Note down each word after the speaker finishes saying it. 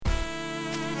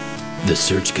The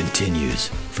search continues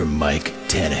for Mike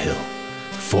Tannehill,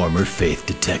 former faith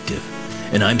detective,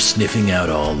 and I'm sniffing out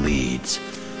all leads,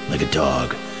 like a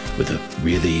dog with a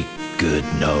really good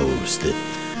nose that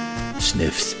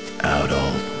sniffs out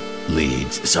all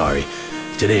leads. Sorry,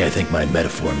 today I think my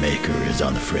metaphor maker is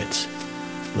on the fritz,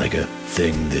 like a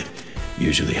thing that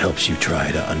usually helps you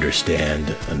try to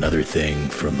understand another thing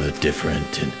from a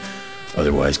different and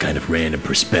otherwise kind of random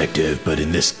perspective, but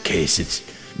in this case it's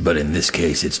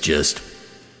just,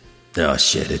 oh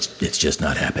shit, it's just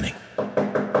not happening.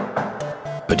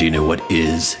 But do you know what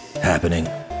is happening?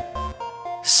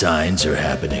 Signs are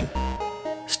happening.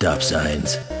 Stop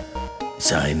signs,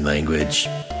 sign language,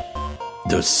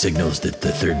 those signals that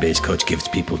the third base coach gives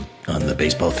people on the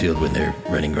baseball field when they're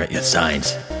running right. Yeah,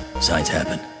 signs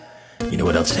happen. You know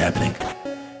what else is happening?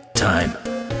 Time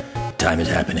is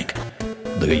happening.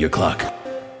 Look at your clock.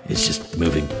 It's just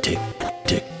moving, tick,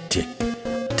 tick, tick.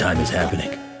 Time is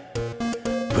happening.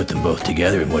 Put them both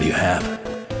together and what do you have?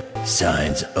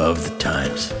 Signs of the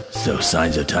times. So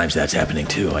signs of times, that's happening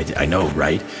too. I know,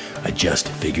 right? I just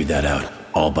figured that out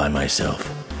all by myself,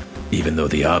 even though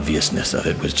the obviousness of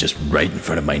it was just right in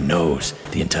front of my nose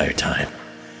the entire time.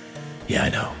 Yeah, I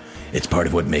know. It's part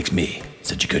of what makes me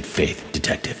such a good faith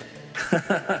detective.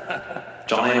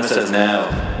 John Hamm says now.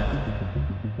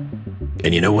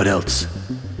 And you know what else?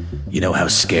 You know how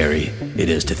scary it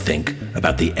is to think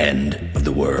about the end of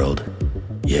the world?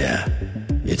 Yeah,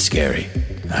 it's scary.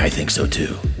 I think so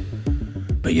too.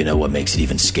 But you know what makes it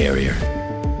even scarier?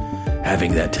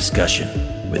 Having that discussion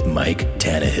with Mike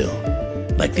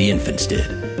Tannehill, like the Infants did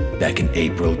back in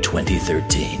April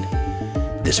 2013.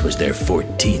 This was their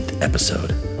 14th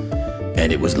episode,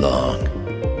 and it was long,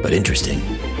 but interesting,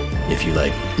 if you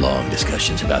like long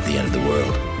discussions about the end of the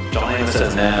world. John Hamm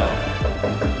says now.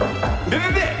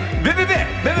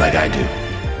 Like I do.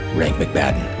 Rank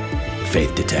McBatten,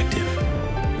 faith detective.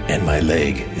 And my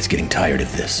leg is getting tired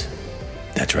of this.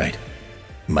 That's right.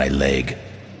 My leg.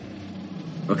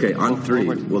 Okay, on 3,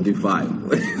 we'll do 5.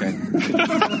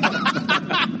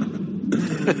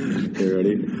 You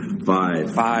ready?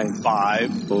 5.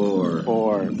 5. 4.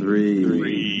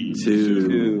 3.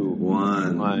 2.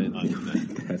 1.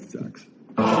 That sucks.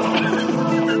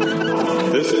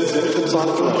 This is Infants on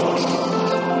Thrones.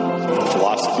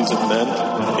 Philosophies of men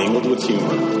mingled with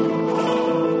humor.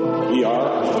 We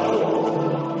are the core.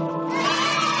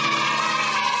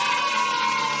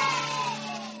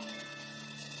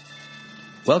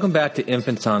 Welcome back to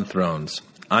Infants on Thrones.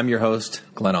 I'm your host,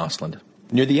 Glenn Osland.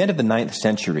 Near the end of the 9th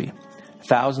century,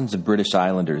 thousands of British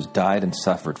islanders died and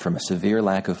suffered from a severe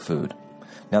lack of food.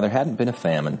 Now, there hadn't been a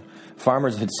famine.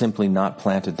 Farmers had simply not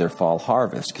planted their fall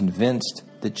harvest, convinced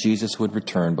that Jesus would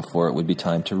return before it would be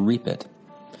time to reap it.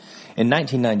 In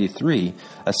 1993,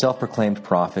 a self-proclaimed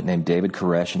prophet named David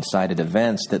Koresh incited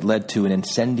events that led to an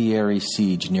incendiary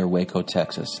siege near Waco,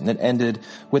 Texas, and it ended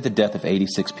with the death of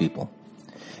 86 people.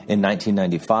 In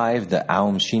 1995, the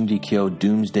Aum Shinrikyo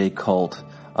doomsday cult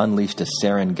unleashed a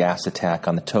sarin gas attack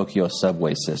on the Tokyo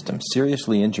subway system,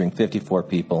 seriously injuring 54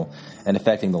 people and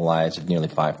affecting the lives of nearly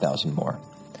 5,000 more.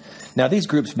 Now, these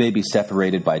groups may be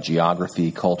separated by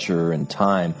geography, culture, and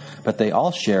time, but they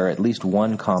all share at least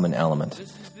one common element: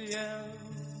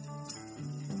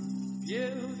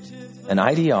 an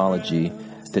ideology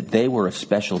that they were a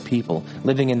special people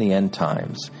living in the end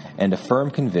times, and a firm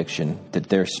conviction that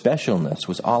their specialness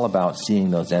was all about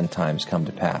seeing those end times come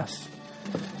to pass.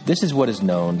 This is what is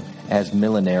known as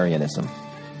millenarianism.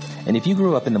 And if you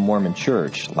grew up in the Mormon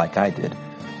Church, like I did,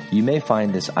 you may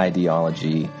find this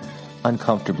ideology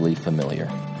uncomfortably familiar.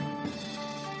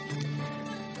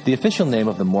 The official name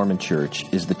of the Mormon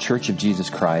Church is the Church of Jesus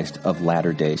Christ of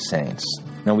Latter-day Saints.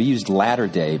 Now, we used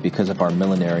Latter-day because of our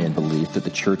millenarian belief that the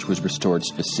church was restored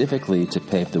specifically to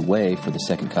pave the way for the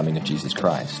second coming of Jesus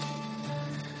Christ.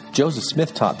 Joseph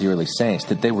Smith taught the early saints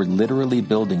that they were literally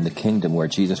building the kingdom where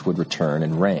Jesus would return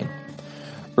and reign.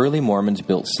 Early Mormons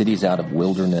built cities out of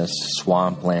wilderness,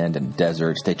 swampland, and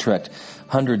deserts. They trekked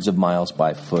hundreds of miles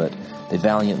by foot. They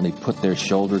valiantly put their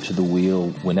shoulder to the wheel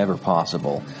whenever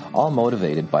possible, all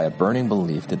motivated by a burning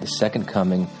belief that the second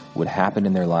coming would happen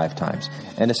in their lifetimes,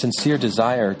 and a sincere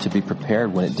desire to be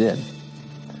prepared when it did.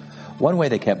 One way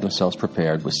they kept themselves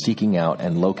prepared was seeking out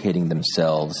and locating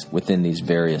themselves within these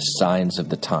various signs of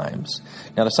the times.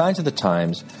 Now, the signs of the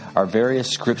times are various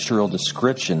scriptural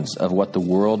descriptions of what the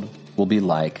world will be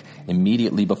like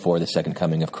immediately before the second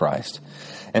coming of Christ.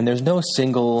 And there's no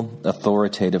single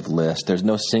authoritative list. There's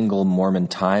no single Mormon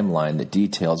timeline that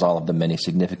details all of the many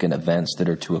significant events that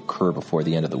are to occur before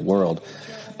the end of the world.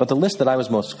 But the list that I was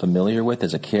most familiar with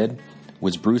as a kid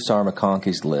was Bruce R.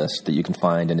 McConkie's list that you can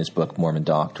find in his book, Mormon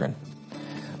Doctrine.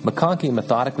 McConkie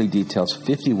methodically details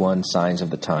 51 signs of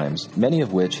the times, many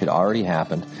of which had already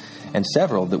happened, and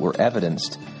several that were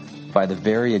evidenced by the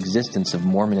very existence of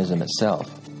Mormonism itself.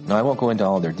 Now, I won't go into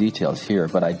all their details here,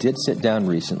 but I did sit down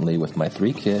recently with my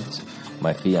 3 kids,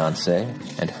 my fiancée,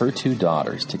 and her 2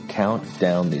 daughters to count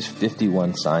down these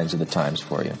 51 signs of the times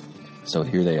for you. So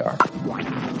here they are.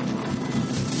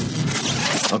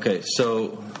 Okay,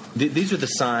 so these are the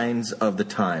signs of the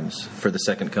times for the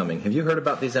second coming. Have you heard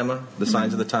about these, Emma? The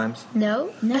signs of the times?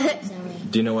 No.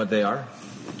 Do you know what they are?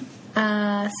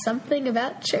 Something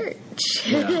about church.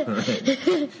 Yeah,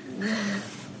 right.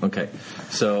 Okay,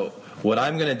 so what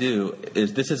I'm going to do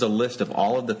is, this is a list of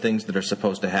all of the things that are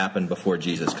supposed to happen before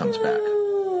Jesus comes back.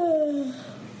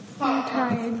 I'm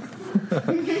tired.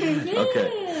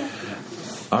 Okay.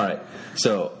 All right.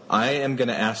 So I am going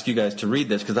to ask you guys to read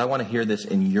this because I want to hear this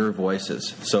in your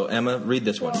voices. So Emma, read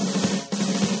this one.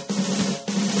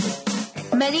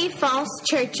 Many false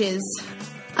churches.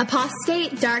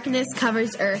 Apostate darkness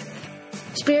covers earth.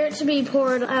 Spirit to be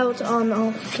poured out on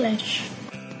all flesh.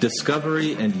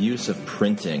 Discovery and use of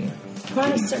printing.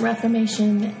 Protestant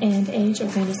Reformation and Age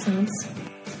of Renaissance.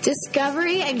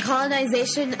 Discovery and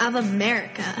colonization of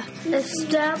America.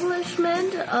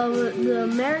 Establishment of the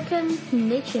American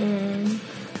nation.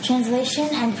 Translation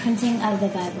and printing of the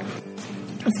Bible.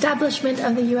 Establishment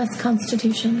of the U.S.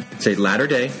 Constitution. Say Latter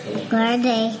Day. Latter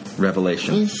Day.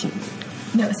 Revelation.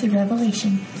 No, say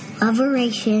Revelation.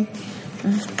 Operation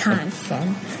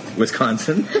Wisconsin.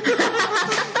 Wisconsin.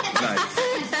 Nice.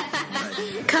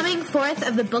 Coming forth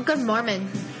of the Book of Mormon.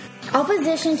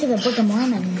 Opposition to the Book of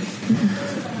Mormon.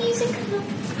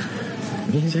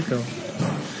 Musical.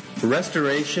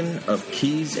 Restoration of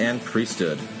keys and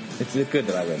priesthood. It's good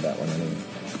that I read that one anyway.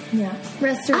 Yeah.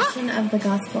 Restoration of the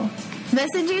gospel.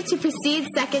 Messenger to precede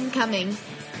second coming.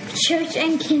 Church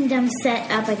and kingdom set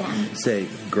up again. Say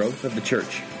growth of the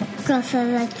church. Growth of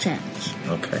the church.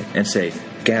 Okay. And say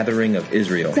gathering of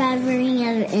Israel. Gathering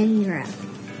of Israel.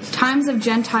 Times of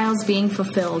Gentiles being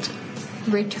fulfilled.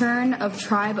 Return of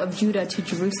tribe of Judah to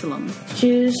Jerusalem.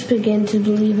 Jews begin to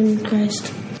believe in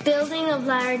Christ. Building of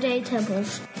Latter-day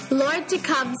temples. Lord to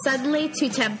come suddenly to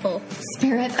temple.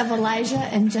 Spirit of Elijah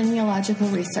and genealogical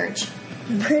research.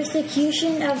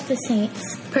 Persecution of the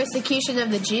saints. Persecution of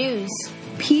the Jews.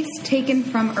 Peace taken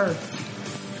from earth.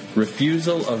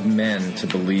 Refusal of men to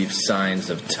believe signs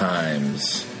of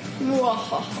times.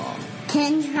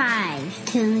 10 tribes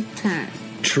to return.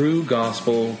 True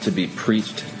gospel to be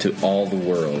preached to all the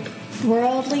world.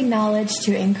 Worldly knowledge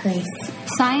to increase.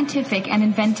 Scientific and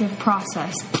inventive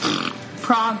process.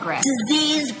 Progress.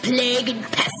 Disease, plague, and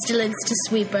pestilence to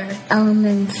sweep earth.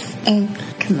 Elements and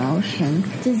commotion.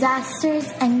 Disasters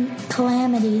and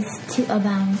calamities to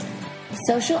abound.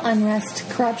 Social unrest,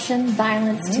 corruption,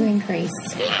 violence to increase.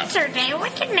 Latter-day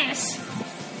wickedness.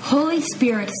 Holy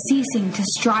Spirit ceasing to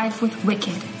strive with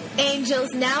wicked.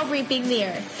 Angels now reaping the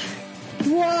earth.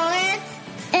 Wars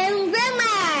and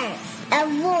rumors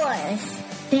of wars.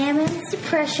 Famines,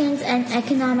 depressions, and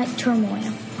economic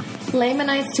turmoil.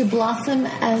 Lamanites to blossom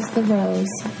as the rose.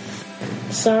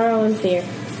 Sorrow and fear.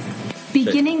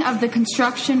 Beginning of the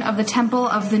construction of the Temple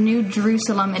of the New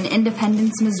Jerusalem in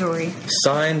Independence, Missouri.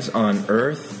 Signs on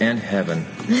earth and heaven.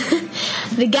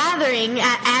 The gathering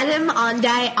at Adam on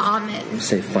Amen.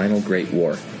 Say final great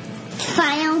war.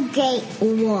 Final Great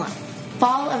War.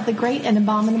 Fall of the great and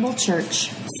abominable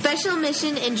church. Special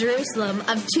mission in Jerusalem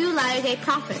of 2 Latter-day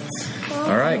Prophets.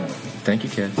 All right. Thank you,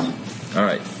 kids. All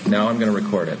right. Now I'm going to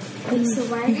record it. So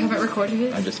why You haven't recorded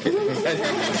it? I'm just kidding. It's the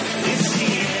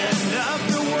end of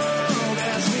the world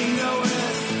as we know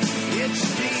it. It's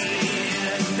the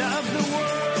end of the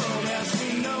world as we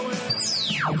know it.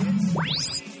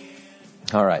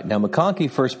 All right. Now, McConkie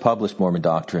first published Mormon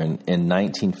doctrine in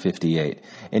 1958.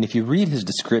 And if you read his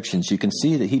descriptions, you can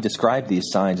see that he described these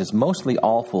signs as mostly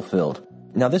all fulfilled.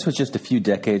 Now, this was just a few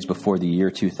decades before the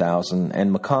year 2000,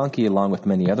 and McConkie, along with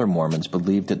many other Mormons,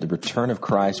 believed that the return of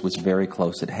Christ was very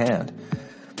close at hand.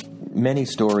 Many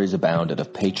stories abounded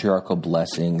of patriarchal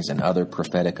blessings and other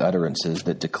prophetic utterances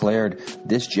that declared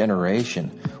this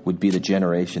generation would be the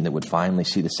generation that would finally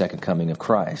see the second coming of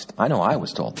Christ. I know I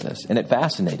was told this, and it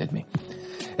fascinated me.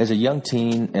 As a young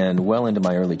teen and well into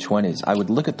my early 20s, I would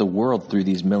look at the world through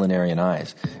these millenarian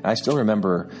eyes. I still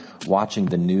remember watching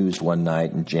the news one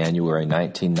night in January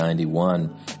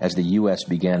 1991 as the U.S.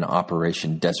 began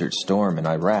Operation Desert Storm in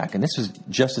Iraq, and this was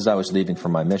just as I was leaving for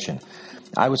my mission.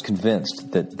 I was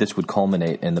convinced that this would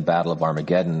culminate in the Battle of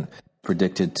Armageddon,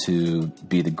 predicted to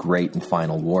be the great and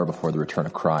final war before the return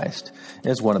of Christ. It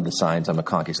was one of the signs on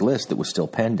McConkie's list that was still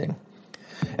pending.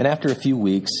 And after a few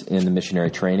weeks in the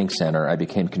missionary training center, I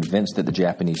became convinced that the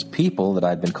Japanese people that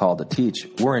I'd been called to teach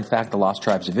were in fact the lost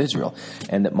tribes of Israel,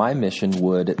 and that my mission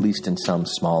would, at least in some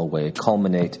small way,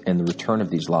 culminate in the return of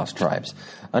these lost tribes,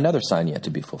 another sign yet to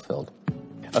be fulfilled.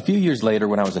 A few years later,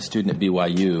 when I was a student at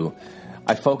BYU,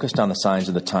 I focused on the signs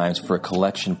of the times for a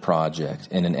collection project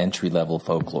in an entry-level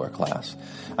folklore class.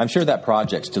 I'm sure that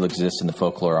project still exists in the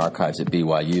folklore archives at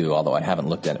BYU, although I haven't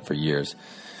looked at it for years.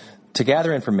 To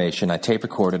gather information, I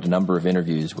tape-recorded a number of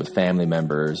interviews with family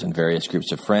members and various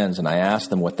groups of friends, and I asked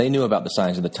them what they knew about the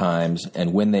signs of the times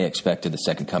and when they expected the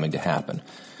second coming to happen.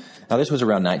 Now, this was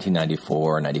around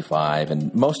 1994 or 95,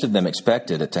 and most of them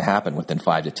expected it to happen within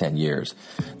 5 to 10 years.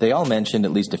 They all mentioned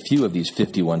at least a few of these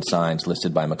 51 signs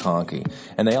listed by McConkie,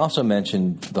 and they also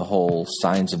mentioned the whole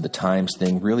signs of the times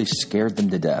thing really scared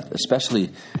them to death, especially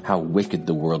how wicked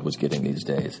the world was getting these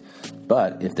days.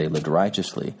 But if they lived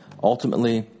righteously,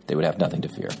 ultimately, they would have nothing to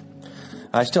fear.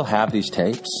 I still have these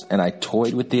tapes, and I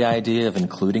toyed with the idea of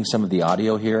including some of the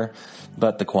audio here,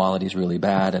 but the quality's really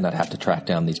bad, and I'd have to track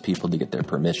down these people to get their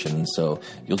permission, so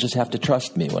you'll just have to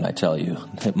trust me when I tell you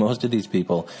that most of these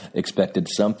people expected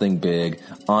something big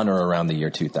on or around the year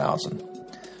 2000.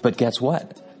 But guess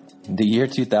what? The year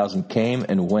 2000 came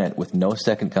and went with no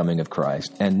second coming of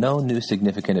Christ, and no new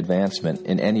significant advancement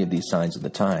in any of these signs of the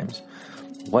times.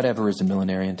 Whatever is a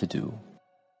millenarian to do?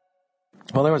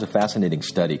 Well, there was a fascinating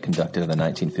study conducted in the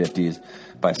 1950s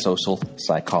by social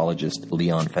psychologist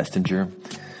Leon Festinger.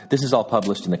 This is all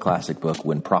published in the classic book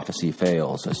When Prophecy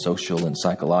Fails, a social and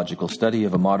psychological study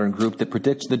of a modern group that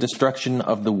predicts the destruction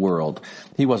of the world.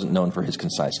 He wasn't known for his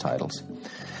concise titles.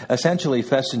 Essentially,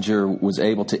 Festinger was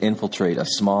able to infiltrate a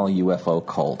small UFO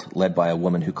cult led by a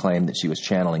woman who claimed that she was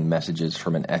channeling messages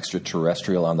from an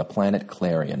extraterrestrial on the planet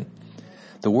Clarion.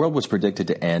 The world was predicted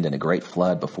to end in a great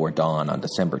flood before dawn on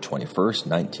December 21st,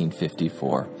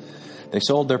 1954. They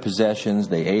sold their possessions,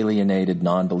 they alienated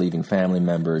non-believing family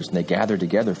members, and they gathered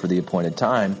together for the appointed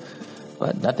time,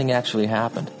 but nothing actually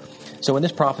happened. So when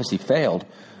this prophecy failed,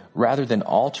 rather than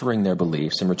altering their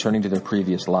beliefs and returning to their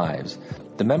previous lives,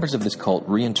 the members of this cult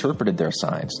reinterpreted their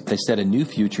signs. They set a new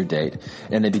future date,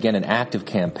 and they began an active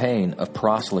campaign of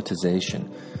proselytization.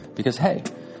 Because, hey,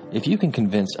 if you can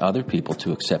convince other people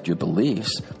to accept your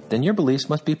beliefs, then your beliefs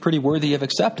must be pretty worthy of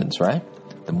acceptance, right?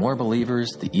 The more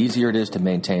believers, the easier it is to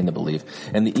maintain the belief,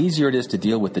 and the easier it is to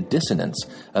deal with the dissonance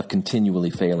of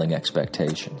continually failing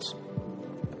expectations.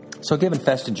 So given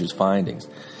Festinger's findings,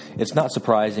 it's not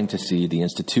surprising to see the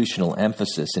institutional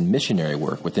emphasis in missionary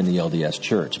work within the LDS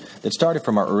Church that started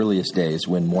from our earliest days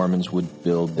when Mormons would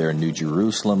build their New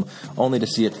Jerusalem, only to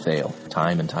see it fail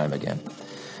time and time again.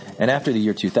 And after the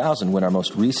year 2000, when our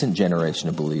most recent generation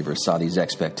of believers saw these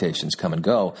expectations come and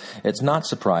go, it's not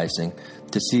surprising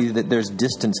to see that there's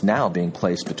distance now being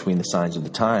placed between the signs of the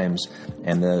times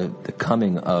and the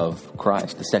coming of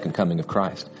Christ, the second coming of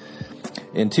Christ.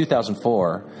 In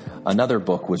 2004, another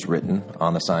book was written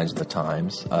on the signs of the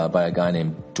times by a guy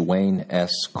named Dwayne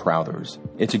S. Crowthers.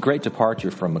 It's a great departure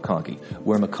from McConkie,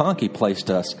 where McConkie placed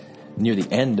us near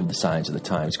the end of the signs of the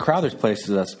times. Crowthers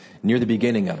places us near the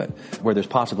beginning of it, where there's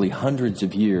possibly hundreds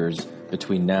of years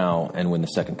between now and when the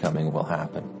second coming will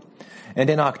happen. And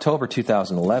in October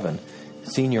 2011,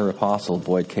 Senior Apostle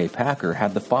Boyd K. Packer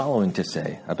had the following to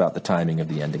say about the timing of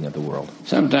the ending of the world.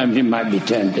 Sometimes you might be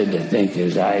tempted to think,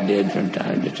 as I did from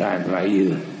time to time in my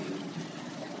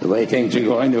youth, the way things are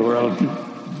going, the world's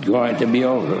going to be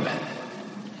over.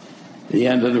 The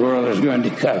end of the world is going to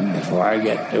come before I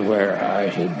get to where I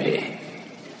should be.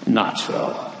 Not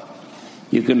so.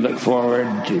 You can look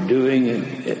forward to doing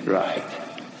it right,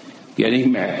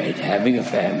 getting married, having a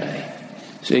family,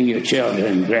 seeing your children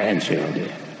and grandchildren,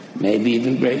 maybe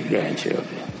even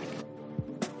great-grandchildren.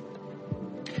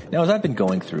 Now, as I've been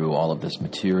going through all of this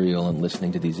material and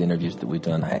listening to these interviews that we've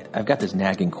done, I've got this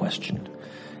nagging question.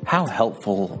 How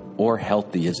helpful or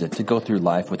healthy is it to go through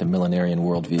life with a millenarian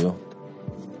worldview?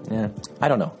 Yeah, I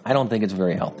don't know. I don't think it's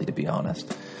very healthy, to be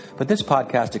honest. But this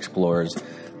podcast explores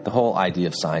the whole idea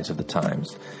of signs of the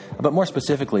times. But more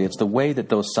specifically, it's the way that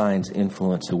those signs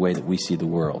influence the way that we see the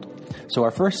world. So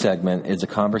our first segment is a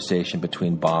conversation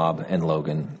between Bob and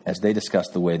Logan as they discuss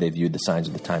the way they viewed the signs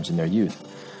of the times in their youth.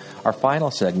 Our final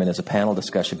segment is a panel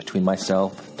discussion between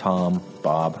myself, Tom,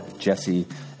 Bob, Jesse,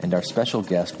 and our special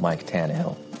guest, Mike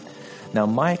Tannehill. Now,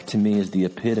 Mike, to me, is the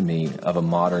epitome of a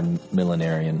modern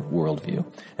millenarian worldview.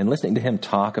 And listening to him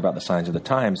talk about the signs of the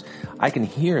times, I can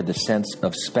hear the sense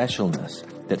of specialness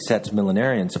that sets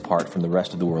millenarians apart from the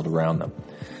rest of the world around them.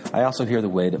 I also hear the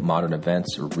way that modern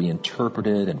events are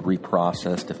reinterpreted and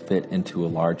reprocessed to fit into a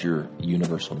larger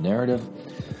universal narrative.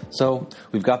 So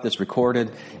we've got this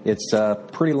recorded. It's a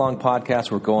pretty long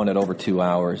podcast. We're going at over 2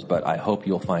 hours, but I hope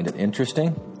you'll find it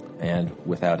interesting. And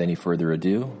without any further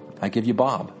ado, I give you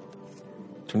Bob.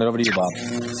 Turn it over to you, Bob.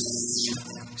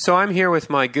 So I'm here with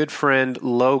my good friend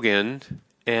Logan,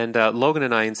 and Logan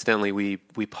and I, incidentally, we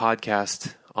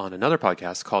podcast on another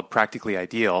podcast called Practically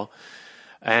Ideal,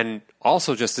 and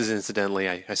also just as incidentally,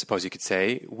 I suppose you could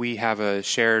say, we have a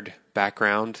shared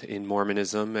background in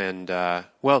Mormonism, and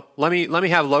well, let me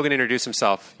have Logan introduce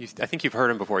himself. I think you've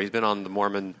heard him before. He's been on the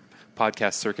Mormon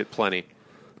podcast circuit plenty.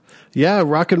 Yeah,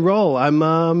 rock and roll.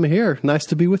 I'm here. Nice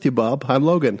to be with you, Bob. I'm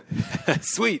Logan.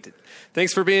 Sweet.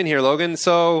 Thanks for being here, Logan.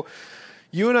 So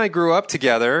you and I grew up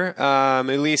together, at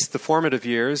least the formative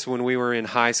years when we were in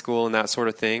high school and that sort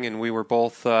of thing, and we were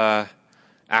both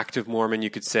active Mormon, you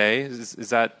could say. Is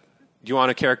that, do you want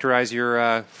to characterize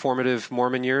your formative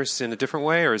Mormon years in a different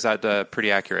way, or is that pretty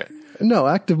accurate? No,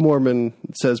 active Mormon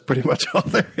says pretty much all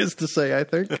there is to say, I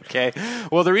think. Okay.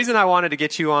 Well, the reason I wanted to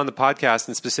get you on the podcast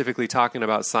and specifically talking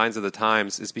about Signs of the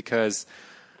Times is because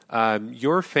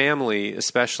your family,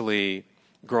 especially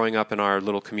growing up in our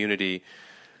little community,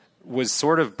 was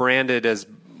sort of branded as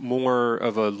more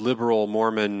of a liberal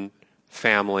Mormon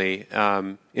family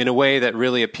in a way that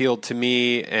really appealed to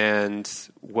me and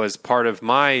was part of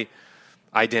my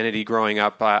identity growing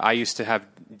up. I used to have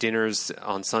dinners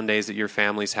on Sundays at your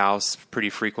family's house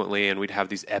pretty frequently, and we'd have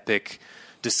these epic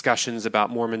discussions about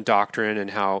Mormon doctrine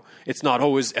and how it's not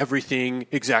always everything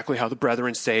exactly how the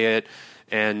brethren say it.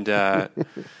 And I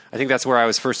think that's where I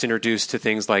was first introduced to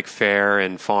things like fair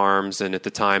and farms, and at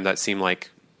the time that seemed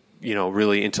like, you know,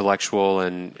 really intellectual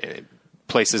and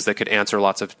places that could answer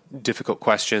lots of difficult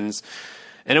questions.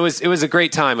 And it was a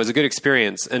great time. It was a good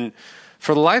experience. And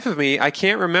for the life of me, I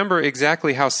can't remember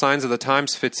exactly how Signs of the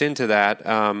Times fits into that,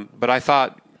 but I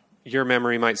thought your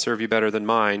memory might serve you better than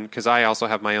mine, because I also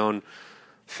have my own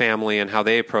family and how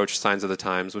they approach Signs of the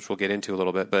Times, which we'll get into a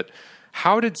little bit. But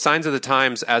how did Signs of the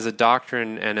Times as a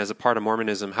doctrine and as a part of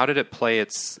Mormonism, how did it play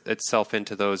itself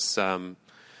into those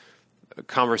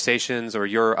conversations or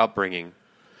your upbringing?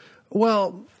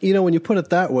 Well, you know, when you put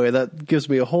it that way, that gives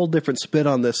me a whole different spin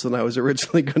on this than I was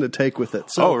originally going to take with it.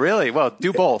 So, oh, really? Well,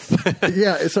 do both.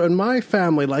 Yeah. So in my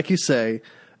family, like you say,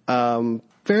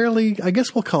 fairly, I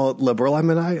guess we'll call it liberal. I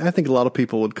mean, I think a lot of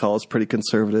people would call us pretty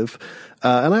conservative.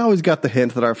 And I always got the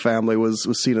hint that our family was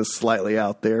seen as slightly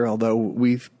out there, although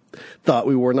we thought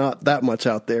we were not that much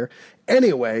out there.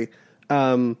 Anyway,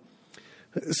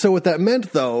 so what that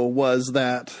meant, though, was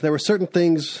that there were certain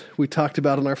things we talked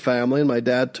about in our family, and my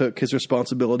dad took his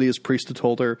responsibility as priesthood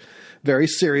holder very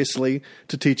seriously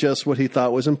to teach us what he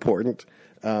thought was important.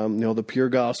 You know, the pure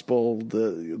gospel,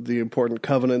 the important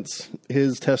covenants,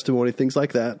 his testimony, things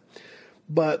like that.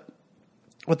 But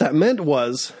what that meant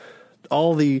was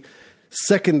all the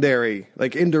secondary,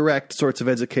 like indirect sorts of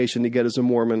education you get as a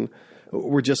Mormon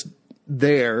were just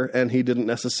there, and he didn't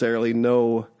necessarily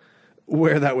know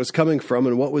where that was coming from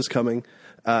and what was coming.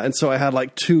 And so I had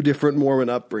like two different Mormon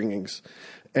upbringings.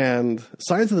 And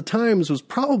Signs of the Times was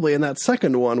probably in that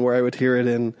second one where I would hear it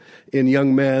in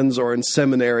young men's or in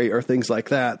seminary or things like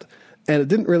that. And it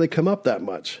didn't really come up that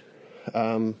much.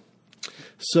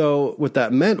 So what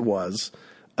that meant was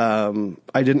I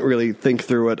didn't really think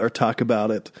through it or talk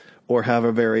about it or have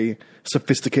a very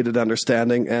sophisticated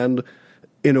understanding. And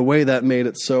in a way that made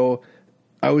it so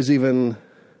I was even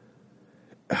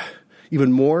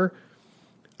more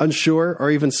unsure or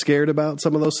even scared about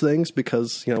some of those things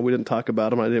because, you know, we didn't talk about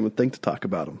them. I didn't even think to talk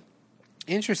about them.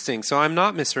 Interesting. So I'm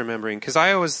not misremembering, because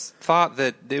I always thought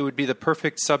that it would be the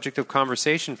perfect subject of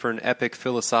conversation for an epic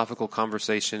philosophical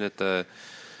conversation at the,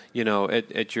 you know,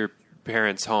 at your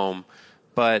parents' home.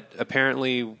 But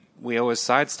apparently we always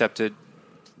sidestepped it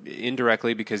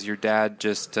indirectly because your dad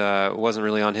just wasn't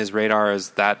really on his radar as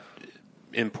that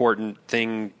important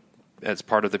thing as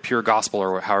part of the pure gospel,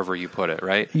 or however you put it,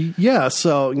 right? Yeah.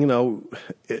 So, you know,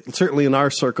 certainly in our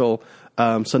circle,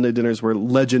 Sunday dinners were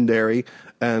legendary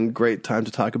and great time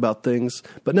to talk about things.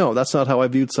 But no, that's not how I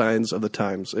viewed Signs of the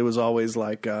Times. It was always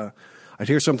like, I'd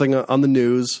hear something on the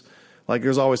news, like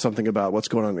there's always something about what's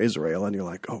going on in Israel, and you're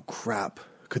like, oh crap,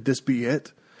 could this be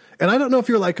it? And I don't know if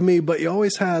you're like me, but you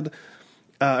always had,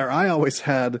 or I always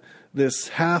had this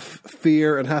half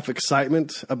fear and half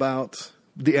excitement about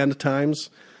the end times.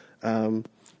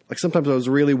 Like sometimes I was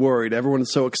really worried. Everyone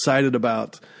is so excited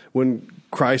about when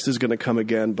Christ is going to come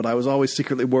again, but I was always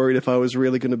secretly worried if I was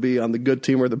really going to be on the good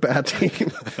team or the bad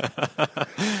team.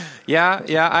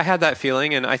 Yeah, I had that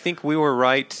feeling, and I think we were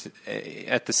right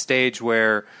at the stage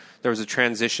where there was a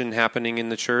transition happening in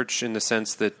the church in the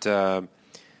sense that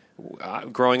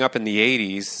growing up in the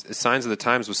 80s, Signs of the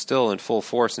Times was still in full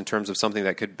force in terms of something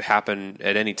that could happen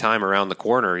at any time around the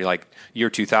corner. Like year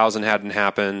 2000 hadn't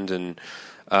happened, and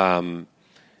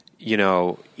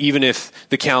even if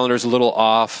the calendar's a little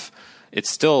off, it's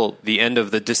still the end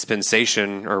of the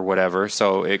dispensation or whatever.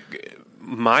 So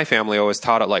my family always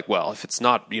taught it like, well, if it's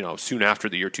not, soon after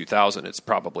the year 2000, it's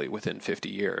probably within 50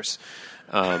 years.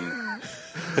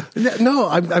 No,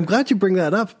 I'm glad you bring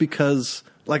that up because,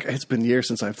 like, it's been years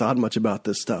since I've thought much about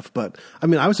this stuff. But, I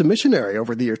mean, I was a missionary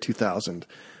over the year 2000.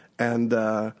 And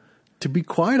to be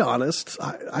quite honest,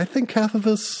 I think half of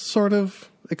us sort of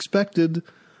expected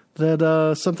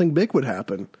that something big would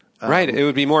happen. Right. It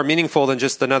would be more meaningful than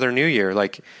just another New Year.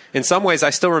 Like, in some ways,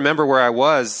 I still remember where I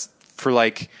was for,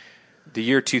 like, the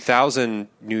year 2000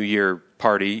 New Year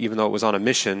party, even though it was on a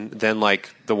mission, than, like,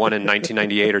 the one in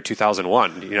 1998 or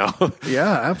 2001,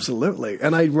 Yeah, absolutely.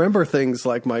 And I remember things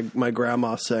like my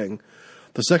grandma saying,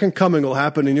 the second coming will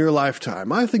happen in your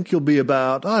lifetime. I think you'll be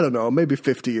about, I don't know, maybe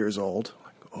 50 years old.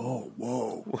 Oh,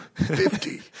 whoa,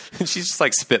 50. She's just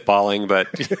like spitballing, but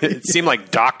it seemed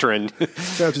like doctrine.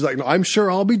 So she's like, no, I'm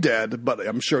sure I'll be dead, but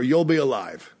I'm sure you'll be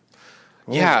alive.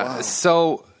 Oh, yeah. Wow.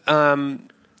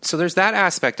 So there's that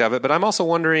aspect of it, but I'm also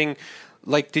wondering,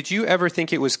 like, did you ever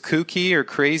think it was kooky or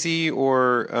crazy,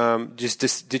 or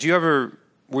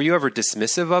were you ever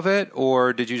dismissive of it,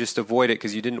 or did you just avoid it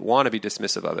because you didn't want to be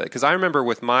dismissive of it? Because I remember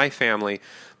with my family,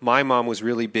 my mom was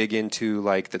really big into,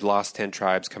 like, the Lost 10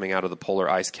 Tribes coming out of the polar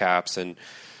ice caps, and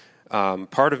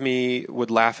part of me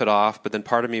would laugh it off, but then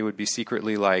part of me would be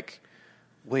secretly like,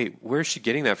 wait, where's she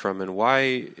getting that from, and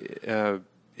why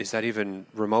is that even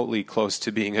remotely close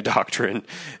to being a doctrine?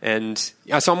 And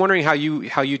so I'm wondering how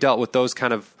you dealt with those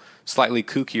kind of slightly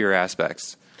kookier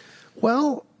aspects.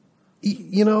 Well,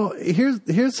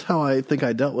 here's how I think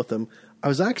I dealt with them. I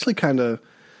was actually kind of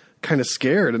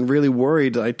scared and really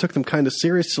worried. I took them kind of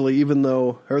seriously, even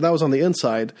though, or that was on the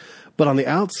inside, but on the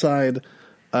outside,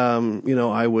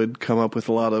 I would come up with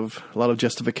a lot of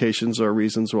justifications or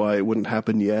reasons why it wouldn't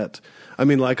happen yet. I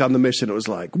mean, like on the mission, it was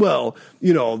like, well,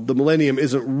 the millennium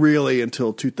isn't really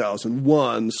until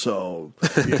 2001, so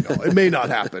it may not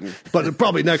happen, but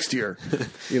probably next year,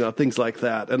 things like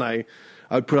that. And I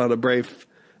would put on a brave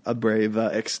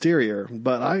exterior,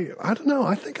 but I don't know.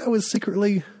 I think I was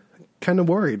secretly kind of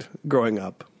worried growing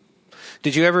up.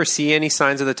 Did you ever see any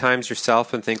signs of the times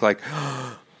yourself and think like,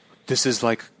 oh, this is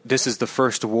the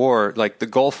first war? Like the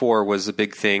Gulf War was a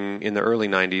big thing in the early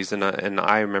 90s, and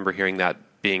I remember hearing that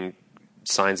being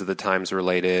signs of the times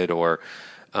related, or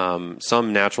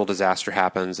some natural disaster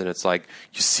happens and it's like,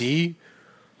 you see,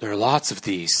 there are lots of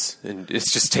these, and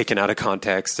it's just taken out of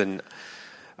context, and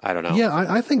I don't know. Yeah,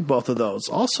 I think both of those.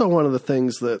 Also, one of the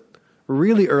things that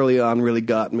really early on really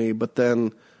got me, but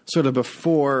then sort of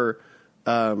before,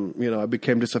 I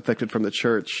became disaffected from the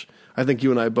church. I think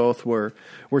you and I both were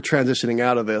transitioning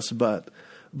out of this, but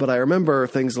I remember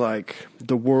things like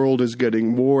the world is getting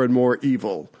more and more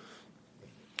evil.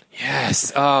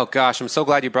 Yes. Oh gosh, I'm so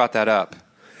glad you brought that up.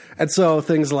 And so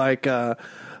things like, it's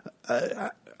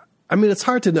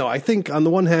hard to know. I think on the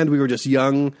one hand we were just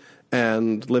young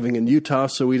and living in Utah,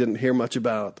 so we didn't hear much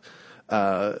about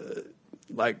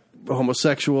like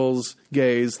homosexuals,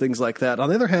 gays, things like that. On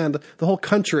the other hand, the whole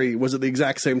country was at the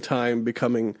exact same time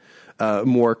becoming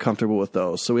more comfortable with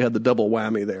those. So we had the double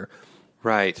whammy there.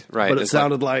 Right. But it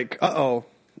sounded like, uh-oh,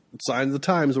 signs of the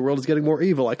times, the world is getting more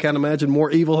evil. I can't imagine more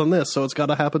evil than this, so it's got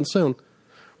to happen soon.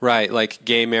 Right, like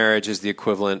gay marriage is the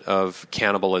equivalent of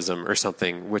cannibalism or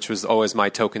something, which was always my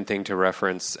token thing to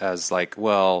reference as like,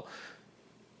 well,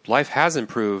 life has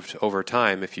improved over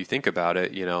time if you think about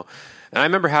it, And I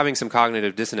remember having some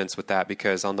cognitive dissonance with that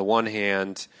because on the one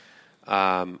hand,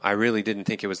 I really didn't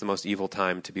think it was the most evil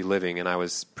time to be living, and I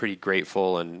was pretty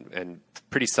grateful and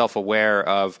pretty self-aware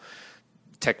of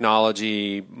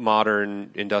technology,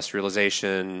 modern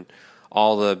industrialization,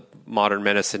 all the modern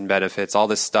medicine benefits, all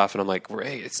this stuff. And I'm like,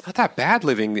 hey, it's not that bad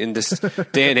living in this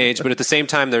day and age. But at the same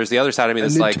time, there's the other side of me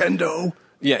that's like... Nintendo.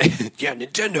 Yeah,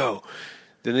 Nintendo.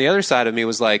 Then the other side of me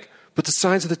was like, but the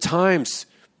signs of the times,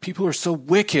 people are so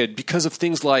wicked because of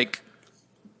things like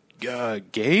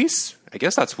gays? I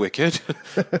guess that's wicked.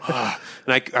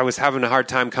 And I was having a hard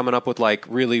time coming up with like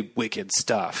really wicked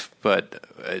stuff. But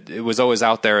it was always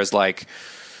out there as like,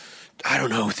 I don't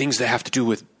know, things that have to do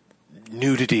with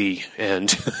nudity and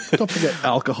don't forget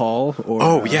alcohol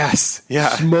or yes, yeah,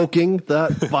 smoking,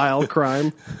 that vile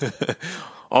crime.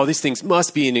 All these things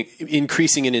must be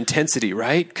increasing in intensity,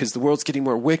 right? Because the world's getting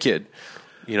more wicked.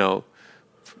 You know,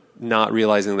 not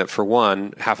realizing that for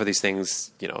one, half of these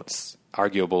things, you know, it's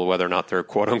arguable whether or not they're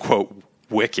quote unquote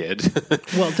wicked.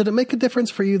 Well, did it make a difference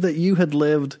for you that you had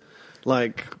lived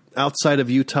like outside of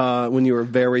Utah when you were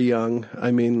very young?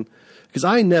 I mean, because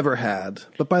I never had,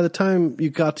 but by the time you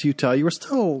got to Utah, you were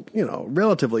still, you know,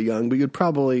 relatively young, but you'd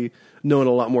probably known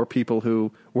a lot more people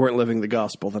who weren't living the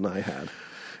gospel than I had.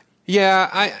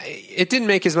 Yeah, it didn't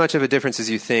make as much of a difference as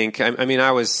you think. I mean,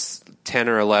 I was 10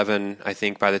 or 11, I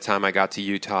think, by the time I got to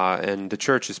Utah, and the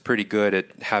church is pretty good at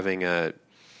having a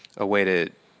way to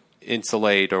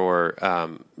insulate or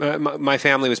my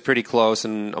family was pretty close,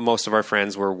 and most of our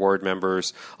friends were ward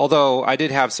members, although I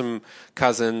did have some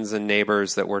cousins and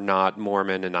neighbors that were not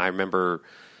Mormon, and I remember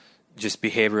just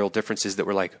behavioral differences that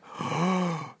were like,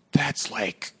 oh, that's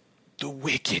like the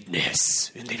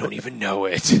wickedness, and they don't even know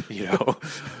it, you know?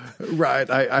 Right.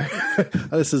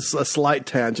 This is a slight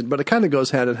tangent, but it kind of goes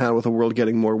hand in hand with the world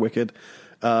getting more wicked.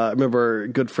 I remember a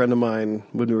good friend of mine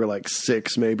when we were like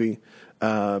 6, maybe.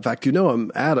 In fact, you know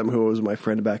him, Adam, who was my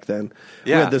friend back then.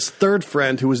 Yeah. We had this third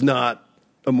friend who was not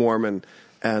a Mormon,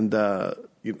 and and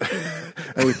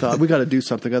we thought, we got to do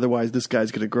something, otherwise this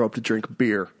guy's going to grow up to drink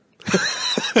beer.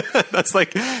 That's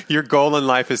like your goal in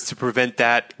life is to prevent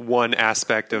that one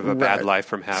aspect of a bad life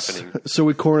from happening. So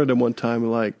we cornered him one time,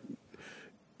 like,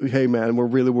 hey, man, we're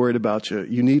really worried about you.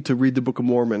 You need to read the Book of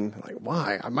Mormon. Like,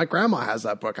 why? My grandma has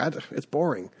that book. It's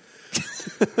boring.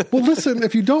 Well, listen,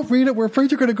 if you don't read it, we're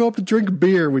afraid you're going to go up to drink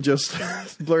beer. We just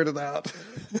blurted out.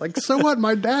 Like, so what?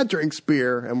 My dad drinks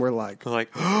beer. And we're like,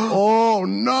 oh,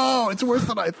 no, it's worse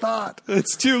than I thought.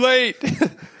 It's too late.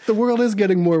 The world is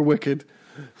getting more wicked.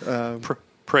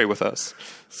 Pray with us.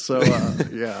 So,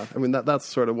 yeah, I mean, that's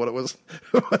sort of what it was,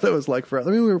 what it was like for us.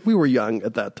 I mean, we were young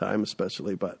at that time,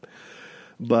 especially,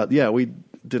 but yeah,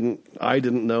 I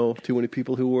didn't know too many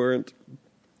people who weren't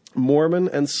Mormon.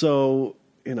 And so,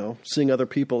 you know, seeing other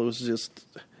people, it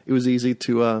was easy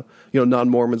to,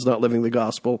 non-Mormons not living the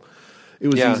gospel. It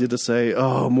was easy to say,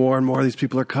 oh, more and more of these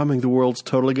people are coming. The world's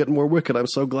totally getting more wicked. I'm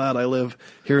so glad I live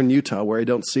here in Utah where I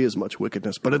don't see as much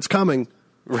wickedness, but it's coming.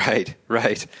 Right.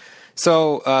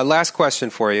 So, last question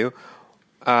for you.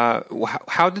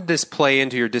 How did this play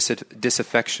into your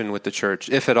disaffection with the church,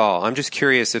 if at all? I'm just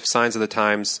curious if Signs of the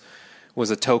Times was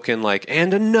a token like,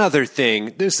 and another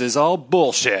thing, this is all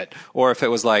bullshit, or if it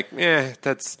was like,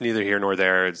 that's neither here nor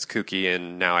there, it's kooky,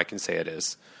 and now I can say it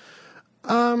is.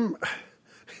 When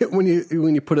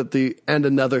you put it and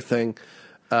another thing,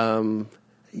 I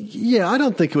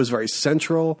don't think it was very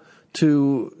central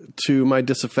to my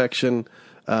disaffection.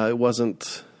 It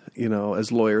wasn't,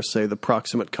 as lawyers say, the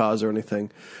proximate cause or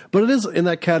anything. But it is in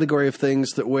that category of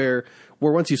things that where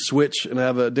once you switch and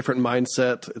have a different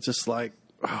mindset, it's just like,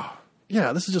 oh,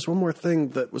 yeah, this is just one more thing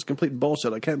that was complete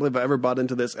bullshit. I can't believe I ever bought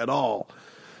into this at all.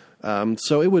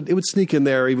 So it would sneak in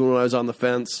there even when I was on the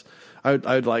fence.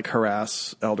 I'd like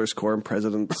harass elders, quorum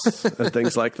presidents, and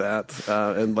things like that,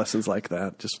 and lessons like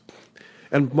that.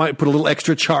 And might put a little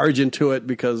extra charge into it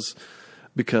because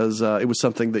it was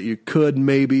something that you could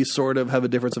maybe sort of have a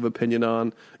difference of opinion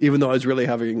on, even though I was really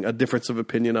having a difference of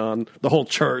opinion on the whole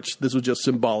church. This was just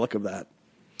symbolic of that.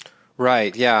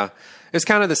 Right, yeah. It's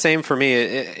kind of the same for me.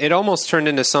 It almost turned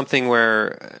into something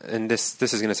where, and this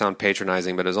is going to sound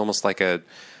patronizing, but it was almost like an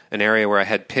area where I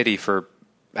had pity for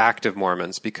active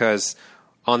Mormons, because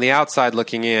on the outside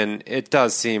looking in, it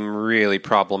does seem really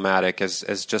problematic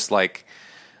as just like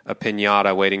a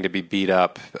piñata waiting to be beat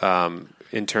up,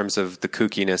 in terms of the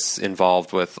kookiness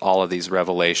involved with all of these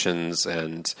revelations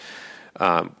and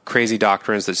crazy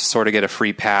doctrines that just sort of get a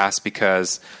free pass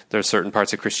because there are certain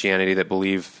parts of Christianity that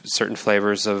believe certain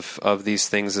flavors of these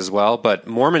things as well. But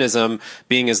Mormonism,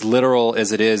 being as literal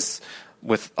as it is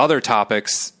with other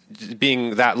topics,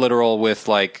 being that literal with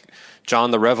like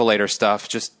John the Revelator stuff,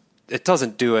 just it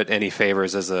doesn't do it any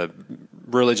favors as a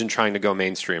religion trying to go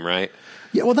mainstream, right?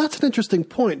 Yeah, well, that's an interesting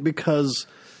point, because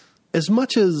as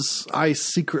much as I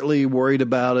secretly worried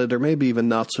about it, or maybe even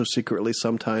not so secretly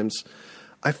sometimes,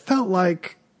 I felt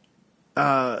like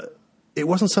it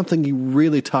wasn't something you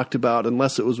really talked about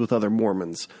unless it was with other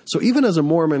Mormons. So even as a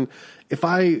Mormon, if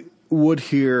I would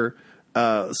hear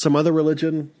some other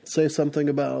religion say something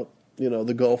about,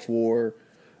 the Gulf War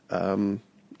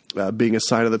being a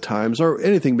sign of the times, or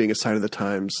anything being a sign of the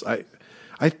times,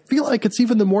 I feel like it's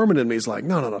even the Mormon in me is like,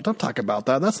 no, don't talk about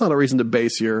that. That's not a reason to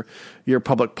base your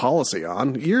public policy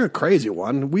on. You're a crazy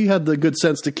one. We had the good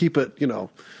sense to keep it,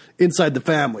 inside the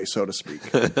family, so to speak.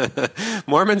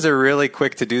 Mormons are really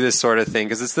quick to do this sort of thing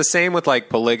because it's the same with like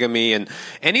polygamy and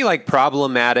any like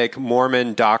problematic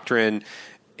Mormon doctrine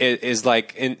is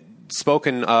like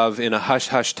spoken of in a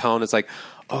hush-hush tone. It's like,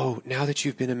 oh, now that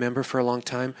you've been a member for a long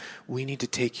time, we need to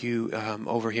take you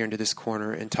over here into this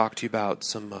corner and talk to you about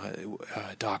some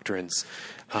doctrines.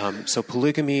 So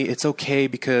polygamy, it's okay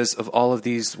because of all of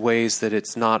these ways that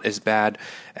it's not as bad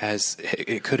as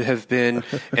it could have been.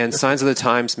 And Signs of the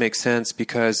Times make sense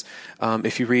because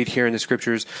if you read here in the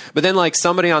scriptures, but then like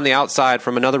somebody on the outside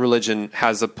from another religion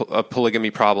has a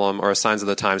polygamy problem or a Signs of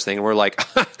the Times thing, and we're like,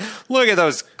 look at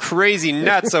those crazy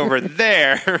nuts over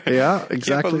there. Yeah,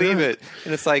 exactly. Can't believe it.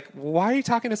 And it's like, why are you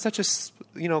talking to such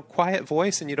a quiet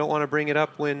voice and you don't want to bring it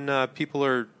up when people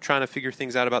are trying to figure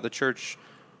things out about the church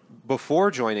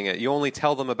before joining it? You only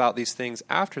tell them about these things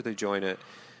after they join it.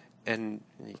 And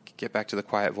you get back to the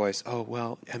quiet voice. Oh,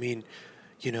 well, I mean,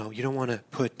 you don't want to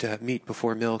put meat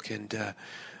before milk, and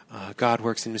God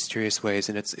works in mysterious ways,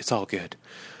 and it's all good.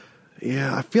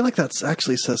 Yeah, I feel like that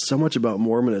actually says so much about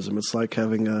Mormonism. It's like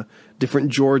having different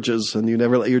Georges, and you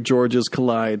never let your Georges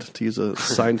collide, to use a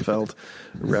Seinfeld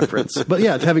reference. But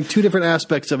yeah, having two different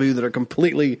aspects of you that are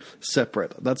completely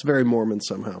separate. That's very Mormon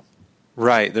somehow.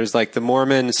 Right. There's like the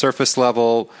Mormon surface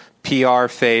level PR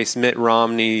face, Mitt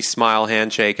Romney smile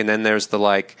handshake, and then there's the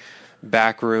like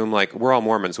back room, like we're all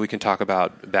Mormons. We can talk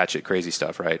about batshit crazy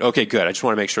stuff, right? Okay, good. I just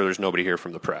want to make sure there's nobody here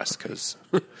from the press because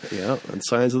yeah, and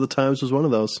Signs of the Times was one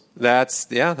of those. That's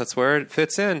where it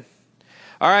fits in.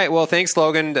 All right. Well, thanks,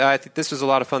 Logan. I think this was a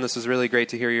lot of fun. This was really great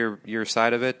to hear your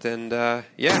side of it, and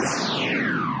yeah,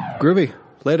 groovy.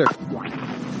 Later.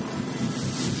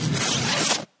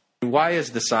 Why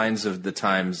is the Signs of the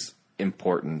Times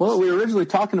important? Well, we were originally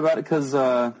talking about it because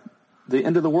the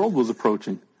end of the world was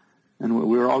approaching. And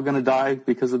we were all going to die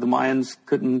because of the Mayans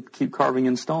couldn't keep carving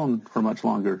in stone for much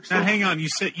longer. So. Now, hang on. You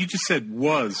just said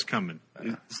was coming.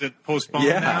 Is it postponed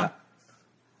now?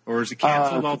 Or is it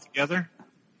canceled altogether?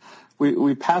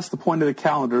 We passed the point of the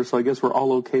calendar, so I guess we're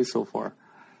all okay so far.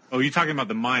 Oh, you're talking about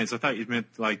the Mayans. I thought you meant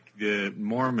like the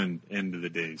Mormon end of the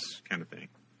days kind of thing.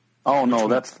 Oh, no,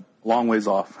 that's a long ways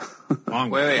off. Long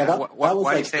way. Yeah, that was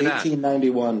like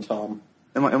 1891, Tom.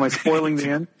 Am I spoiling the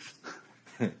end?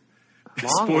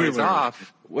 Long ways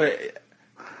off. Wait.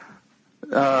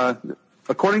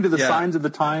 According to the Signs of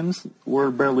the Times, we're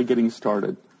barely getting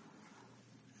started.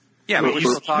 Yeah, but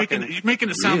you're making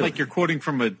it sound like you're quoting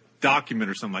from a document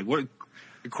or something. Like what?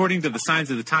 According to the Signs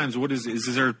of the Times, what is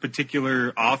there a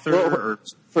particular author?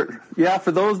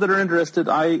 For those that are interested,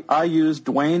 I use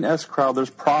Dwayne S.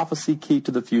 Crowther's Prophecy Key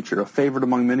to the Future, a favorite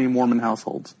among many Mormon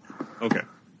households. Okay.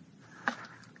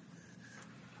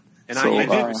 And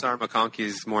I use Sarah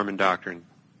McConkey's Mormon Doctrine.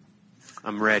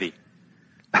 I'm ready.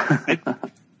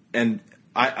 And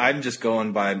I'm just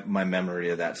going by my memory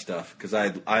of that stuff because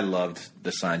I loved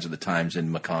the Signs of the Times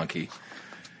in McConkey.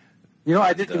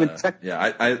 I didn't even check.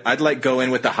 Yeah, I'd like go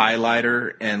in with the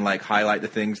highlighter and like highlight the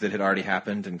things that had already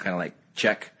happened and kind of like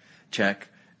check.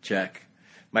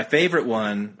 My favorite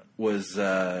one was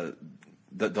the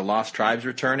Lost Tribes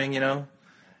returning,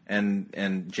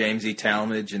 and James E.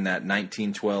 Talmage in that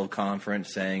 1912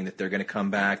 conference saying that they're going to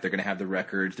come back, they're going to have the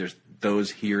records. There's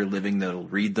those here living that'll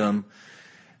read them,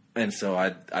 and so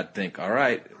I'd think, all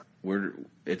right,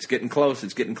 it's getting close,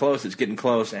 and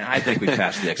I think we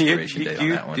passed the expiration date on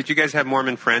that one. Did you guys have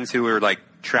Mormon friends who were like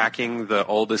tracking the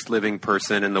oldest living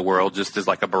person in the world just as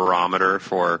like a barometer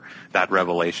for that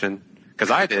revelation? Because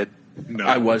I did. No.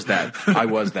 I was that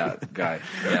guy.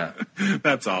 Yeah,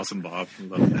 that's awesome, Bob.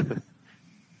 Love that.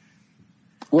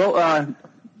 Well,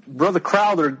 Brother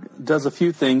Crowther does a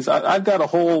few things. I've got a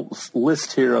whole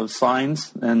list here of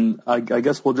signs, and I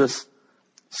guess we'll just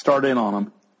start in on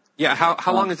them. Yeah,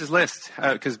 how long is his list?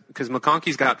 Because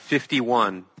McConkey's got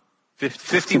 51.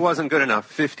 50 wasn't good enough.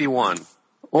 51.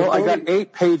 Well, I got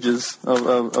 8 pages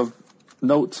of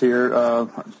notes here.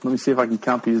 Let me see if I can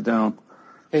count these down.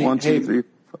 1, 2, 3,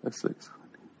 5, 6.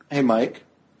 Hey, Mike.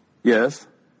 Yes.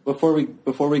 Before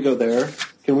we go there,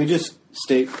 can we just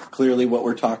state clearly what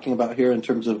we're talking about here in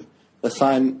terms of the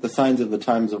signs of the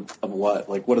times of what?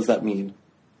 Like, what does that mean?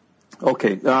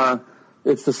 Okay.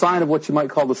 It's the sign of what you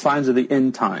might call the signs of the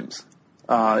end times.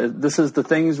 This is the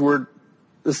things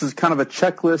this is kind of a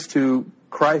checklist to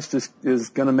Christ is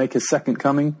going to make his second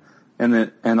coming,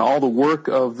 and all the work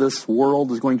of this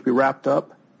world is going to be wrapped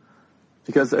up.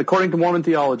 Because according to Mormon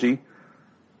theology,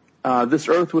 this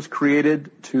earth was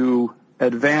created to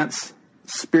advance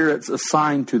spirits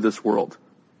assigned to this world.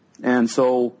 And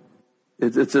so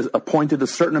it's appointed a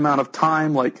certain amount of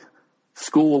time, like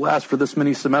school will last for this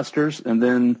many semesters, and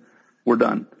then we're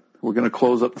done. We're going to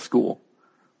close up the school.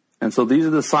 And so these are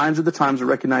the signs of the times of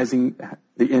recognizing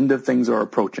the end of things are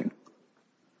approaching.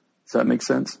 Does that make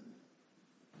sense?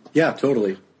 Yeah,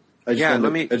 totally. I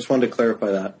just wanted to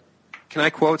clarify that. Can I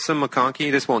quote some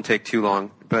McConkie? This won't take too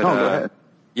long. But, go ahead.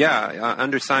 Yeah,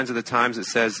 under Signs of the Times it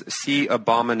says, "See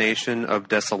abomination of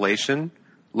desolation,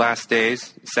 last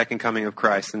days, second coming of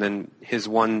Christ." And then his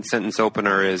one sentence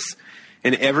opener is,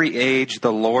 "In every age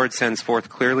the Lord sends forth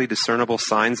clearly discernible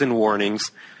signs and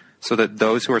warnings, so that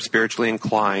those who are spiritually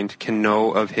inclined can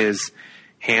know of his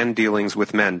hand dealings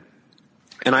with men."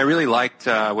 And I really liked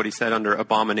what he said under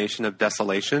abomination of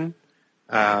desolation,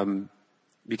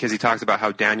 because he talks about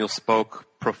how Daniel spoke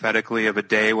prophetically of a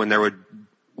day when there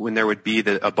would be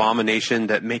the abomination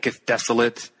that maketh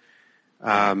desolate.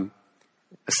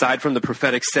 Aside from the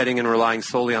prophetic setting and relying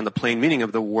solely on the plain meaning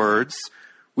of the words,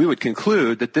 we would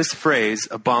conclude that this phrase,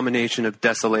 abomination of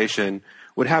desolation,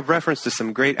 would have reference to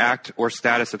some great act or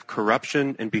status of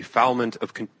corruption and befoulment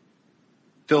of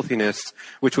filthiness,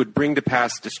 which would bring to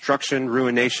pass destruction,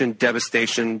 ruination,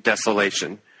 devastation,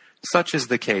 desolation. Such is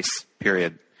the case,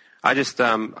 period. I just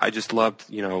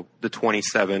loved, the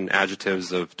 27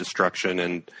 adjectives of destruction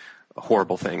and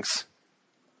horrible things.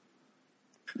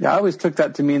 Yeah, I always took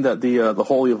that to mean that the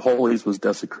Holy of Holies was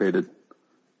desecrated,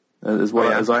 as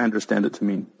I understand it to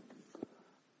mean.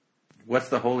 What's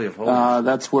the Holy of Holies?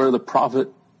 That's where the prophet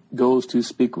goes to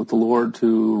speak with the Lord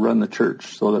to run the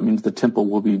church. So that means the temple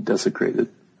will be desecrated.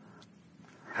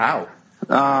 How?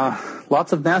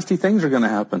 Lots of nasty things are going to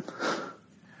happen.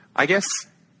 I guess.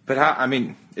 But how? I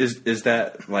mean, is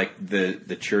that like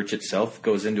the church itself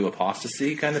goes into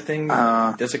apostasy kind of thing?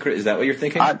 Desecrate? Is that what you're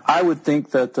thinking? I would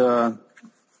think that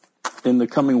in the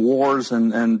coming wars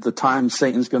and the time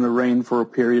Satan's going to reign for a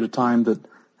period of time, that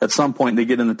at some point they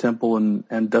get in the temple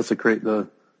and desecrate the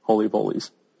Holy of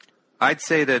Holies. I'd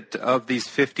say that of these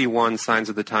 51 signs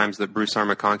of the times that Bruce R.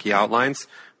 McConkie outlines,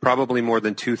 probably more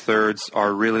than 2/3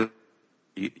 are really,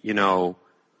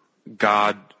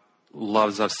 God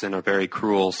loves us in a very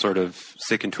cruel, sort of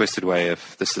sick and twisted way,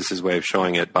 if this is his way of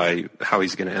showing it, by how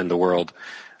he's going to end the world.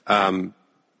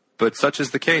 But such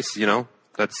is the case,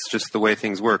 That's just the way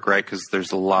things work, right? Because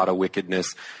there's a lot of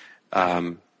wickedness.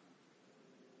 God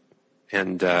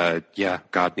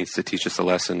needs to teach us a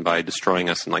lesson by destroying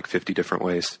us in like 50 different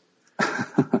ways.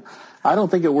 I don't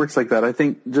think it works like that. I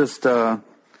think just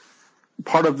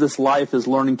part of this life is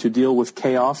learning to deal with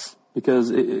chaos,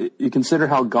 because you consider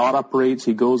how God operates.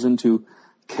 He goes into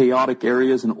chaotic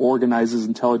areas and organizes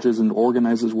intelligence and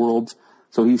organizes worlds.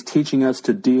 So he's teaching us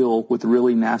to deal with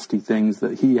really nasty things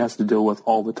that he has to deal with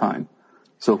all the time.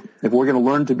 So if we're going to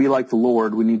learn to be like the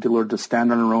Lord, we need to learn to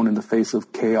stand on our own in the face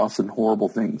of chaos and horrible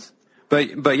things.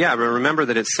 But remember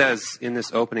that it says in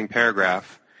this opening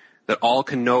paragraph that all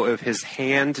can know of his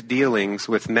hand dealings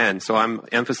with men. So I'm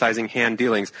emphasizing hand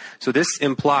dealings. So this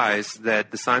implies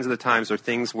that the signs of the times are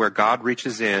things where God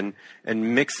reaches in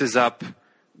and mixes up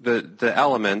the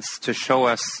elements to show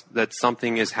us that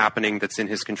something is happening that's in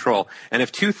his control. And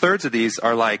if 2/3 of these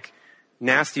are like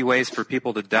nasty ways for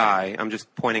people to die, I'm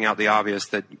just pointing out the obvious,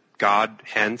 that God,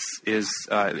 hence, is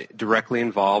directly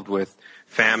involved with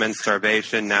famine,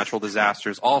 starvation, natural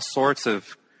disasters, all sorts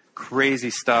of crazy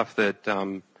stuff that,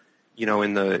 in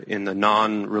the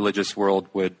non-religious world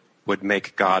would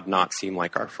make God not seem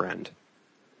like our friend.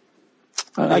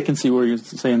 I can see where you're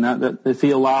saying that if he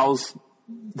allows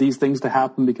these things to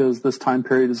happen because this time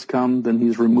period has come, then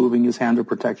he's removing his hand of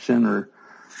protection or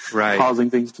causing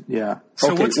things to, yeah.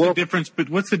 So what's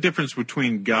the difference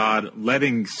between God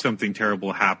letting something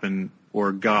terrible happen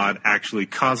or God actually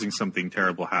causing something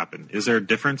terrible happen? Is there a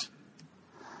difference?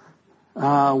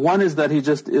 One is that he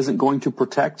just isn't going to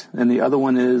protect, and the other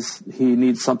one is he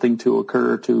needs something to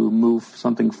occur to move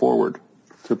something forward,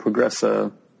 to progress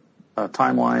a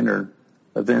timeline or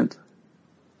event.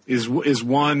 Does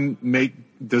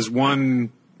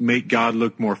one make God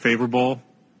look more favorable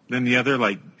than the other?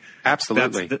 Like,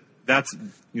 absolutely.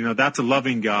 That's a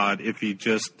loving God if he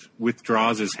just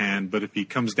withdraws his hand, but if he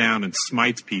comes down and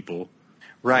smites people,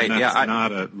 right? That's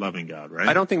not a loving God, right?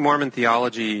 I don't think Mormon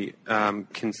theology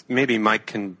maybe Mike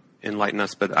can enlighten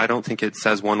us, but I don't think it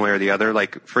says one way or the other.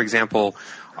 Like, for example,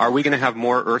 are we going to have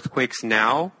more earthquakes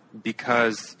now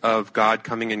because of God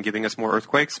coming and giving us more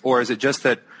earthquakes, or is it just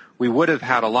that we would have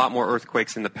had a lot more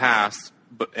earthquakes in the past,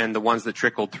 and the ones that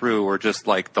trickled through were just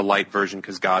like the light version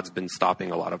because God's been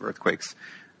stopping a lot of earthquakes?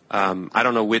 I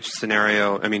don't know which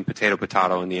scenario. I mean,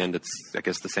 potato. In the end, it's, I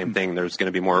guess, the same thing. There's going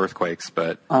to be more earthquakes,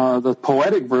 but the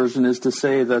poetic version is to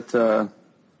say that the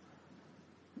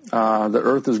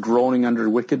earth is groaning under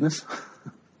wickedness.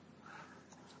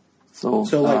 So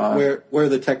where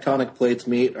the tectonic plates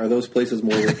meet, are those places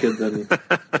more wicked than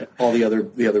all the other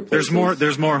places?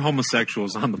 There's more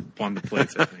homosexuals on the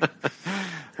plates, I think.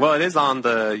 Well, it is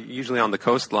usually on the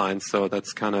coastline, so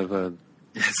that's kind of a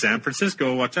San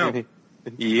Francisco. Watch out!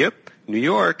 Yep, New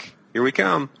York. Here we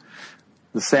come.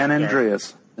 The San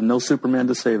Andreas, and no Superman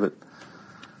to save it.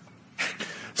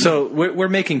 So we're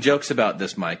making jokes about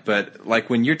this, Mike, but like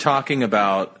when you're talking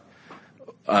about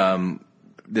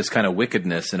this kind of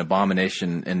wickedness and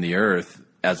abomination in the earth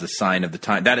as a sign of the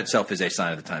time, that itself is a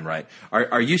sign of the time, right?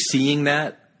 Are you seeing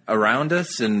that around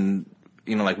us? And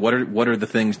like what are the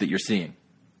things that you're seeing?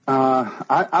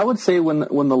 I would say when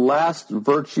the last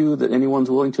virtue that anyone's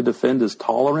willing to defend is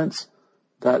tolerance,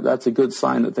 that's a good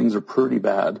sign that things are pretty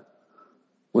bad.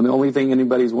 When the only thing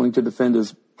anybody's willing to defend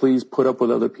is please put up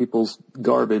with other people's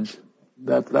garbage,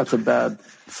 that's a bad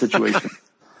situation.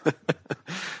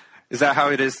 Is that how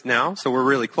it is now? So we're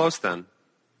really close then.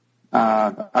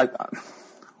 Let's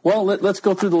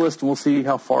go through the list and we'll see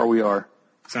how far we are.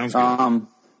 Sounds good.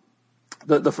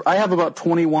 I have about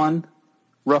 21,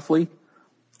 roughly.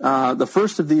 The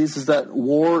first of these is that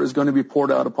war is going to be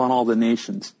poured out upon all the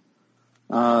nations.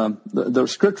 The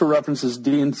scripture reference is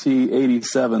D&C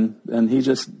 87, and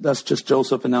that's just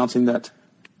Joseph announcing that.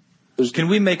 Can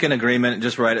we make an agreement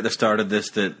just right at the start of this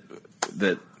that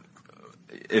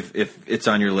if it's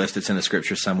on your list, it's in the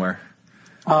scriptures somewhere?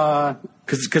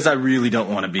 Because I really don't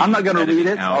want to be. I'm not going to read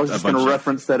it. I was just going to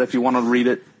reference that if you want to read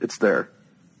it, it's there.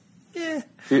 Yeah.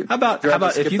 How about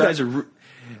if you guys are?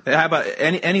 How about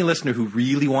any listener who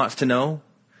really wants to know?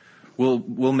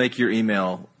 We'll make your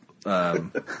email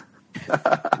there.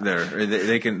 Or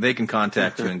they can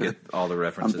contact you and get all the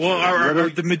references. Well, I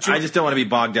just don't want to be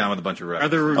bogged down with a bunch of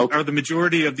references. Are the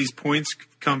majority of these points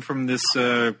come from this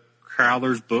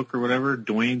Crowler's book or whatever,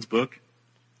 Dwayne's book?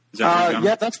 Is that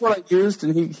yeah, that's what I used,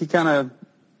 and he kind of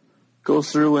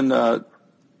goes through and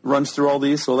runs through all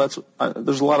these. So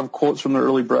there's a lot of quotes from the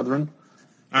early brethren.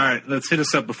 All right, let's hit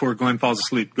us up before Glenn falls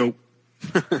asleep. Go.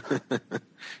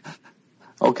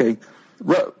 Okay.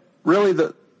 Really,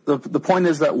 the point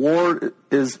is that war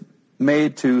is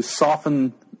made to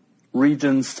soften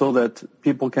regions so that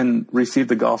people can receive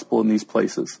the gospel in these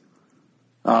places.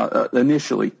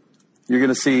 Initially, you're going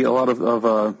to see a lot of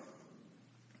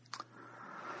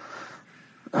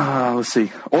let's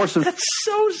see. Orson. That's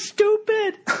so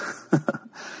stupid.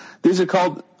 These are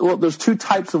called, there's two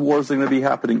types of wars that are going to be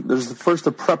happening. There's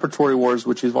the preparatory wars,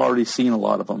 which you've already seen a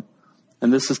lot of them.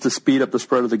 And this is to speed up the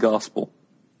spread of the gospel.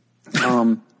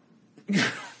 Can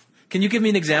you give me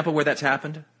an example where that's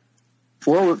happened?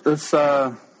 Well, it's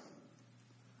like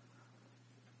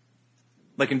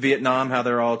in Vietnam, how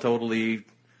they're all totally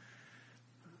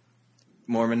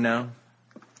Mormon now?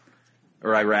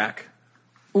 Or Iraq?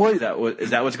 Well, is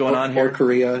that what's going on here? Or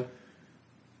Korea?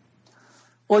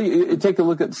 Well, you take a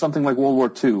look at something like World War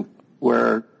II,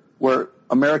 where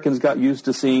Americans got used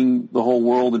to seeing the whole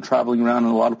world and traveling around,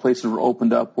 and a lot of places were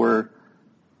opened up where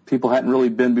people hadn't really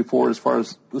been before as far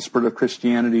as the spread of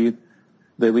Christianity.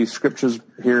 They leave scriptures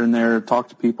here and there, talk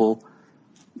to people.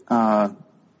 But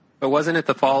wasn't it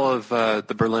the fall of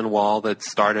the Berlin Wall that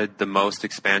started the most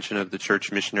expansion of the church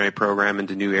missionary program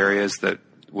into new areas that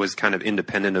was kind of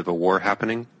independent of a war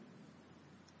happening?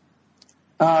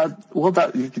 Well,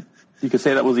 you could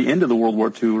say that was the end of the World War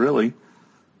II, really.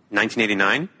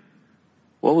 1989?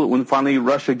 Well, when finally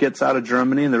Russia gets out of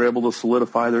Germany and they're able to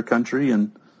solidify their country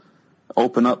and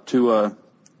open up to,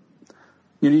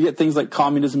 you get things like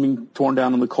communism being torn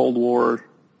down in the Cold War.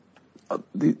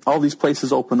 All these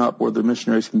places open up where the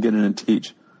missionaries can get in and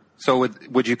teach. So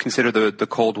would you consider the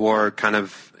Cold War kind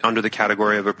of under the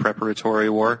category of a preparatory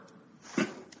war?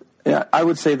 Yeah, I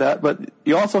would say that. But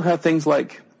you also have things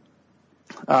like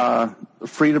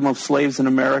freedom of slaves in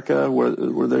America where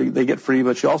they get free,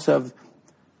 but you also have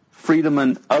freedom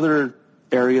in other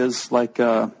areas like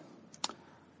the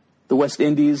West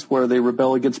Indies where they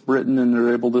rebel against Britain and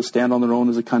they're able to stand on their own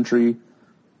as a country.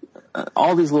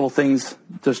 All these little things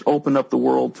just open up the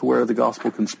world to where the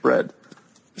gospel can spread.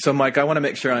 So, Mike, I want to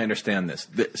make sure I understand this.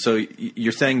 So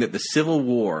you're saying that the Civil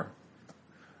War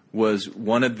was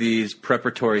one of these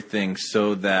preparatory things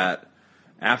so that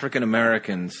African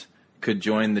Americans could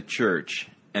join the church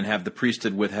and have the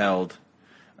priesthood withheld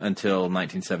until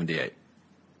 1978?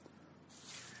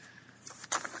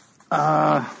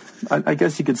 I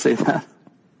guess you could say that.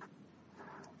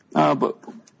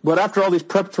 But after all these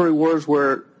preparatory wars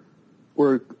where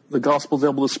the gospel is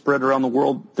able to spread around the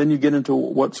world, then you get into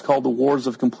what's called the wars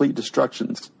of complete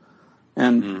destructions.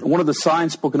 And one of the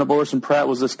signs spoken of Orson Pratt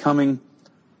was this coming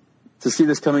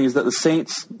is that the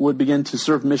saints would begin to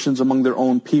serve missions among their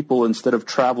own people instead of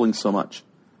traveling so much.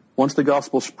 once the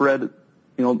gospel spread,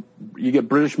 you get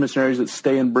British missionaries that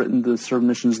stay in Britain to serve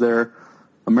missions there,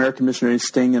 American missionaries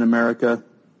staying in America.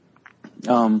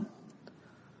 And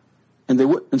they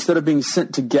instead of being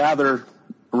sent to gather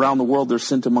around the world, they're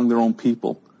sent among their own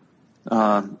people.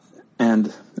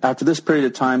 And after this period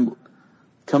of time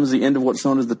comes the end of what's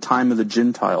known as the time of the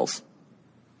Gentiles.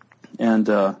 And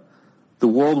the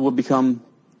world will become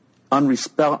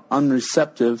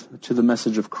unreceptive to the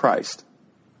message of Christ.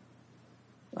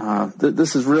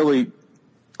 This is really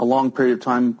a long period of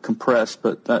time compressed,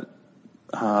 but that...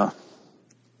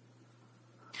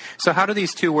 So how do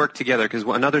these two work together? Because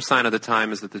another sign of the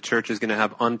time is that the church is going to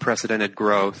have unprecedented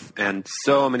growth and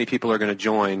so many people are going to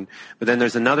join. But then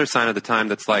there's another sign of the time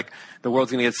that's like the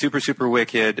world's going to get super, super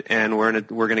wicked and we're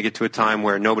going to get to a time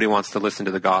where nobody wants to listen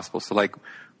to the gospel. So like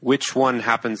which one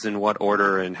happens in what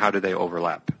order and how do they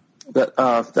overlap?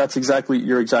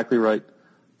 You're exactly right.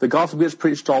 The gospel gets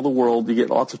preached to all the world. You get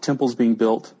lots of temples being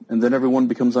built and then everyone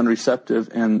becomes unreceptive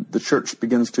and the church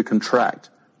begins to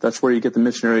contract. That's where you get the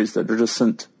missionaries that are just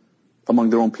sent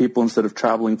among their own people instead of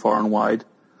traveling far and wide.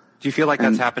 Do you feel like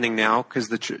that's happening now? Because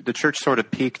the church sort of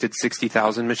peaked at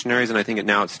 60,000 missionaries, and I think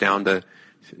now it's down to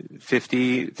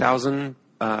 50,000.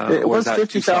 It was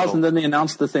 50,000. Then they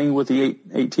announced the thing with the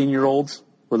 18-year-olds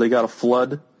where they got a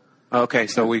flood. Okay,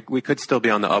 so we could still be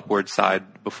on the upward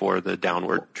side before the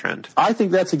downward trend. I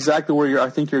think that's exactly where I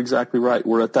think you're exactly right.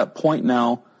 We're at that point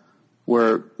now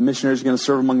where missionaries are going to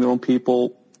serve among their own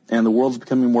people. And the world's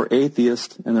becoming more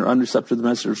atheist, and they're unreceptive to the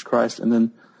message of Christ. And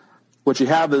then what you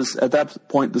have is, at that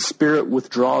point, the Spirit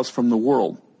withdraws from the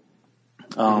world.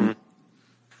 And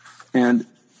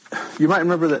you might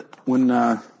remember that when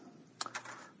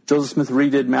Joseph Smith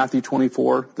redid Matthew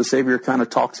 24, the Savior kind of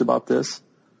talks about this.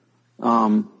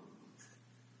 The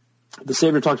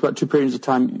Savior talks about two periods of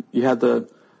time. You had the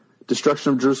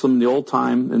destruction of Jerusalem in the old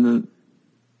time, and then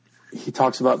he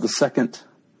talks about the second.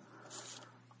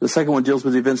 The second one deals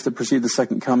with the events that precede the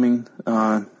second coming.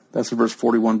 That's in verse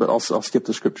 41, but I'll skip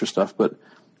the scripture stuff. But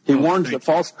he warns that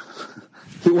false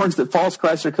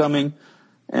Christs are coming,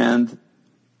 and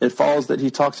it follows that he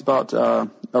talks about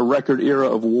a record era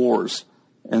of wars.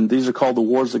 And these are called the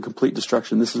wars of complete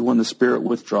destruction. This is when the Spirit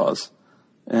withdraws.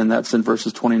 And that's in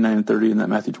verses 29 and 30 in that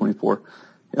Matthew 24.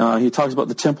 He talks about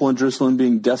the temple in Jerusalem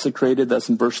being desecrated. That's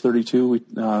in verse 32. We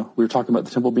were talking about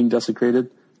the temple being desecrated.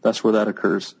 That's where that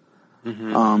occurs.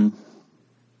 Mm-hmm.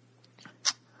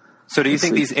 So do you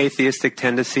think these atheistic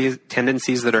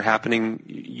tendencies that are happening,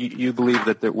 you believe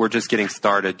that we're just getting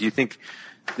started? Do you think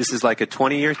this is like a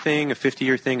 20-year thing, a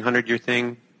 50-year thing, 100-year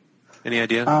thing? Any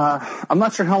idea? I'm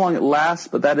not sure how long it lasts,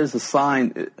 but that is a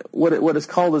sign. What it's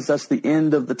called is that's the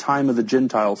end of the time of the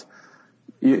Gentiles.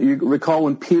 You recall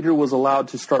when Peter was allowed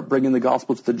to start bringing the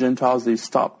gospel to the Gentiles, they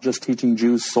stopped just teaching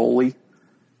Jews solely.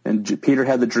 And Peter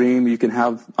had the dream, you can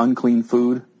have unclean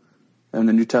food in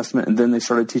the New Testament, and then they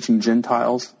started teaching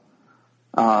Gentiles.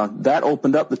 That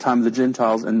opened up the time of the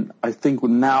Gentiles, and I think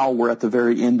now we're at the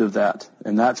very end of that,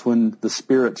 and that's when the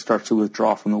Spirit starts to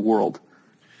withdraw from the world.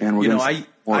 And we're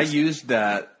I used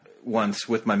that once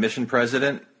with my mission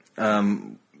president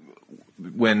when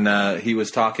he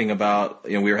was talking about,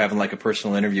 we were having like a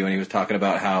personal interview, and he was talking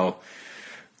about how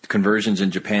conversions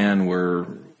in Japan were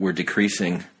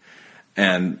decreasing,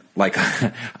 and like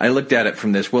I looked at it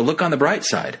from this. Well, look on the bright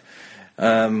side.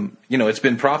 It's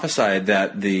been prophesied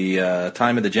that the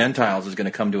time of the Gentiles is going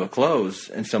to come to a close,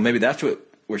 and so maybe that's what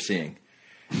we're seeing.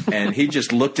 And he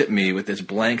just looked at me with this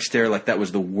blank stare like that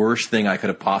was the worst thing I could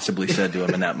have possibly said to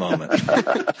him in that moment.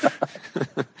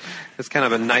 It's kind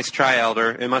of a nice try,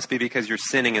 Elder. It must be because you're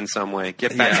sinning in some way.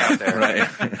 Get back out there. Right.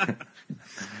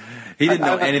 He didn't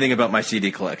know anything about my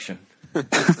CD collection.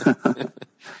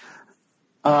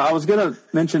 I was going to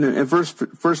mention in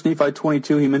First Nephi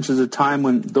 22, he mentions a time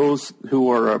when those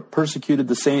who are persecuted,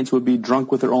 the saints, would be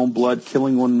drunk with their own blood,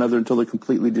 killing one another until they're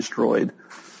completely destroyed.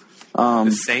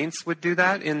 The saints would do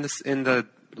that in the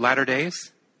latter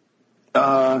days?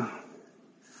 Those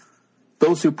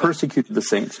who persecuted the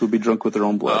saints would be drunk with their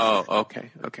own blood. Oh,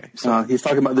 okay. So, he's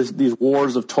talking about these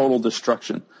wars of total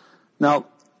destruction. Now,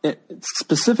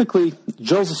 specifically,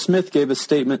 Joseph Smith gave a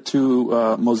statement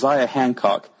to Mosiah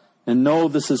Hancock. And no,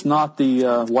 this is not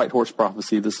the White Horse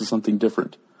Prophecy. This is something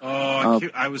different. Oh,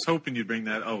 I was hoping you'd bring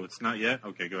that. Oh, it's not yet?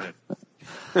 Okay, go ahead.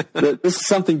 This is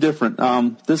something different.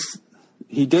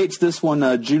 He dates this one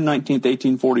June 19th,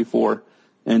 1844.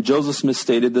 And Joseph Smith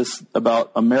stated this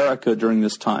about America during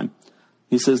this time.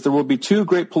 He says, there will be two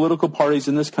great political parties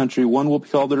in this country. One will be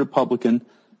called the Republican,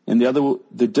 and the other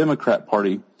the Democrat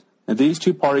Party. And these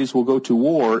two parties will go to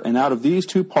war, and out of these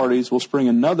two parties will spring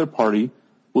another party,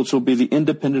 which will be the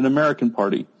Independent American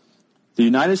Party. The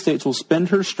United States will spend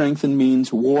her strength and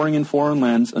means warring in foreign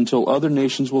lands until other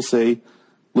nations will say,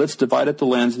 let's divide up the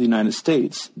lands of the United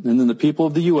States. And then the people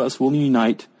of the U.S. will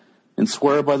unite and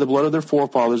swear by the blood of their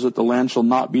forefathers that the land shall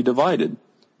not be divided.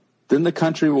 Then the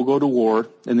country will go to war,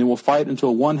 and they will fight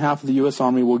until one half of the U.S.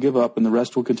 Army will give up and the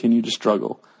rest will continue to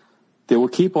struggle. They will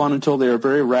keep on until they are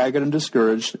very ragged and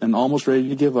discouraged and almost ready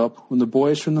to give up, when the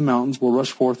boys from the mountains will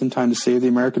rush forth in time to save the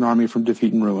American army from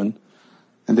defeat and ruin.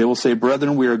 And they will say,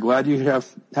 brethren, we are glad you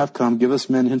have come. Give us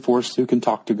men and force who can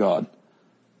talk to God.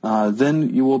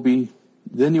 Then you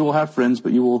will have friends,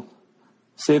 but you will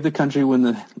save the country when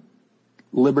the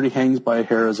liberty hangs by a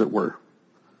hair, as it were.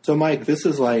 So, Mike, this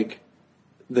is like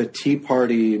the Tea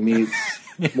Party meets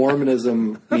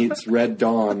Mormonism meets Red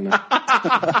Dawn.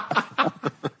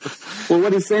 Well,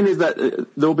 what he's saying is that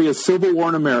there will be a civil war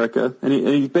in America, and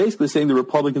he's basically saying the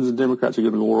Republicans and Democrats are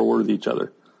going to go to war with each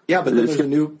other. Yeah, but then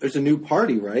there's a new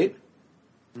party, right?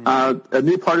 A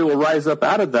new party will rise up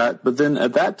out of that, but then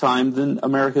at that time, then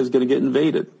America is going to get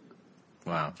invaded.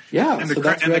 Wow. Yeah, And so the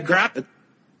that's Red Dawn.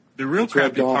 the real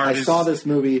crappy part I is saw this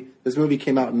movie. This movie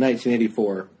came out in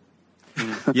 1984.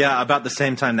 Yeah, about the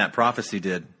same time that prophecy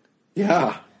did.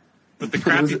 Yeah. But the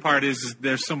crappy part is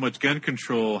there's so much gun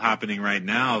control happening right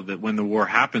now that when the war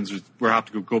happens, we'll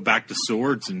have to go back to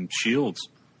swords and shields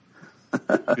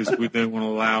because we don't want to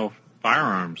allow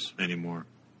firearms anymore.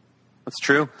 That's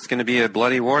true. It's going to be a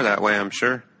bloody war that way, I'm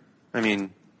sure. I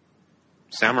mean,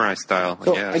 samurai style,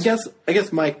 So I guess. I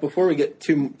guess, Mike, before we get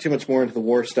too much more into the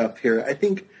war stuff here,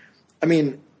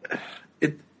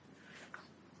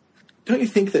 don't you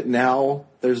think that now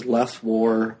there's less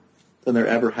war than there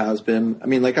ever has been? I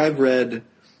mean, like, I've read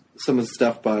some of the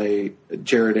stuff by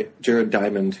Jared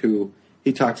Diamond, who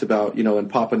he talks about, in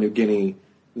Papua New Guinea,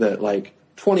 that like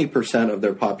 20% of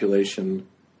their population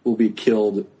will be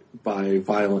killed by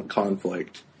violent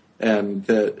conflict. And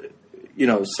that,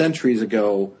 centuries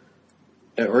ago,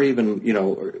 or even,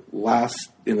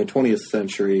 last in the 20th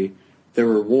century, there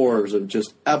were wars of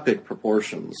just epic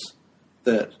proportions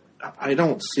that I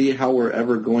don't see how we're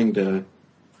ever going to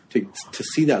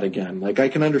see that again. Like, I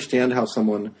can understand how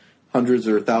someone hundreds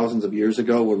or thousands of years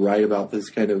ago would write about this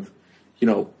kind of,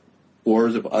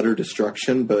 wars of utter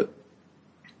destruction, but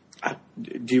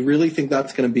do you really think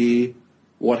that's going to be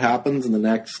what happens in the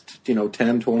next,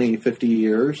 10, 20, 50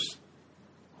 years?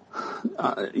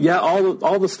 Yeah,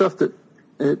 all the stuff that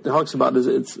it talks about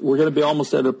is we're going to be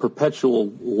almost at a perpetual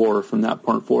war from that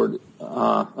point forward.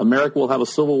 America will have a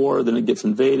civil war, then it gets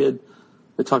invaded.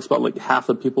 It talks about like half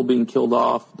the people being killed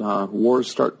off. Wars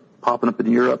start popping up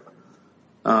in Europe.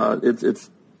 It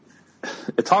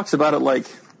talks about it like,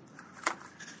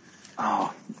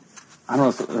 I don't know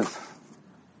if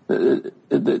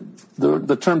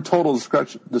the term total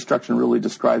destruction really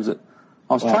describes it.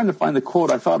 I was trying to find the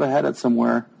quote. I thought I had it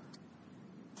somewhere.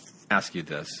 Ask you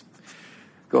this.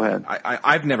 Go ahead.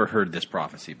 I've never heard this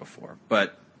prophecy before,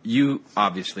 but you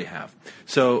obviously have.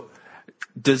 So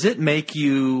does it make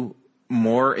you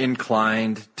more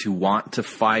inclined to want to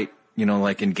fight,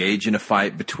 like engage in a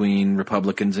fight between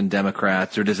Republicans and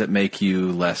Democrats, or does it make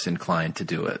you less inclined to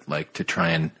do it, like to try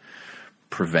and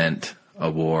prevent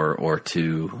a war or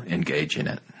to engage in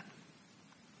it?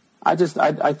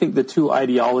 I think the two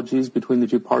ideologies between the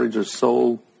two parties are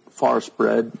so far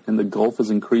spread and the gulf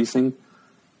is increasing.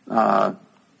 I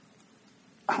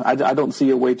don't see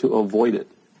a way to avoid it.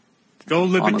 Go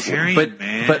libertarian,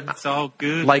 man. But it's all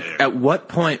good. Like, there. at what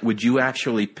point would you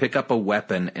actually pick up a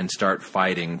weapon and start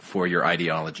fighting for your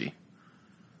ideology?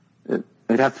 It'd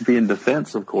have to be in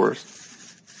defense, of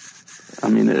course. I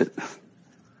mean,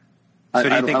 So do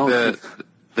you think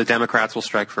the Democrats will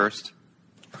strike first?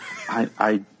 I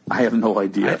have no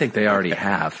idea. I think they already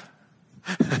have.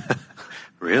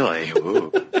 Really?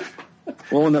 Ooh.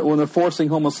 Well, when they're forcing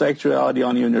homosexuality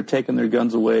on you and they're taking their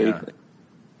guns away,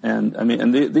 and I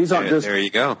mean, these aren't just. There you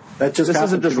go. That just this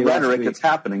isn't just rhetoric; it's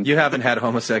happening. You haven't had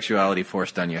homosexuality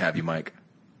forced on you, have you, Mike?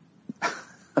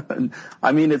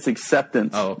 I mean, it's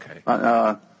acceptance. Oh, okay.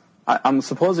 I'm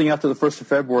supposing after the 1st of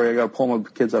February, I got to pull my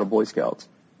kids out of Boy Scouts.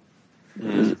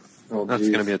 That's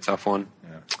going to be a tough one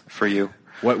for you.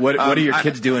 What are your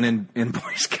kids doing in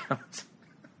Boy Scouts?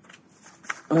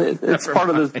 It's part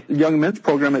of the young men's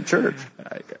program at church.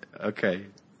 Okay,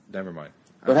 never mind.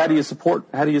 But how do you support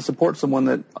someone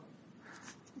that,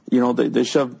 they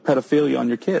shove pedophilia on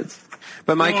your kids?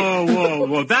 But Mike,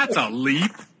 whoa, that's a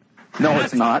leap. No,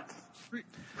 it's not.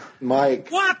 Mike,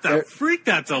 what the freak?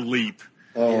 That's a leap.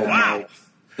 Oh, wow. Mike.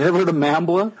 You ever heard of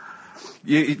Mambla?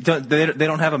 They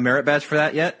don't have a merit badge for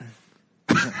that yet?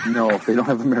 No, they don't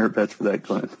have a merit badge for that,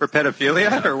 Clint. For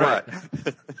pedophilia or what?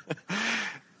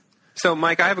 So,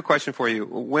 Mike, I have a question for you.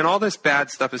 When all this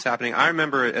bad stuff is happening, I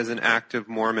remember as an active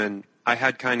Mormon, I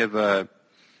had kind of a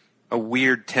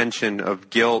weird tension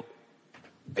of guilt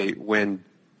when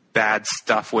bad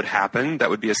stuff would happen.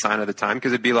 That would be a sign of the time,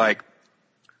 because it'd be like,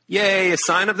 yay, a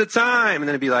sign of the time. And then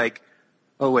it'd be like,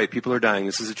 oh, wait, people are dying.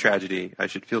 This is a tragedy. I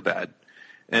should feel bad.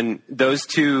 And those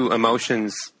two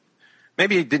emotions,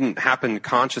 maybe it didn't happen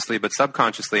consciously, but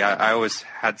subconsciously, I always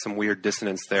had some weird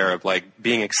dissonance there of like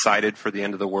being excited for the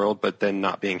end of the world, but then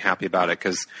not being happy about it.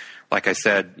 Because, like I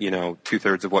said,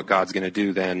 2/3 of what God's going to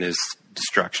do then is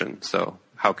destruction. So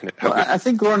how can it? I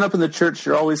think growing up in the church,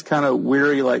 you're always kind of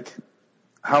weary, like,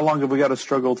 how long have we got to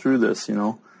struggle through this,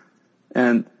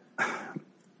 And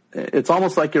it's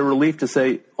almost like a relief to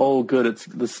say, oh, good,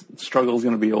 this struggle is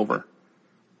going to be over.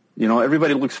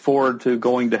 Everybody looks forward to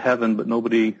going to heaven, but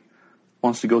nobody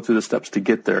wants to go through the steps to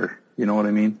get there. You know what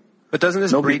I mean? But doesn't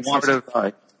this breed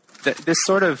this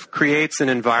sort of creates an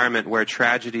environment where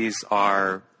tragedies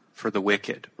are for the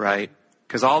wicked, right?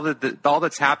 Because all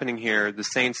that's happening here, the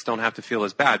saints don't have to feel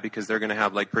as bad because they're going to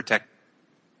have like protect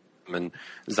them, and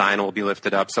Zion will be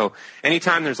lifted up. So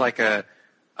anytime there's like a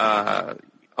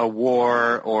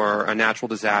war or a natural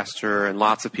disaster and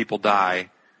lots of people die,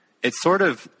 it's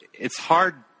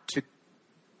hard to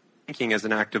thinking as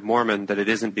an active Mormon that it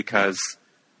isn't because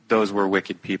those were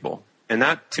wicked people. And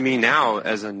that, to me now,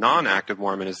 as a non-active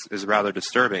Mormon, is rather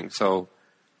disturbing. So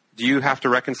do you have to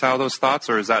reconcile those thoughts,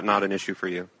 or is that not an issue for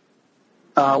you?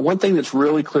 One thing that's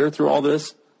really clear through all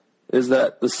this is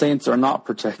that the saints are not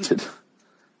protected.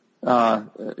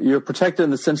 You're protected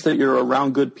in the sense that you're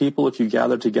around good people if you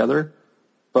gather together,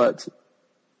 but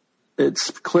it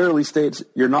clearly states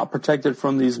you're not protected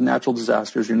from these natural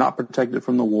disasters. You're not protected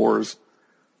from the wars.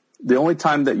 The only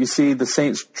time that you see the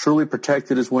saints truly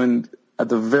protected is when, at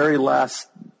the very last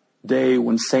day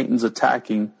when Satan's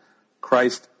attacking,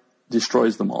 Christ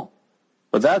destroys them all.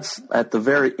 But that's at the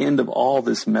very end of all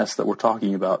this mess that we're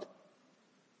talking about.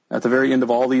 At the very end of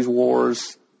all these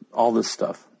wars, all this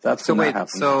stuff. That's when that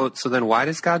happens. So then why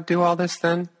does God do all this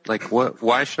then? Like,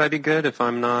 why should I be good if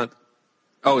I'm not?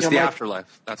 Oh, it's the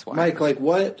afterlife. That's why. Mike, like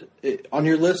what, on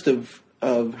your list of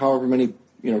however many,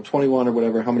 21 or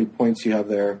whatever, how many points you have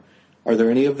there, are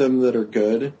there any of them that are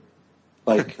good?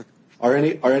 Like, are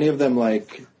any of them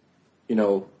like,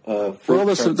 well,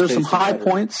 there's some high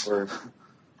points.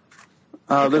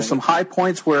 There's some high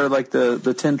points where like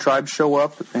the 10 tribes show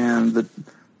up and the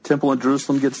temple in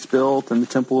Jerusalem gets built and the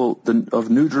temple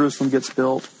of New Jerusalem gets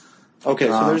built. Okay,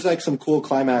 so there's like some cool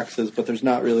climaxes, but there's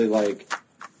not really like,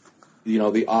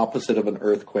 the opposite of an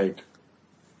earthquake.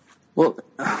 Well,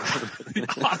 the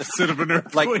opposite of an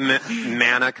earthquake. Like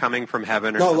manna coming from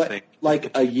heaven or something.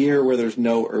 Like a year where there's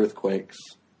no earthquakes.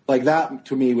 Like that,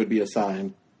 to me, would be a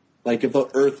sign. Like if the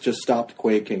earth just stopped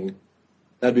quaking,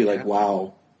 that'd be like,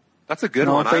 wow. That's a good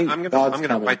one. I'm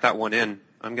gonna write that one in.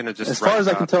 I'm gonna just. As far as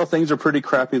I can tell, things are pretty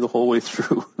crappy the whole way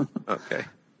through. Okay.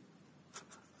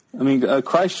 I mean,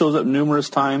 Christ shows up numerous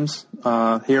times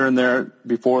here and there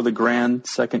before the grand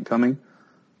second coming.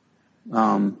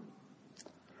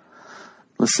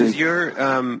 Let's see.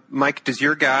 Mike? Does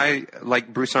your guy,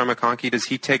 like Bruce R. McConkie, does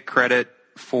he take credit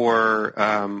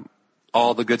for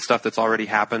all the good stuff that's already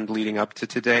happened leading up to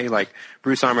today? Like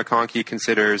Bruce R. McConkie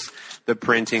considers the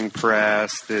printing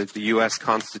press, the U.S.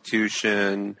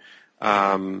 Constitution,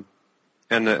 and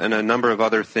a number of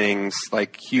other things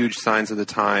like huge signs of the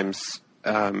times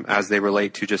as they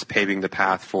relate to just paving the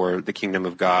path for the kingdom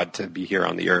of God to be here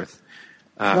on the earth.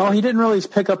 No, he didn't really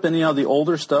pick up any of the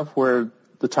older stuff where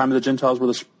the time of the Gentiles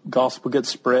where the gospel gets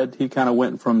spread. He kind of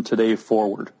went from today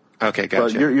forward. Okay,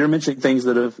 gotcha. But you're mentioning things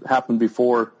that have happened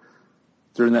before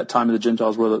during that time of the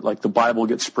Gentiles where the Bible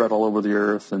gets spread all over the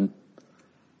earth. And,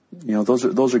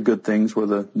 those are good things where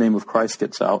the name of Christ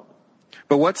gets out.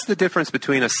 But what's the difference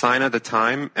between a sign of the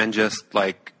time and just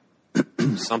like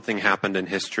something happened in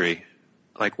history?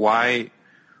 Like why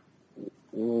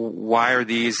are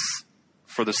these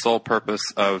for the sole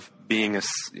purpose of being a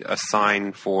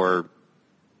sign for,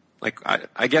 like,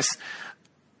 I guess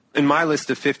in my list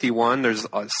of 51, there's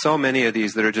so many of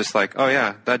these that are just like, oh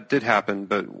yeah, that did happen,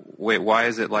 but wait, why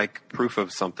is it like proof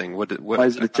of something? Why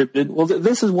is it attributed? Well,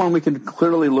 this is one we can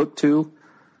clearly look to,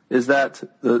 is that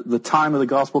the time of the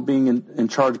gospel being in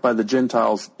charge by the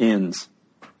Gentiles ends.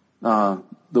 The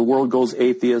world goes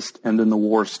atheist and then the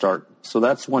wars start. So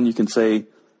that's one you can say,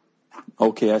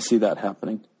 okay, I see that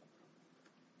happening.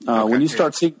 When you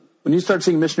start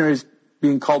seeing missionaries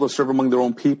being called to serve among their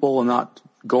own people and not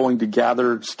going to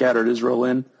gather scattered Israel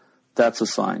in, that's a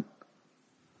sign.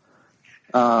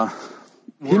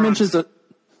 He mentions that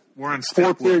we're on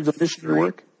 4 periods of missionary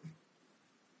work.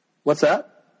 What's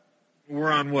that?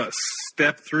 we're on what,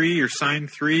 step 3 or sign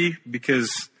 3?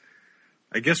 Because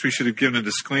I guess we should have given a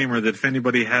disclaimer that if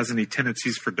anybody has any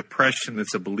tendencies for depression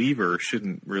that's a believer,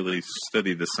 shouldn't really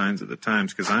study the signs of the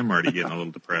times, because I'm already getting a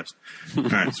little depressed. All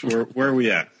right, so where are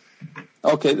we at?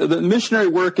 Okay, the missionary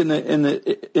work in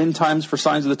the end times for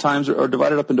signs of the times are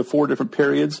divided up into 4 different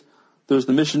periods. There's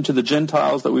the mission to the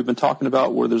Gentiles that we've been talking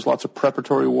about, where there's lots of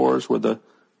preparatory wars, where the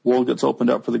world gets opened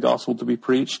up for the gospel to be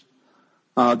preached.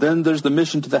 Then there's the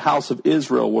mission to the house of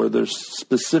Israel, where they're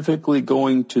specifically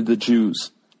going to the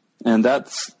Jews. And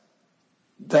that's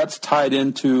tied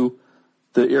into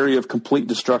the area of complete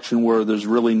destruction, where there's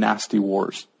really nasty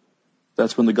wars.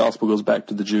 That's when the gospel goes back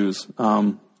to the Jews.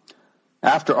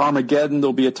 After Armageddon,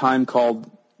 there'll be a time called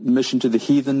mission to the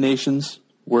heathen nations,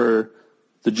 where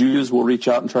the Jews will reach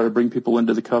out and try to bring people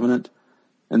into the covenant.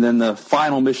 And then the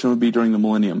final mission would be during the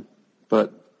millennium.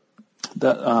 But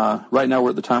that, right now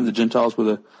we're at the time of the Gentiles,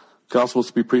 where the gospel is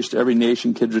to be preached to every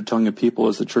nation, kindred, tongue, and people,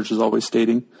 as the church is always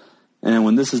stating. And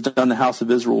when this is done, the house of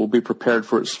Israel will be prepared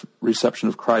for its reception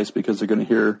of Christ, because they're going to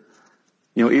hear,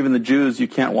 even the Jews, you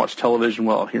can't watch television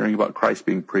while hearing about Christ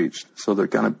being preached. So they're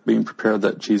kind of being prepared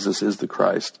that Jesus is the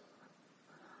Christ.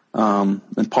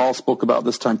 And Paul spoke about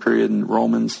this time period in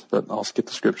Romans, but I'll skip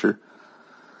the scripture.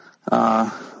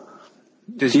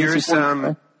 Does yours,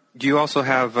 do you also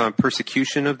have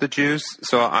persecution of the Jews?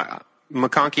 So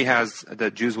McConkie has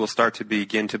that Jews will start to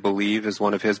begin to believe as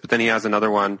one of his, but then he has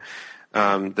another one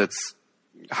that's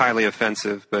highly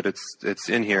offensive, but it's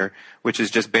in here, which is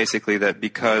just basically that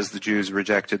because the Jews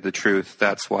rejected the truth,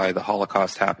 that's why the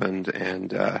Holocaust happened,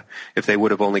 and if they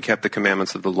would have only kept the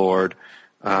commandments of the Lord,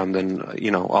 then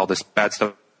all this bad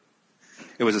stuff.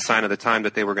 It was a sign of the time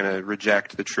that they were going to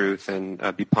reject the truth and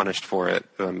be punished for it.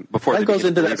 Before that goes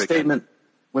into that statement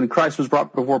when Christ was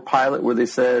brought before Pilate, where they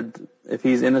said, "If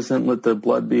he's innocent, let the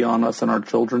blood be on us and our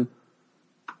children."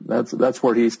 That's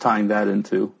where he's tying that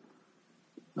into.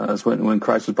 That's when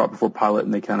Christ was brought before Pilate,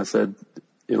 and they kind of said,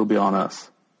 "It'll be on us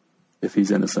if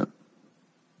he's innocent."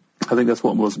 I think that's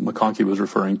what McConkie was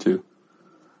referring to.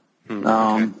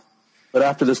 Okay. But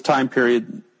after this time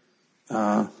period,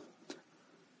 let's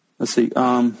see.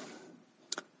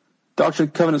 Doctrine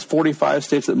and Covenants 45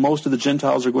 states that most of the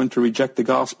Gentiles are going to reject the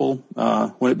gospel.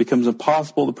 When it becomes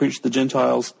impossible to preach to the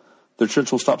Gentiles, the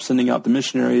church will stop sending out the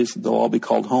missionaries. They'll all be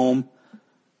called home.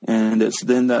 And it's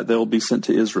then that they'll be sent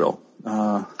to Israel.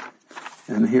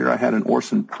 And here I had an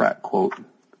Orson Pratt quote.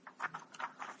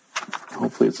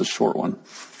 Hopefully it's a short one,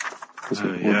 because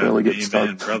we're barely getting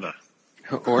started. Brother.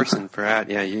 Orson Pratt,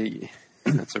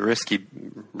 that's a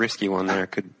risky one there.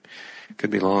 Could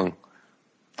be long.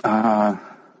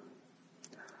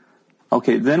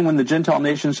 Okay, then when the Gentile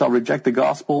nations shall reject the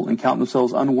gospel and count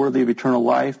themselves unworthy of eternal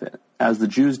life, as the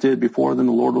Jews did before them,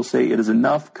 the Lord will say, "It is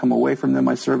enough. Come away from them,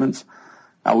 my servants.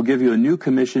 I will give you a new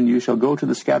commission. You shall go to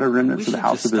the scattered remnants of the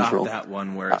house of Israel." That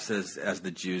one where it says, "As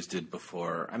the Jews did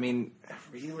before." I mean,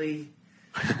 really?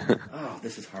 Oh,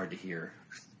 this is hard to hear.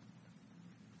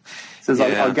 It says,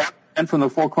 "I'll gather men from the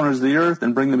four corners of the earth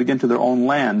and bring them again to their own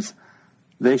lands.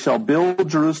 They shall build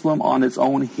Jerusalem on its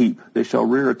own heap. They shall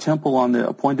rear a temple on the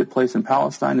appointed place in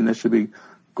Palestine, and they shall be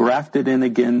grafted in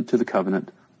again to the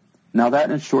covenant. Now that,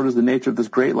 in short, is the nature of this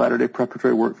great latter-day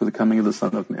preparatory work for the coming of the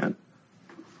Son of Man."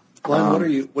 Glenn,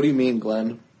 what do you mean,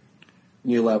 Glenn?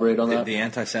 Can you elaborate on that? The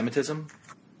anti-Semitism?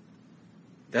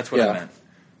 That's what I meant.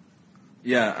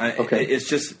 Yeah, okay. It's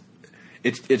just,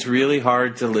 it's really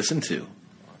hard to listen to.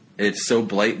 It's so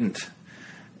blatant.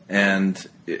 And,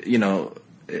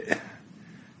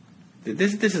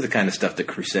 this is the kind of stuff the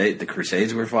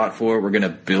Crusades were fought for. We're going to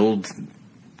build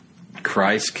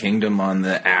Christ's kingdom on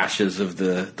the ashes of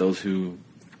those who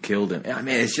killed him. I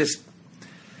mean, it's just,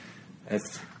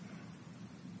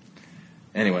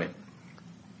 anyway.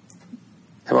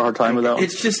 Have a hard time with that one?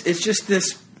 It's just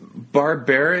this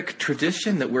barbaric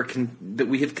tradition that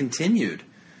we have continued.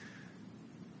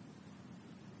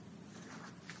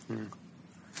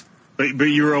 But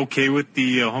you're okay with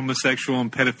the homosexual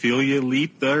and pedophilia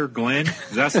leap there, Glenn?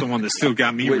 That's the one that still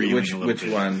got me reeling a little bit.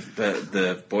 Which one?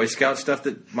 The Boy Scout stuff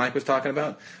that Mike was talking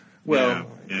about? Well,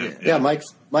 yeah.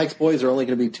 Mike's boys are only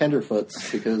going to be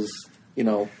tenderfoots because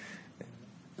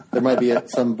there might be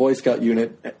some Boy Scout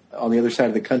unit on the other side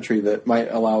of the country that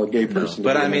might allow a gay person.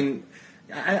 But I mean,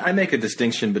 I make a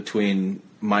distinction between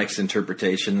Mike's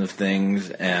interpretation of things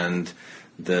and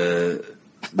the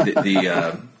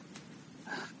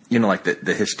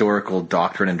historical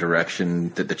doctrine and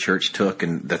direction that the church took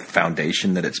and the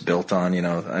foundation that it's built on.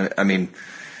 I mean,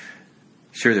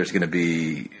 sure, there's going to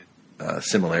be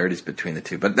similarities between the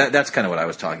two, but that's kind of what I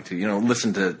was talking to.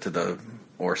 Listen to the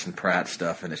Orson Pratt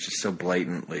stuff, and it's just so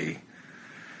blatantly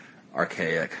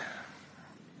archaic.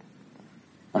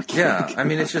 Yeah, I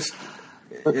mean, it's just...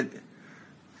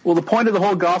 Well, the point of the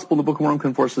whole gospel in the Book of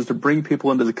Mormon is to bring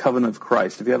people into the covenant of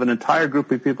Christ. If you have an entire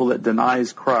group of people that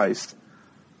denies Christ,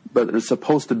 but are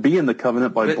supposed to be in the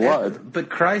covenant by blood. But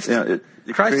Christ,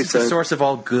 Christ is the source of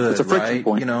all good, it's a friction right?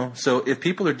 point. You know, so if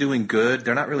people are doing good,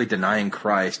 they're not really denying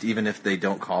Christ, even if they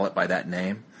don't call it by that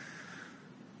name.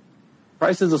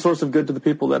 Christ is the source of good to the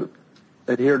people that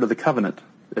adhere to the covenant.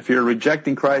 If you're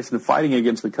rejecting Christ and fighting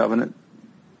against the covenant,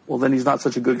 well, then he's not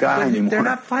such a good guy anymore. They're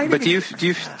not fighting. But do you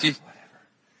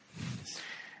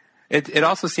It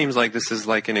also seems like this is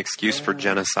like an excuse for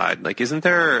genocide. Like, isn't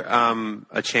there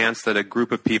a chance that a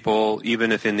group of people,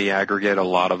 even if in the aggregate a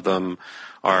lot of them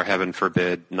are, heaven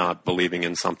forbid, not believing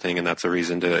in something, and that's a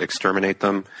reason to exterminate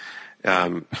them?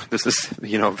 This is,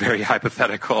 very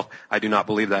hypothetical. I do not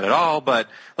believe that at all. But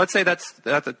let's say that's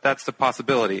the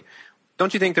possibility.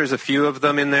 Don't you think there's a few of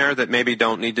them in there that maybe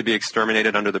don't need to be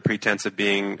exterminated under the pretense of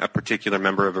being a particular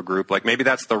member of a group? Like, maybe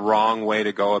that's the wrong way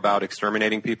to go about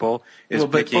exterminating people.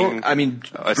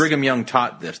 Brigham Young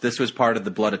taught this. This was part of the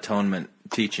blood atonement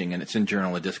teaching, and it's in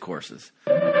Journal of Discourses.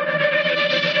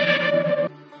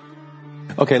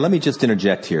 Okay, let me just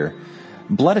interject here.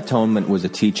 Blood atonement was a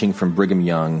teaching from Brigham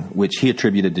Young, which he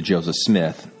attributed to Joseph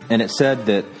Smith, and it said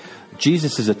that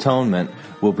Jesus' atonement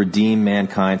will redeem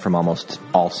mankind from almost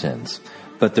all sins.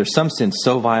 But there's some sins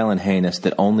so vile and heinous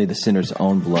that only the sinner's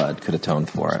own blood could atone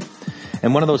for it.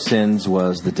 And one of those sins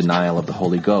was the denial of the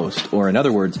Holy Ghost, or in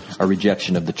other words, a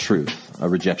rejection of the truth, a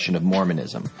rejection of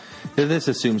Mormonism. This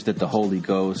assumes that the Holy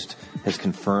Ghost has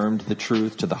confirmed the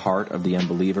truth to the heart of the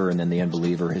unbeliever, and then the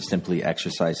unbeliever has simply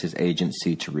exercised his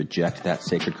agency to reject that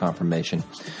sacred confirmation.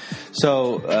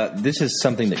 So this is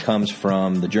something that comes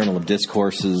from the Journal of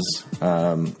Discourses,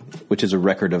 which is a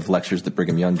record of lectures that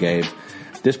Brigham Young gave.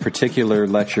 This particular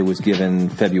lecture was given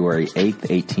February 8th,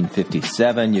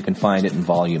 1857. You can find it in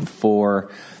Volume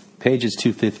 4, pages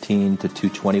 215 to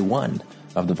 221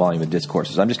 of the Volume of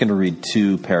Discourses. I'm just going to read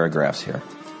two paragraphs here.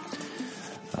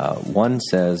 One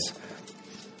says,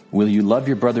 "Will you love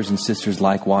your brothers and sisters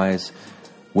likewise?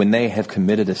 When they have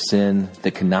committed a sin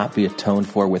that cannot be atoned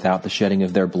for without the shedding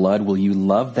of their blood, will you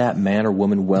love that man or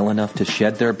woman well enough to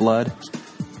shed their blood?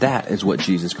 That is what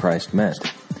Jesus Christ meant.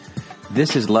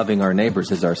 This is loving our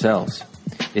neighbors as ourselves.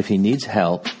 If he needs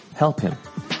help, help him.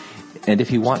 And if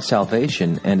he wants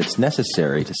salvation and it's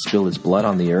necessary to spill his blood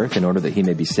on the earth in order that he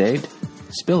may be saved,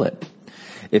 spill it.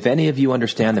 If any of you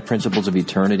understand the principles of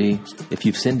eternity, if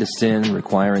you've sinned a sin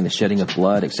requiring the shedding of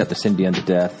blood, except the sin be unto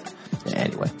death."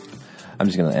 Anyway, I'm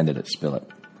just going to end it at spill it.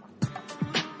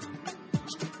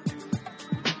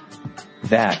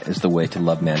 That is the way to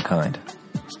love mankind.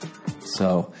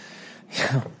 So,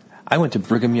 I went to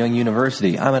Brigham Young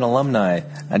University. I'm an alumni.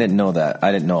 I didn't know that.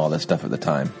 I didn't know all this stuff at the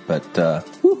time. But,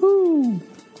 woohoo!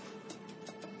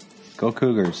 Go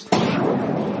Cougars.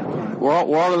 We're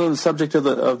all on the subject of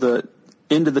the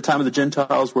end of the time of the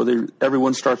Gentiles, where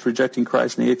everyone starts rejecting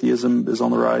Christ and atheism is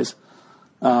on the rise.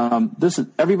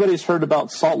 Everybody's heard about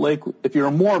Salt Lake. If you're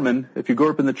a Mormon, if you grew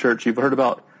up in the church, you've heard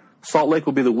about Salt Lake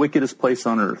will be the wickedest place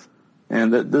on earth.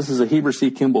 And this is a Heber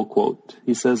C. Kimball quote.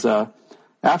 He says,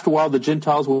 "After a while, the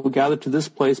Gentiles will gather to this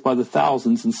place by the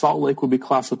thousands, and Salt Lake will be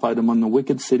classified among the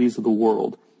wicked cities of the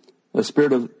world.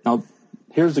 Now,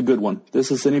 here's a good one. This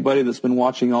is anybody that's been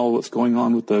watching all what's going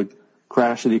on with the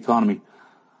crash of the economy.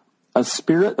 A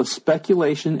spirit of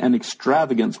speculation and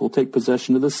extravagance will take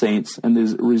possession of the saints, and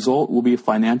the result will be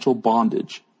financial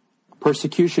bondage.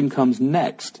 Persecution comes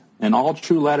next, and all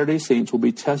true Latter-day Saints will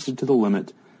be tested to the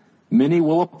limit. Many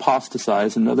will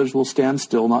apostatize, and others will stand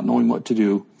still, not knowing what to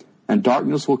do. And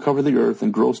darkness will cover the earth,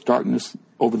 and gross darkness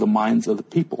over the minds of the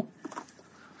people."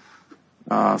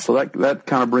 So that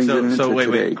kind of brings it into today.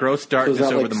 Wait. Gross darkness So is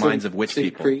that over like the minds of which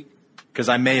people? Because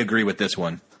I may agree with this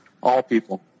one. All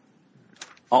people.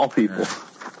 All people.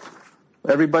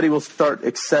 Everybody will start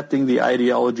accepting the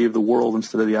ideology of the world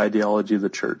instead of the ideology of the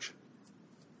church.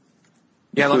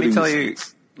 Yeah, let me tell you.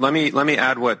 Let me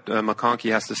add what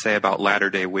McConkie has to say about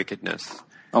latter-day wickedness.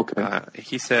 Okay.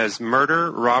 He says, "Murder,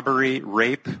 robbery,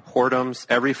 rape, whoredoms,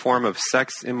 every form of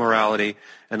sex immorality,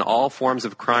 and all forms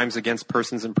of crimes against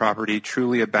persons and property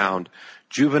truly abound.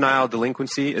 Juvenile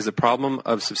delinquency is a problem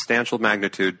of substantial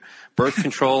magnitude. Birth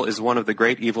control is one of the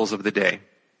great evils of the day."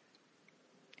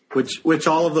 Which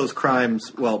all of those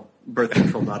crimes, well, birth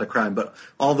control not a crime, but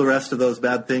all the rest of those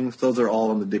bad things, those are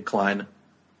all on the decline.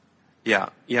 Yeah,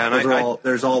 and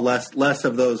there's all less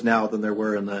of those now than there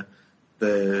were in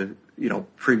the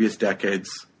previous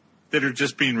decades that are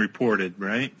just being reported,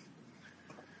 right?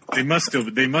 They must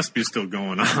be still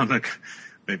going on.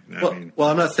 Well,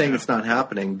 I'm not saying it's not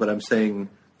happening, but I'm saying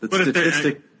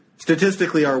that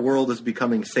statistically our world is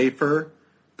becoming safer,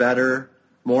 better,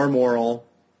 more moral,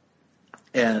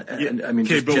 and I mean,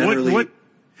 okay, just but generally.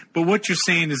 But what you're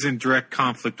saying is in direct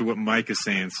conflict to what Mike is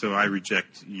saying, so I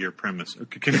reject your premise.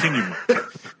 Okay, continue,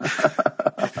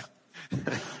 Mike.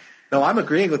 No, I'm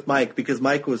agreeing with Mike because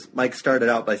Mike started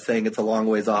out by saying it's a long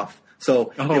ways off.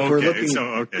 So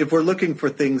if we're looking for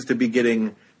things to be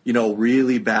getting,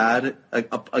 really bad,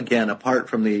 again, apart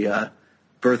from the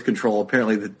birth control,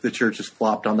 apparently the church has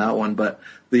flopped on that one. But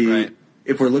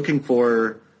if we're looking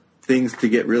for things to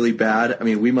get really bad, I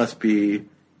mean, we must be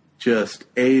just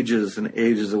ages and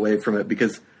ages away from it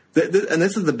because, and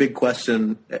this is the big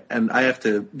question, and I have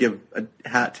to give a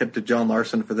hat tip to John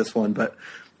Larson for this one, but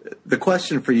the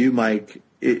question for you, Mike,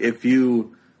 if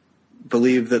you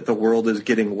believe that the world is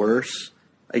getting worse,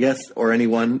 I guess, or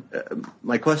anyone,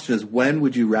 my question is, when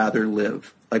would you rather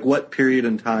live? Like, what period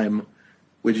in time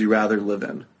would you rather live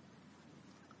in?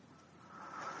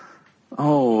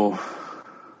 Oh,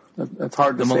 that's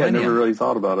hard to say. I never really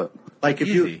thought about it. Like,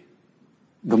 the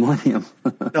millennium.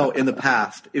 No, in the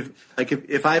past.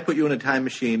 If I put you in a time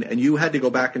machine and you had to go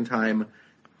back in time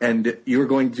and you were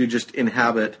going to just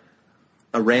inhabit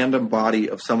a random body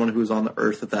of someone who was on the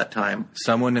earth at that time.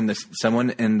 Someone in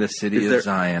the city of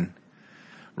Zion,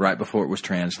 right before it was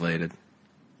translated.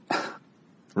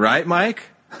 Right, Mike?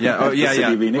 Yeah. Oh,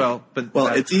 yeah. Well,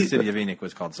 it's easy. The city of Enoch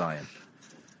was called Zion.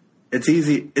 It's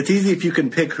easy. It's easy if you can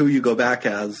pick who you go back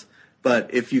as,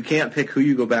 but if you can't pick who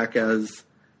you go back as,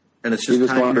 and it's just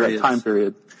time under a time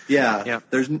period. Yeah.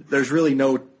 There's really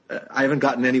no. I haven't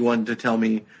gotten anyone to tell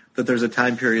me that there's a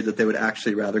time period that they would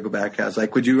actually rather go back as.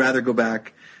 Like, would you rather go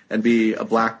back and be a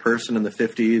black person in the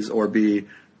 50s or be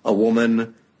a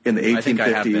woman in the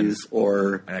 1850s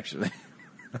or actually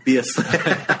be a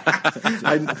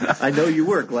I know you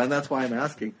were, Glenn. That's why I'm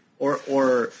asking.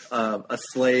 Or a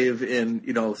slave in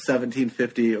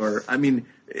 1750 or I mean,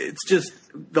 it's just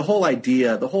the whole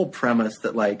idea, the whole premise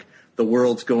that like the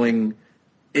world's going,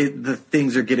 the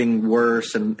things are getting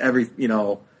worse and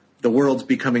the world's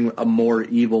becoming a more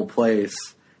evil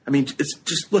place. I mean, it's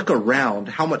just look around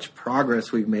how much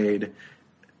progress we've made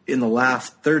in the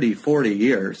last 30, 40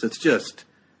 years. It's just,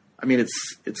 I mean,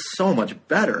 it's so much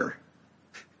better.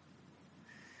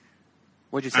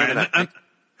 What'd you say to that?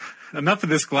 Enough of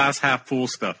this glass half full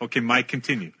stuff. Okay, Mike,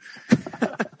 continue.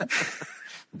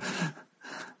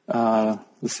 Let's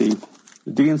see.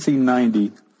 DNC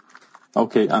 90.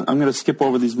 Okay, I'm going to skip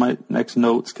over these my next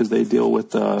notes because they deal with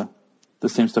the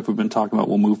same stuff we've been talking about.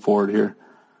 We'll move forward here.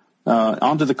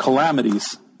 On to the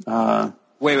calamities.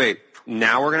 Wait.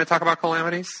 Now we're going to talk about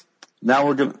calamities? Now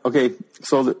we're going to... Okay,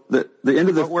 so the end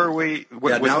of the... What were we...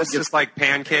 was this just like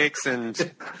pancakes and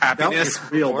happiness?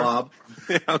 It's real, Bob.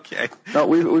 Okay. No,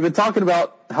 we've been talking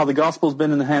about how the gospel's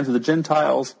been in the hands of the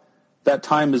Gentiles. That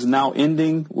time is now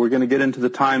ending. We're going to get into the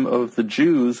time of the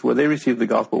Jews where they received the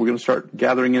gospel. We're going to start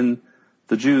gathering in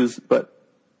the Jews. But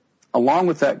along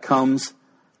with that comes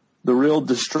the real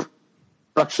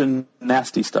destruction,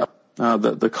 nasty stuff,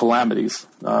 the calamities.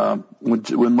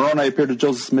 When Moroni appeared to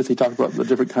Joseph Smith, he talked about the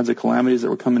different kinds of calamities that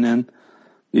were coming in.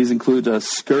 These include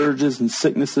scourges and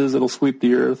sicknesses that will sweep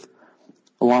the earth,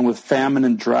 along with famine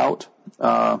and drought.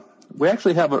 We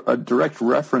actually have a direct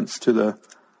reference to the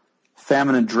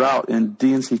famine and drought in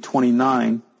DNC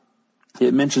 29.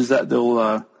 It mentions that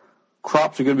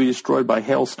crops are going to be destroyed by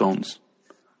hailstones.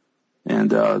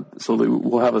 And so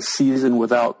we'll have a season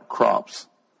without crops.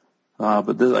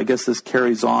 But I guess this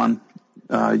carries on.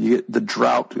 You get the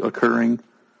drought occurring.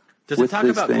 Does it talk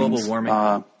about global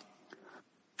warming?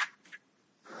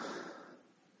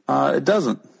 It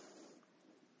doesn't.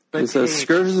 It says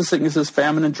scourges and sicknesses,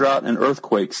 famine and drought, and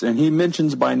earthquakes. And he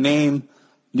mentions by name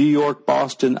New York,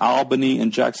 Boston, Albany,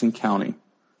 and Jackson County.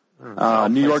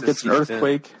 New York gets an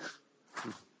earthquake.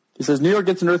 He says New York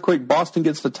gets an earthquake, Boston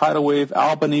gets the tidal wave,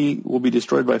 Albany will be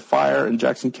destroyed by fire, and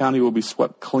Jackson County will be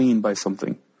swept clean by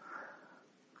something.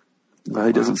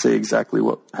 He doesn't say exactly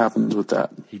what happens with that.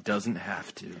 He doesn't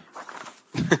have to.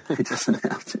 He doesn't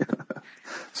have to.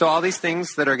 So all these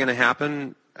things that are going to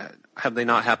happen, have they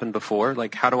not happened before?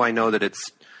 Like, how do I know that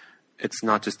it's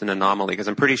not just an anomaly? Because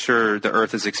I'm pretty sure the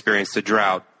Earth has experienced a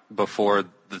drought before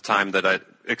the time that I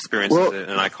experienced it,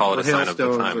 and I call it a sign of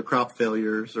the time. Or crop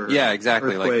failures, or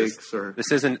exactly. earthquakes.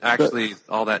 This isn't actually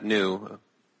all that new.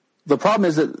 The problem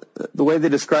is that the way they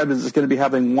describe it is it's going to be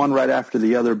happening one right after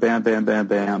the other, bam, bam, bam,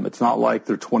 bam. It's not like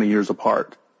they're 20 years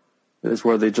apart. It's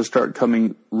where they just start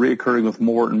reoccurring with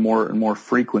more and more and more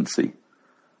frequency.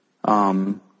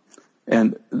 And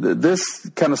this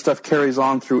kind of stuff carries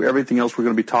on through everything else we're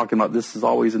going to be talking about. This is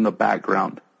always in the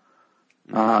background.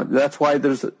 That's why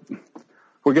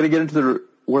we're going to get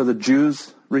where the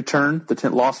Jews return, the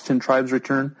lost 10 tribes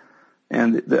return.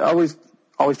 And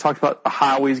always talked about a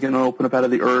highway's going to open up out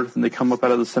of the earth, and they come up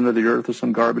out of the center of the earth or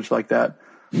some garbage like that.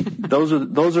 Those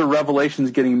are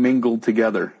revelations getting mingled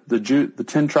together. The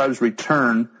 10 tribes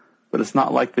return, but it's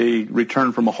not like they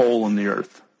return from a hole in the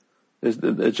earth.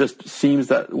 It just seems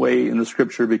that way in the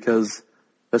scripture because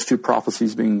that's two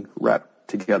prophecies being wrapped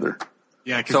together.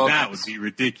 Yeah, because that would be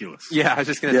ridiculous. Yeah, I was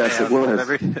just going to say. Yes, it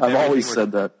would. I've always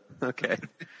said that. Okay.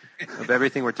 Of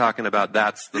everything we're talking about,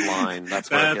 that's the line. That's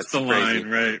where it gets crazy. That's the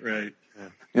line, right.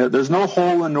 Yeah, there's no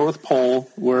hole in North Pole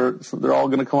where they're all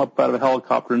going to come up out of a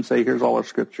helicopter and say, here's all our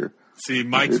scripture. See,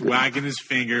 Mike's wagging his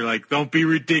finger like, don't be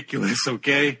ridiculous,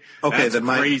 okay? Okay, that's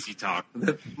crazy talk.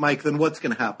 Mike, then what's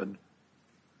going to happen?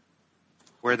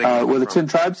 Where are they coming with the from? 10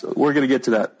 tribes, we're going to get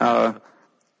to that.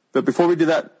 But before we do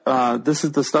that, this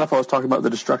is the stuff I was talking about, the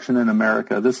destruction in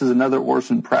America. This is another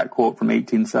Orson Pratt quote from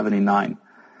 1879.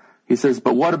 He says,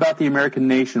 but what about the American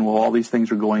nation while all these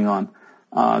things are going on?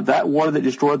 That war that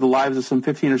destroyed the lives of some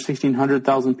 15 or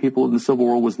 1600,000 people in the Civil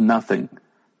War was nothing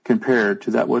compared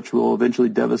to that which will eventually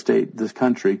devastate this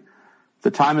country. The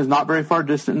time is not very far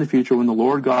distant in the future when the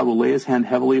Lord God will lay his hand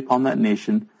heavily upon that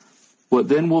nation. What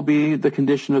then will be the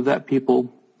condition of that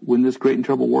people when this great and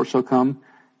terrible war shall come?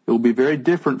 It will be very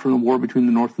different from the war between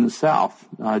the North and the South.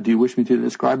 Do you wish me to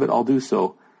describe it? I'll do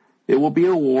so. It will be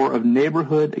a war of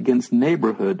neighborhood against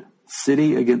neighborhood,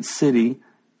 city against city,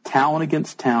 town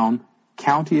against town,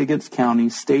 county against county,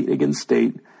 state against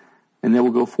state, and they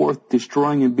will go forth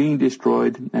destroying and being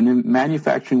destroyed, and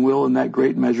manufacturing will in that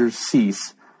great measure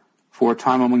cease for a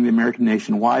time among the American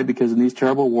nation. Why? Because in these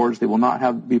terrible wars they will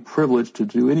not be privileged to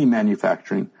do any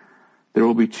manufacturing. There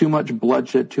will be too much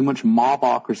bloodshed, too much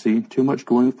mobocracy, too much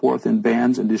going forth in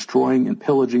bands and destroying and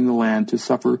pillaging the land to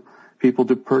suffer people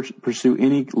to pursue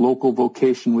any local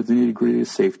vocation with any degree of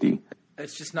safety.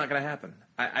 It's just not going to happen.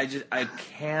 I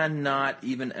cannot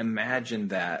even imagine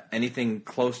that anything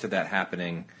close to that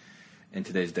happening in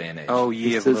today's day and age. Oh,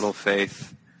 ye of little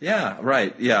faith. Yeah,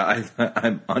 right. Yeah,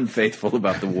 I'm unfaithful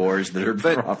about the wars that are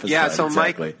prophesied. Yeah, so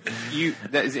exactly.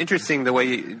 Mike, that is interesting the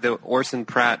way the Orson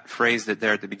Pratt phrased it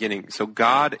there at the beginning. So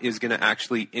God is going to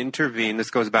actually intervene.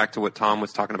 This goes back to what Tom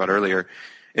was talking about earlier.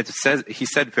 He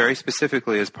said very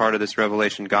specifically as part of this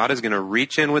revelation, God is going to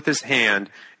reach in with his hand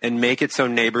and make it so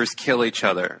neighbors kill each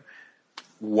other.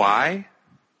 Why?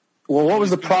 Well, what was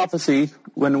the prophecy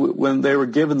when they were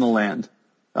given the land?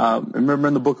 Remember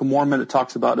in the Book of Mormon, it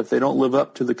talks about if they don't live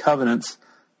up to the covenants,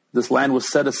 this land was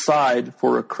set aside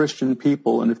for a Christian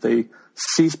people, and if they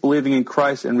cease believing in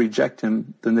Christ and reject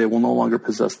him, then they will no longer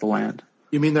possess the land.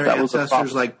 You mean their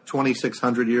ancestors like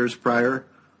 2,600 years prior?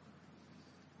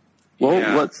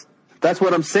 Well, that's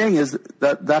what I'm saying is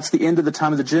that's the end of the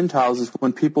time of the Gentiles is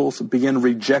when people begin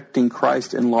rejecting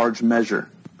Christ in large measure.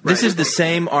 This is the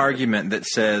same argument that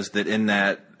says that in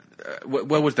that what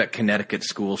was that Connecticut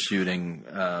school shooting,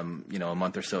 a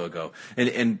month or so ago?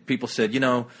 And people said,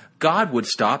 God would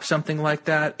stop something like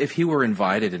that if he were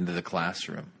invited into the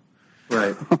classroom.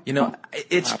 Right.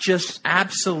 It's just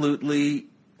absolutely,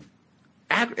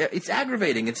 it's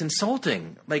aggravating. It's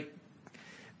insulting. Like,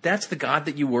 that's the God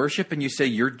that you worship and you say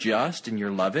you're just and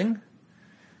you're loving?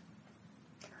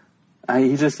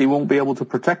 He won't be able to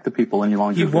protect the people any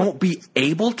longer. He won't be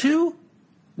able to?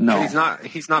 No.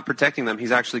 He's not protecting them.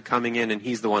 He's actually coming in and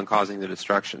he's the one causing the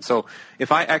destruction. So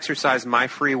if I exercise my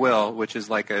free will, which is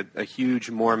like a huge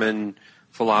Mormon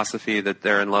philosophy that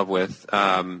they're in love with,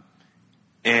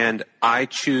 and I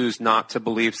choose not to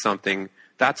believe something,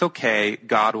 that's okay.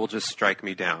 God will just strike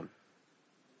me down.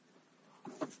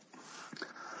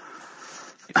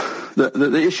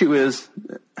 The issue is,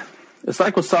 it's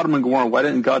like with Sodom and Gomorrah. Why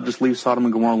didn't God just leave Sodom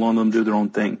and Gomorrah alone and let them do their own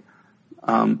thing?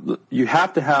 You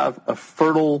have to have a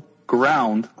fertile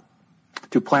ground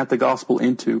to plant the gospel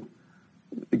into.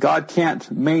 God can't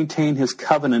maintain his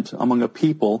covenant among a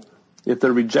people if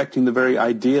they're rejecting the very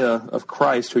idea of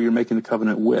Christ who you're making the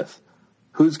covenant with.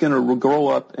 Who's going to grow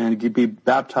up and be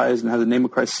baptized and have the name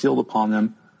of Christ sealed upon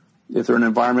them if they're in an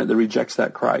environment that rejects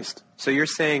that Christ? So you're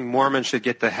saying Mormons should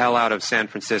get the hell out of San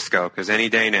Francisco because any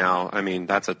day now,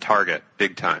 that's a target,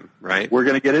 big time, right? We're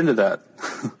going to get into that.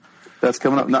 That's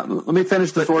coming up. Now, let me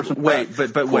finish the source. Wait.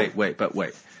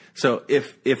 So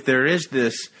if there is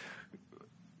this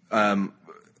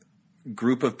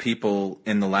group of people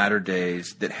in the latter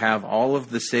days that have all of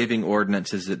the saving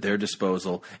ordinances at their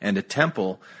disposal and a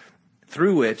temple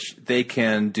through which they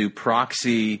can do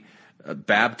proxy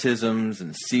baptisms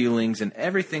and sealings and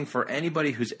everything for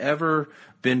anybody who's ever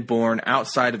been born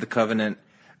outside of the covenant,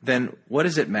 then what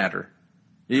does it matter?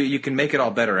 You can make it all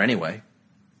better anyway.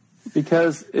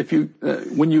 Because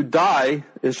when you die,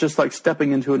 it's just like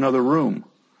stepping into another room.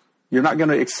 You're not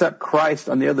going to accept Christ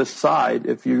on the other side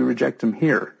if you reject him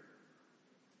here.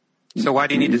 So why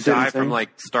do you need to see what I'm die from saying?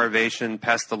 like starvation,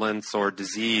 pestilence, or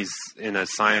disease in a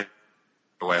science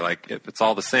way? Like if it's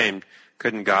all the same,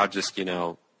 couldn't God just,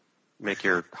 make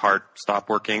your heart stop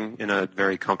working in a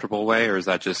very comfortable way? Or is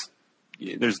that just,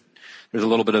 there's a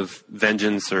little bit of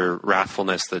vengeance or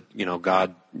wrathfulness that,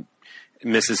 God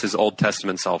misses his Old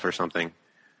Testament self or something?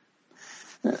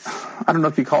 I don't know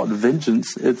if you call it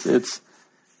vengeance. It's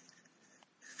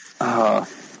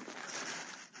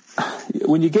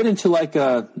when you get into like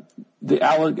the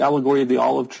allegory of the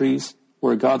olive trees,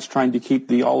 where God's trying to keep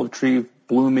the olive tree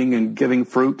blooming and giving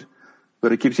fruit,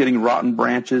 but it keeps getting rotten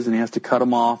branches and he has to cut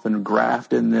them off and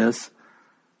graft in this.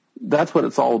 That's what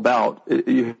it's all about.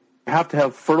 You have to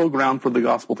have fertile ground for the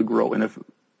gospel to grow. And if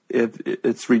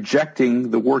it's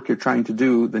rejecting the work you're trying to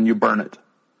do, then you burn it.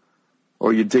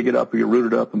 Or you dig it up or you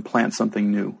root it up and plant something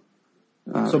new.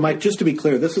 So Mike, just to be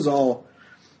clear, this is all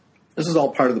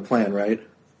part of the plan, right?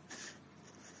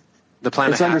 The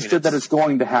plan. It's understood that it's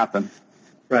going to happen.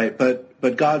 Right,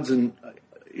 but God's in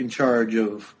charge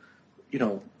of,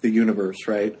 the universe,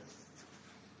 right?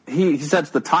 He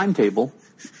sets the timetable,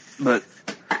 but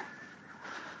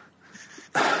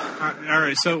All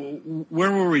right. So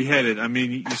where were we headed? I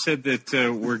mean, you said that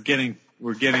we're getting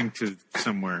to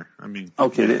somewhere. I mean,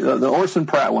 okay, the Orson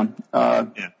Pratt one.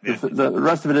 The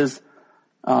rest of it is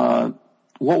what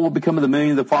will become of the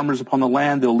million of the farmers upon the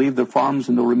land? They'll leave their farms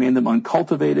and they'll remain them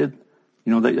uncultivated.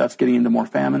 That's getting into more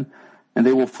famine. And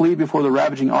they will flee before the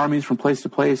ravaging armies from place to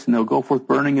place, and they'll go forth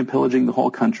burning and pillaging the whole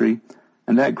country.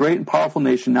 And that great and powerful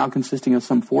nation, now consisting of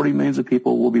some 40 millions of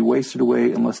people, will be wasted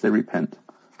away unless they repent.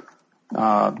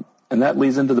 And that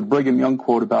leads into the Brigham Young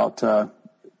quote about the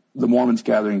Mormons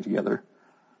gathering together.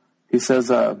 He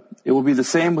says, it will be the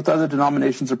same with other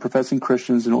denominations of professing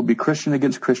Christians, and it will be Christian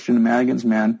against Christian and man against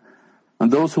man.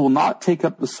 And those who will not take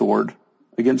up the sword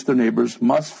against their neighbors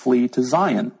must flee to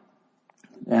Zion.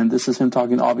 And this is him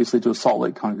talking obviously to a Salt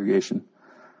Lake congregation.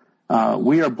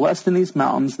 We are blessed in these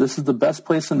mountains. This is the best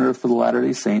place on earth for the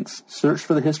Latter-day Saints. Search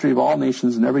for the history of all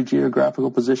nations in every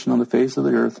geographical position on the face of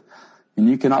the earth, and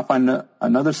you cannot find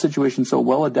another situation so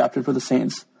well adapted for the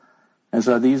saints as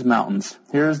are these mountains.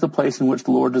 Here is the place in which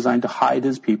the Lord designed to hide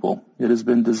his people. It has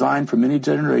been designed for many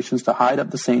generations to hide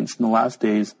up the saints in the last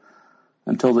days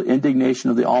until the indignation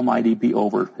of the Almighty be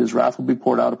over. His wrath will be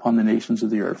poured out upon the nations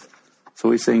of the earth.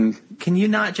 So he's saying, can you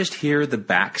not just hear the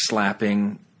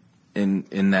backslapping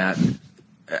in that?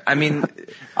 I mean,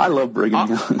 I love Brigham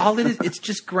Young. All it is, it's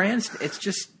just grand. It's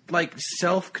just like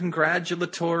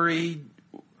self-congratulatory,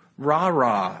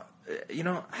 rah-rah.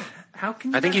 How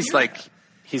can you? I think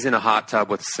he's in a hot tub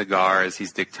with a cigar as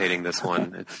he's dictating this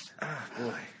one.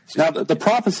 Boy. Now the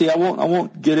prophecy, I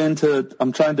won't get into.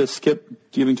 I'm trying to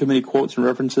skip giving too many quotes and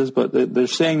references, but they're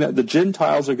saying that the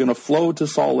Gentiles are going to flow to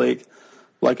Salt Lake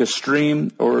like a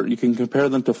stream, or you can compare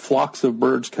them to flocks of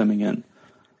birds coming in.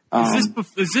 Is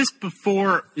this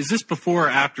before or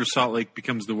after Salt Lake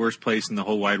becomes the worst place in the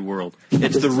whole wide world?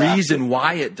 It's the reason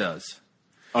why it does.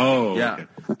 Oh, yeah, okay.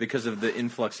 Because of the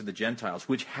influx of the Gentiles,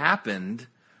 which happened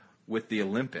with the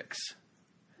Olympics.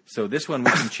 So this one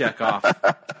we can check off.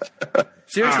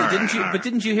 Seriously,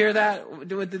 didn't you hear that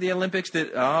with the Olympics? That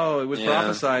it was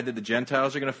prophesied that the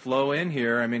Gentiles are going to flow in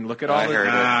here. I mean, look at all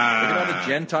the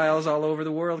Gentiles all over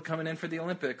the world coming in for the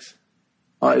Olympics.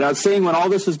 All right, I was saying when all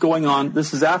this is going on,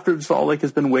 this is after Salt Lake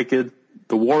has been wicked.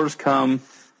 The wars come.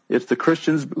 If the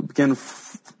Christians begin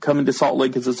coming to Salt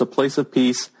Lake, because it's a place of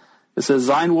peace. It says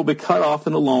Zion will be cut off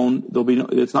and alone.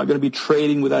 It's not going to be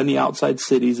trading with any outside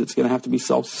cities. It's going to have to be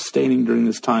self-sustaining during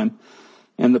this time.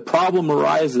 And the problem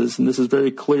arises, and this is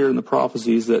very clear in the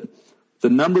prophecies, that the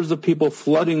numbers of people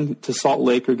flooding to Salt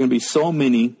Lake are going to be so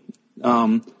many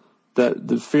that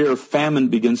the fear of famine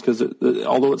begins, because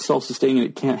although it's self-sustaining,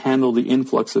 it can't handle the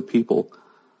influx of people.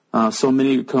 So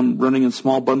many come running in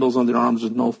small bundles on their arms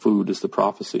with no food, is the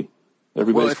prophecy.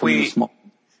 Everybody's coming in small.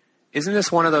 Isn't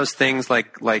this one of those things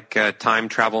like time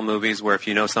travel movies where if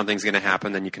you know something's going to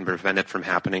happen, then you can prevent it from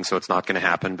happening, so it's not going to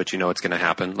happen, but you know it's going to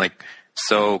happen?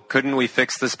 So couldn't we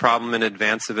fix this problem in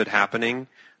advance of it happening?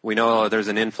 We know there's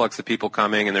an influx of people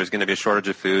coming and there's going to be a shortage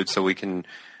of food, so we can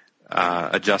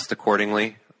adjust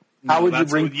accordingly. How would you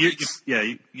bring?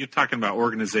 You're talking about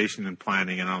organization and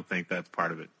planning, and I don't think that's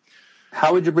part of it.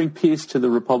 How would you bring peace to the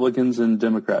Republicans and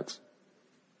Democrats?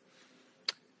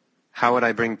 How would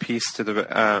I bring peace to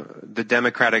the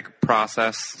democratic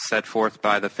process set forth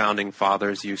by the founding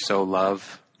fathers you so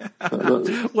love?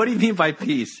 What do you mean by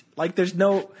peace? Like, there's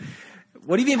no.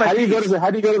 What do you mean by peace?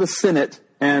 How do you go to the Senate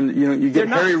and you get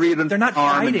Harry Reid and they're not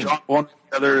fighting. and John one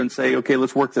together and say, okay,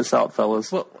 let's work this out,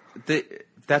 fellas? Well,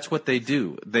 that's what they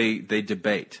do. They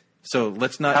debate. So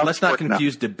let's not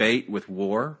confuse debate with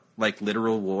war. like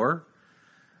literal war.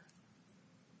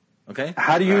 Okay.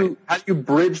 How do you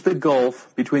bridge the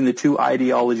gulf between the two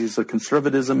ideologies of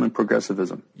conservatism and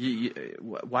progressivism?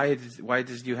 Why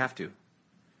did you have to?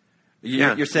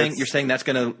 You're saying that's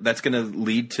gonna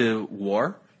lead to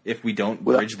war if we don't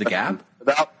bridge the gap?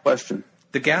 Without question.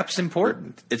 The gap's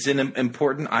important. It's an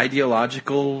important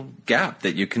ideological gap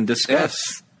that you can discuss.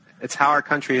 Yes. It's how our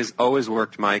country has always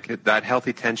worked, Mike. That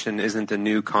healthy tension isn't a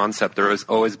new concept. There has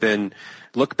always been.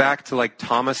 Look back to like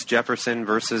Thomas Jefferson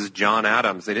versus John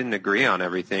Adams. They didn't agree on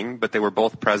everything, but they were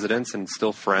both presidents and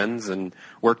still friends and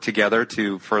worked together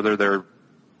to further their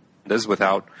agendas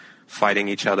without fighting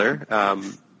each other.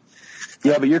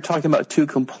 Yeah, but you're talking about two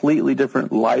completely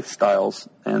different lifestyles,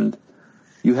 and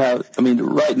you have. I mean,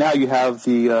 right now you have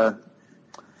the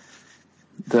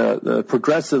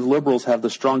progressive liberals have the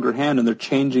stronger hand, and they're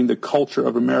changing the culture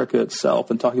of America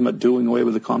itself and talking about doing away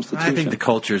with the Constitution. I think the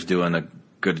culture is doing a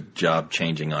good job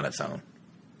changing on its own.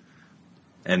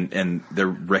 And they're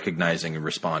recognizing and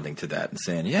responding to that and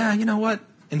saying, yeah, you know what?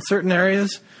 In certain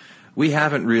areas, we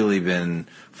haven't really been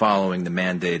following the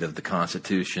mandate of the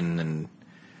Constitution and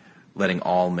letting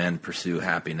all men pursue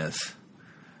happiness.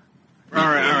 All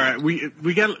right.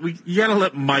 You gotta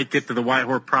let Mike get to the White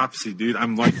Horse prophecy, dude.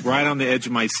 I'm like right on the edge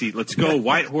of my seat. Let's go,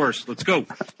 White Horse. Let's go.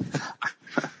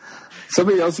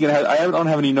 Somebody else is gonna have. I don't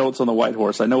have any notes on the White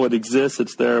Horse. I know it exists.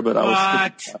 It's there, but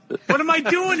What am I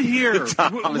doing here? Why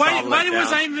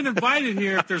was I even invited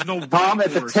here if there's no Tom?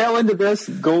 At the tail end of this,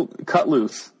 go cut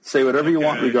loose. Say whatever you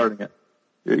want regarding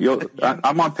it.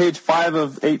 I'm on page 5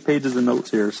 of 8 pages of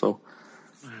notes here. So,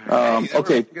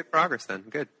 okay. Good progress then.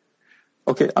 Good.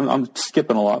 Okay, I'm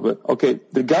skipping a lot, but okay.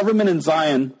 The government in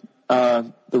Zion,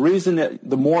 the reason that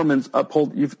the Mormons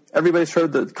uphold, everybody's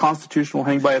heard that the Constitution will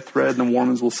hang by a thread and the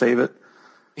Mormons will save it.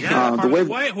 Yeah, part of the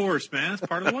White Horse, man. It's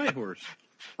part of the White Horse.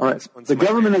 All right. The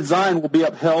government in Zion will be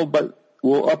upheld, but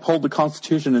will uphold the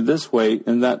Constitution in this way,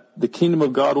 in that the kingdom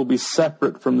of God will be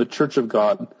separate from the Church of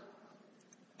God,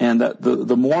 and that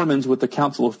the Mormons with the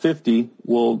Council of 50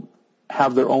 will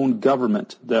have their own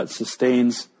government that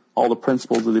sustains all the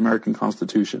principles of the American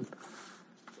Constitution.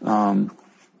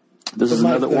 This is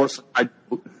another Orson.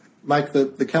 Mike,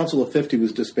 the Council of 50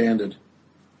 was disbanded.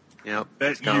 Yep.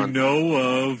 That you know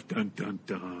of. Dun, dun,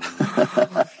 dun.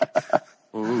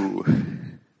 Ooh.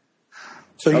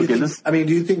 So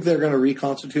do you think they're going to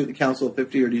reconstitute the Council of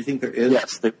 50, or do you think there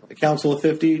is a Council of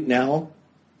 50 now?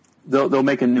 They'll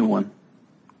make a new one.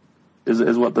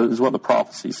 Is what the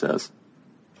prophecy says.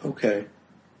 Okay.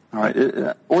 All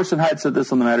right. Orson Hyde said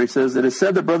this on the matter. He says, "It is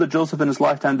said that Brother Joseph in his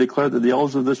lifetime declared that the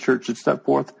elders of this church should step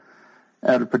forth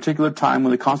at a particular time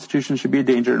when the Constitution should be a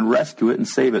danger and rescue it and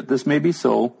save it. This may be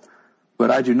so,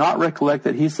 but I do not recollect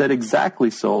that he said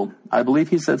exactly so. I believe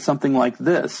he said something like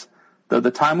this, that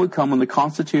the time would come when the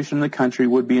Constitution in the country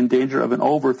would be in danger of an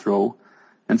overthrow,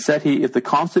 and said he, if the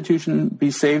Constitution be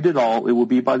saved at all, it will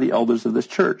be by the elders of this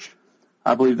church.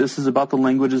 I believe this is about the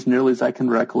language as nearly as I can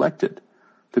recollect it.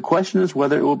 The question is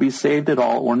whether it will be saved at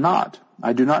all or not.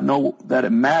 I do not know that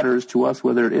it matters to us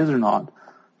whether it is or not.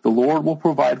 The Lord will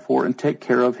provide for and take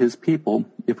care of his people.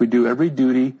 If we do every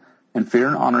duty and fear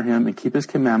and honor him and keep his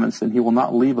commandments, then he will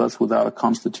not leave us without a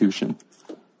constitution."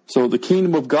 So the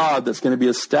kingdom of God that's going to be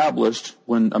established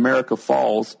when America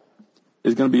falls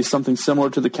is going to be something similar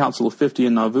to the Council of 50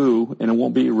 in Nauvoo, and it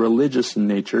won't be religious in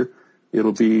nature.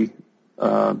 It'll be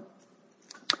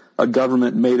a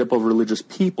government made up of religious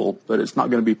people, but it's not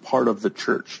going to be part of the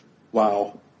church.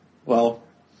 Wow. Well,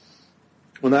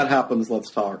 when that happens,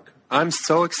 let's talk. I'm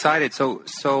so excited.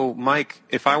 So Mike,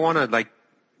 if I want to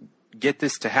get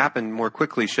this to happen more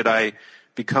quickly, should I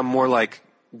become more like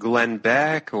Glenn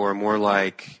Beck or more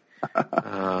like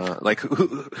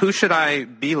who should I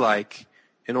be like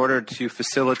in order to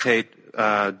facilitate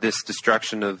this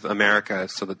destruction of America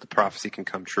so that the prophecy can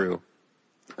come true?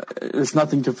 It's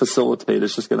nothing to facilitate.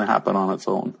 It's just going to happen on its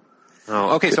own.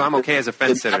 Oh, okay. So I'm okay as a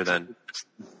fence sitter then.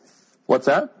 What's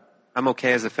that? I'm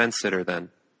okay as a fence sitter then.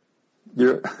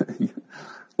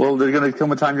 Well, there's going to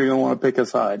come a time you're going to want to pick a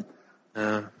side.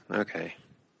 Okay.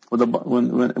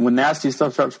 When nasty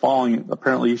stuff starts falling,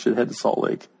 apparently you should head to Salt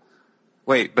Lake.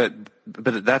 Wait, but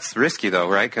that's risky though,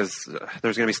 right? Because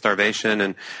there's going to be starvation,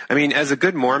 and I mean, as a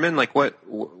good Mormon, like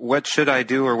what should I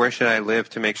do, or where should I live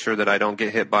to make sure that I don't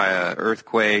get hit by an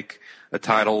earthquake, a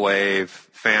tidal wave,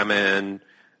 famine?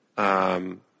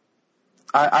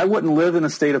 I wouldn't live in a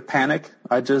state of panic.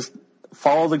 I just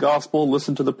follow the gospel,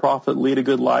 listen to the prophet, lead a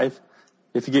good life.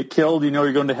 If you get killed, you know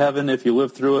you're going to heaven. If you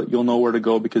live through it, you'll know where to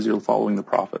go because you're following the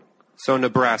prophet. So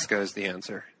Nebraska is the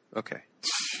answer. Okay.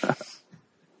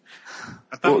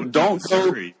 Well, don't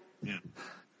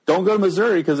don't go to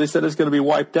Missouri because they said it's going to be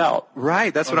wiped out.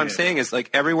 Right. That's what I'm saying is like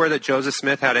everywhere that Joseph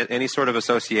Smith had any sort of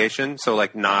association, so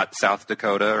like not South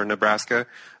Dakota or Nebraska,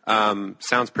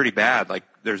 sounds pretty bad. Like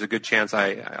there's a good chance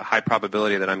a high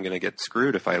probability that I'm going to get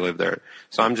screwed if I live there.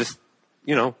 So I'm just,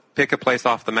 pick a place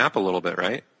off the map a little bit,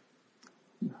 right?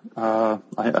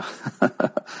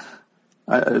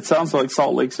 It sounds like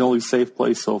Salt Lake's the only safe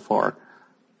place so far.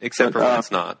 Except for when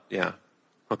it's not. Yeah.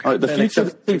 Okay. All right, the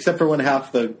future, except for when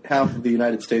half of the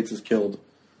United States is killed.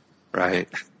 Right.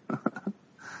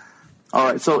 All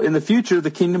right. So in the future,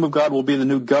 the kingdom of God will be the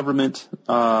new government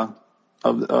of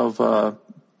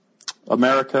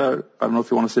America. I don't know if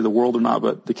you want to say the world or not,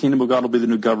 but the kingdom of God will be the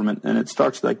new government, and it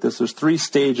starts like this. There's 3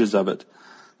 stages of it.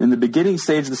 In the beginning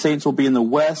stage, the saints will be in the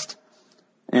West,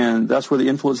 and that's where the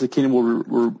influence of the kingdom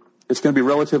will. It's going to be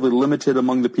relatively limited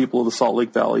among the people of the Salt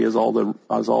Lake Valley as all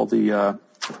the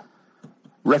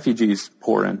refugees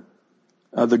pour in.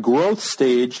 The growth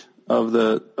stage of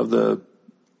the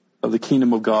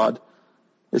kingdom of God,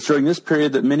 it's during this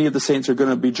period that many of the saints are going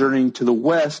to be journeying to the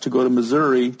west to go to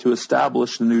Missouri to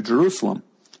establish the New Jerusalem.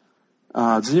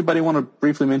 Does anybody want to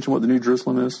briefly mention what the New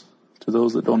Jerusalem is to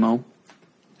those that don't know?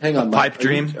 Hang on, Pipe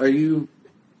Dream. Are you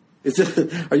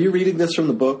reading this from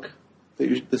the book,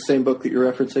 the same book that you're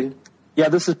referencing? Yeah,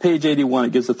 this is page 81.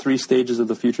 It gives the 3 stages of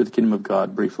the future of the kingdom of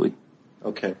God briefly.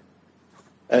 Okay.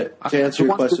 To answer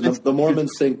your question, the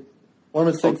Mormons think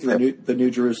that the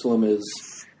New Jerusalem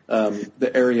is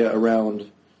the area around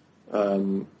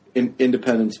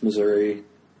Independence, Missouri,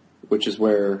 which is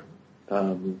where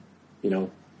the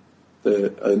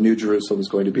New Jerusalem is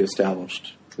going to be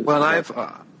established. Well,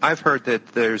 I've heard that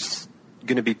there's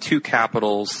going to be 2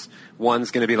 capitals.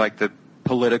 One's going to be like the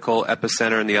political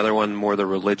epicenter, and the other one more the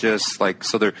religious.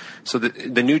 The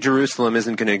New Jerusalem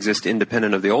isn't going to exist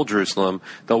independent of the Old Jerusalem.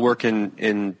 They'll work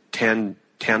in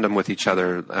tandem with each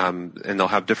other, and they'll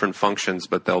have different functions,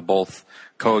 but they'll both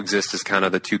coexist as kind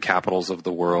of the 2 capitals of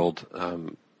the world.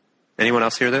 Anyone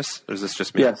else hear this? Or is this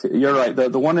just me? Yes, you're right.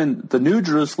 The one in the New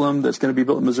Jerusalem that's going to be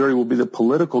built in Missouri will be the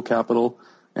political capital,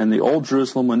 and the Old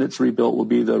Jerusalem, when it's rebuilt, will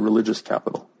be the religious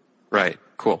capital. Right.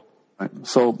 Cool. Right.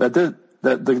 So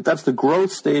that's the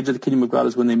growth stage of the kingdom of God,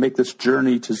 is when they make this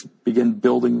journey to begin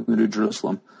building the New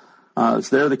Jerusalem. It's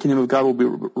there the kingdom of God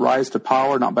will rise to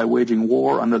power, not by waging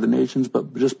war under the nations,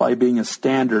 but just by being a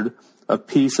standard of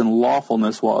peace and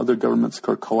lawfulness while other governments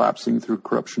are collapsing through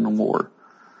corruption and war.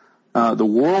 The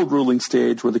world ruling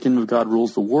stage, where the kingdom of God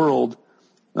rules the world,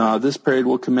 this period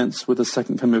will commence with the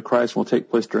second coming of Christ and will take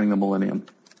place during the millennium.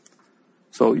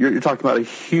 So you're talking about a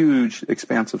huge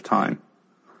expanse of time.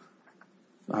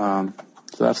 So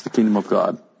that's the kingdom of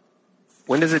God.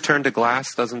 When does it turn to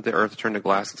glass? Doesn't the earth turn to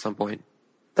glass at some point?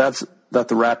 That's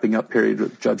the wrapping up period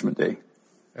of Judgment Day.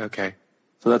 Okay.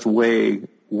 So that's way,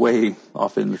 way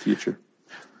off in the future.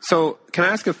 So can I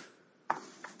ask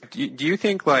do you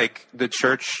think like the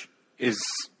church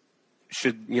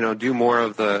should do more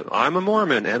of the I'm a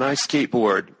Mormon and I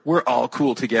skateboard, we're all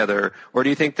cool together, or do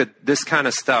you think that this kind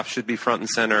of stuff should be front and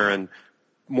center and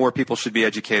more people should be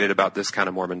educated about this kind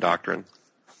of Mormon doctrine?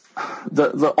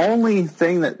 The only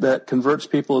thing that converts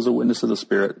people is a witness of the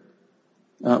Spirit.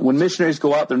 When missionaries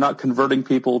go out, they're not converting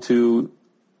people to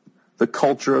the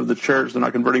culture of the church. They're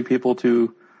not converting people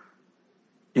to,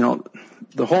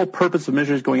 the whole purpose of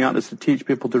missionaries going out is to teach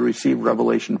people to receive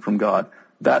revelation from God.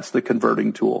 That's the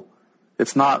converting tool.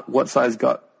 It's not what size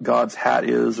God's hat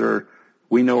is, or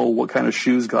we know what kind of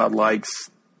shoes God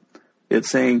likes. It's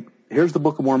saying, here's the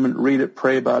Book of Mormon, read it,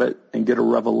 pray about it, and get a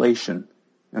revelation.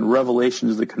 And revelation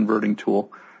is the converting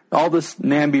tool. All this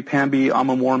namby-pamby, I'm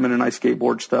a Mormon and I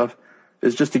skateboard stuff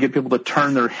is just to get people to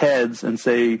turn their heads and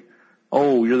say,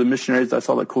 oh, you're the missionaries. I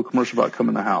saw that cool commercial about Come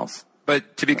in the House. But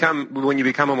when you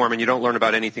become a Mormon, you don't learn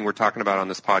about anything we're talking about on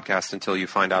this podcast until you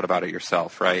find out about it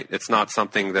yourself, right? It's not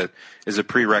something that is a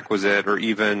prerequisite, or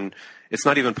it's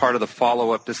not even part of the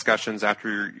follow-up discussions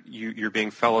after you're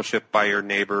being fellowshipped by your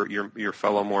neighbor, your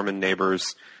fellow Mormon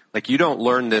neighbors. Like, you don't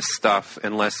learn this stuff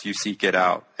unless you seek it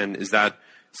out. And is that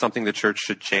something the church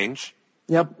should change?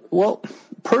 Yep. Well,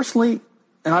 personally,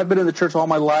 and I've been in the church all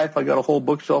my life. I got a whole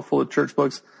bookshelf full of church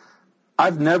books.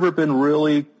 I've never been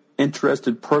really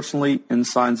interested personally in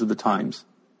signs of the times.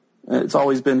 It's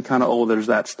always been kind of, there's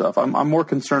that stuff. I'm more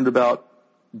concerned about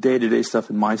day-to-day stuff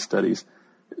in my studies.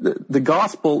 The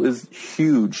gospel is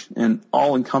huge and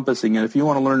all-encompassing, and if you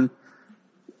want to learn,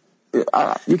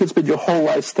 you can spend your whole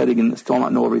life studying and still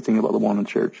not know everything about the Mormon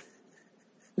Church,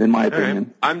 in my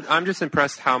opinion. Right. I'm just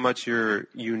impressed how much you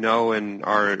know and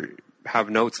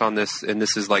have notes on this, and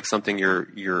this is like something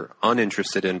you're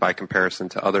uninterested in by comparison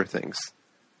to other things.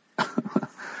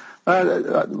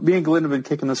 Me and Glenn have been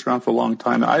kicking this around for a long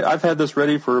time. I've had this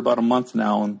ready for about a month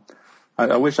now, and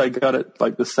I wish I got it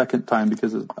like the second time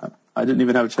because I didn't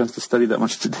even have a chance to study that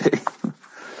much today.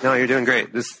 No, you're doing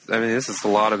great. This is a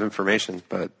lot of information,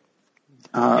 but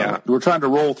we're trying to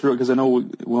roll through it because I know we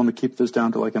want to keep this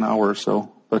down to like an hour or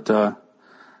so. But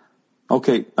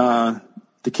okay,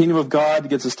 the kingdom of God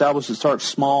gets established. It starts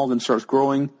small, then starts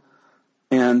growing,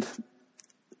 and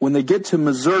when they get to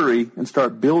Missouri and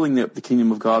start building the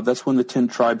kingdom of God, that's when the 10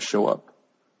 tribes show up.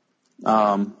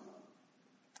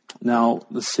 Now,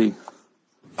 let's see.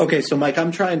 Okay, so Mike,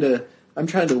 I'm trying to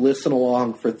listen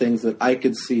along for things that I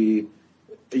could see,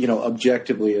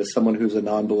 objectively as someone who's a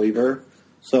non-believer.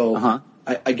 So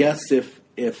I guess if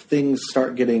things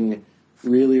start getting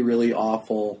really, really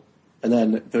awful, and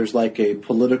then there's like a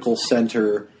political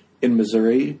center in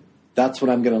Missouri, that's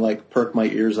when I'm going to like perk my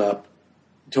ears up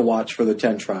to watch for the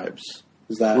 10 tribes.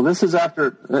 Is that? Well, this is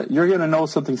after, you're going to know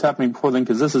something's happening before then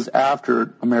because this is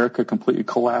after America completely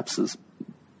collapses.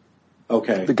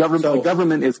 Okay. The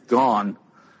government is gone.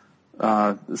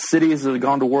 The cities have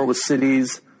gone to war with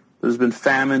cities. There's been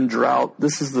famine, drought.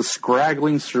 This is the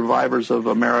scraggling survivors of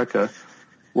America.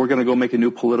 We're going to go make a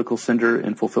new political center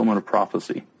in fulfillment of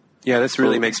prophecy. Yeah, this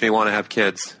really makes me want to have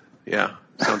kids. Yeah,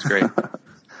 sounds great.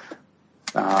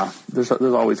 There's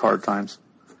always hard times.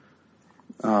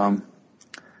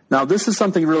 Now, this is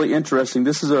something really interesting.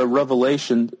 This is a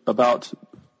revelation about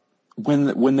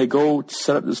when they go to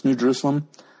set up this New Jerusalem,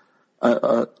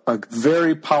 a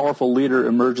very powerful leader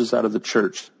emerges out of the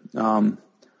church.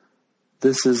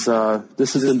 This is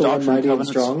in Doctrine and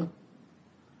Covenants. Strong?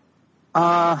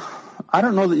 I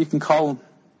don't know that you can call.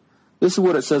 This is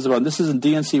what it says about him. This is in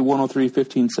DNC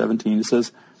 103:15-17. It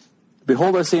says,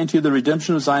 "Behold, I say unto you, the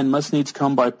redemption of Zion must needs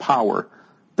come by power.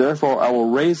 Therefore I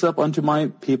will raise up unto my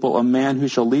people a man who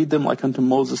shall lead them like unto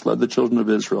Moses led the children of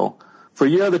Israel. For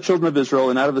ye are the children of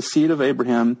Israel, and out of the seed of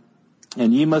Abraham,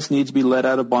 and ye must needs be led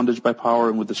out of bondage by power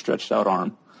and with a stretched out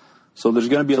arm." So there's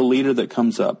going to be a leader that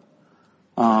comes up.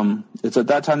 It's at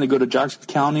that time they go to Jackson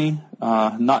County.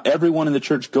 Not everyone in the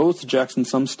church goes to Jackson.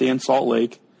 Some stay in Salt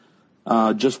Lake.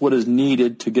 Just what is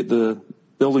needed to get the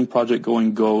building project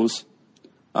going goes.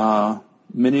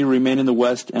 Many remain in the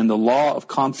West, and the law of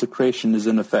consecration is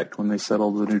in effect when they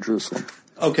settle the New Jerusalem.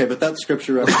 Okay, but that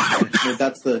scripture reference,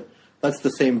 that's the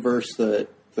same verse that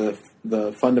the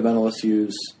fundamentalists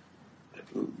use.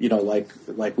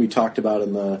 Like we talked about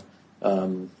in the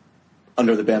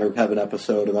Under the Banner of Heaven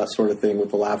episode and that sort of thing with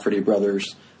the Lafferty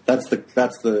brothers. That's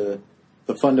the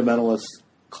fundamentalists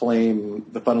claim.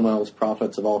 The fundamentalist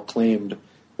prophets have all claimed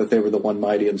that they were the one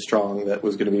mighty and strong that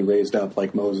was going to be raised up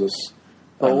like Moses.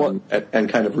 And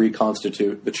kind of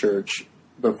reconstitute the church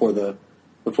before the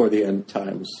end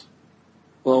times.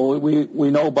 Well, we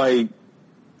know by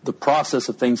the process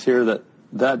of things here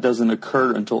that doesn't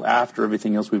occur until after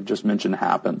everything else we've just mentioned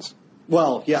happens.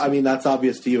 Well, yeah, I mean, that's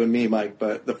obvious to you and me, Mike,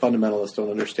 but the fundamentalists don't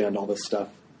understand all this stuff.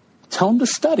 Tell them to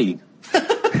study.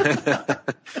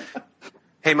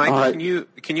 Hey, Mike, right.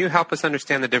 Can you help us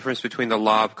understand the difference between the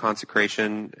law of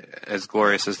consecration, as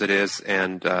glorious as it is,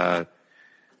 and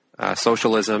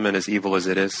socialism and as evil as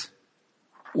it is?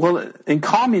 Well, in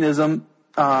communism...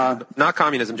 not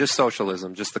communism, just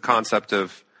socialism, just the concept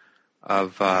of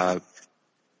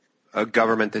a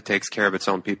government that takes care of its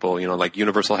own people, like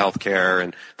universal health care,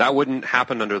 and that wouldn't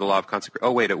happen under the law of consecration.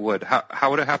 Oh, wait, it would. How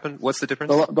would it happen? What's the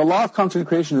difference? The law of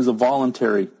consecration is a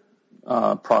voluntary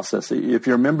process. If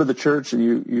you're a member of the church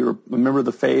and you're a member of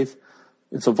the faith,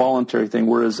 it's a voluntary thing,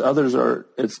 whereas others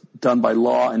it's done by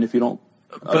law, and if you don't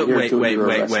But wait.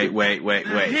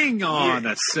 Hang on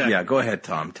a second. Yeah, go ahead,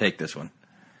 Tom. Take this one.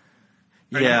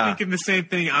 Are you thinking the same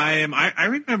thing I am? I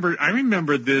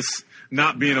remember this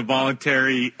not being a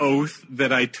voluntary oath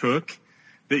that I took,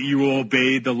 that you will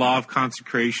obey the law of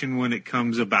consecration when it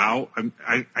comes about.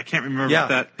 I can't remember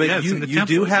that. But you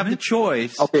do have the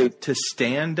choice to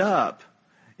stand up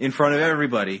in front of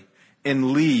everybody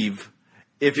and leave.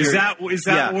 Is that where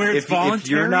it's voluntary? If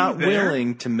you're not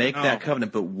willing to make that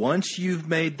covenant, but once you've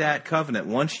made that covenant,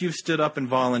 once you've stood up and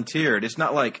volunteered, it's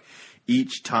not like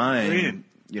each time,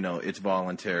 it's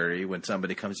voluntary when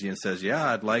somebody comes to you and says,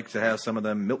 yeah, I'd like to have some of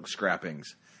them milk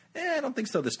scrappings. I don't think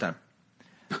so this time.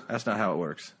 That's not how it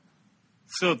works.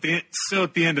 So at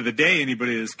the end of the day,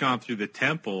 anybody that's gone through the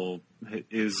temple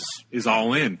is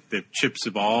all in. The chips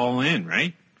are all in,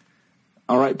 right?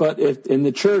 All right, but if in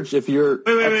the church, if you're...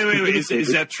 Wait.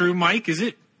 Is that true, Mike? Is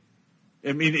it?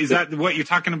 I mean, is that what you're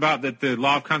talking about, that the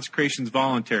law of consecration is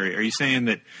voluntary? Are you saying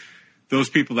that those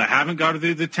people that haven't gone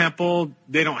through the temple,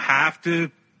 they don't have to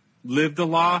live the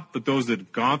law, but those that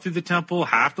have gone through the temple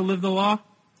have to live the law?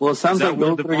 Well, it sounds like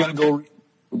those that are going to go...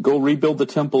 go rebuild the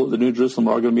temple at the New Jerusalem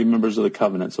are going to be members of the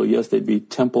covenant. So yes, they'd be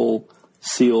temple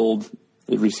sealed.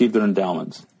 They'd receive their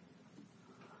endowments.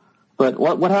 But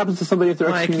what happens to somebody if they're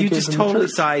Mike, excommunicated? You just totally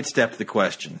sidestepped the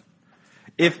question.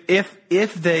 If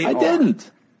they I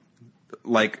didn't.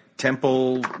 Like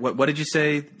temple, what did you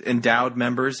say? Endowed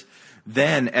members.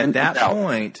 Then at that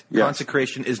point,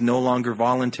 consecration is no longer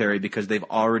voluntary because they've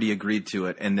already agreed to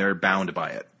it and they're bound by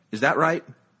it. Is that right?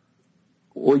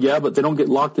 Well, yeah, but they don't get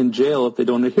locked in jail if they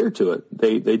don't adhere to it.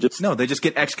 They just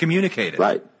get excommunicated.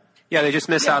 Right. Yeah, they just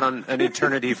miss out on an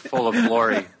eternity full of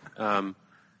glory,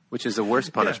 which is a worse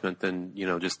punishment than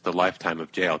just the lifetime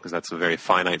of jail, because that's a very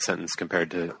finite sentence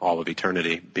compared to all of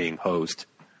eternity being hosed.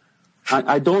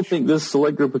 I don't think this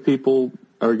select group of people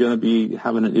are going to be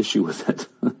having an issue with it.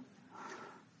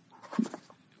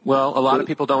 Well, a lot of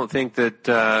people don't think that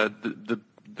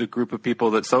the group of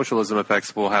people that socialism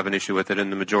affects will have an issue with it,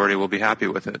 and the majority will be happy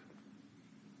with it.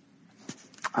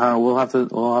 We'll have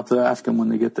to ask them when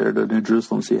they get there to New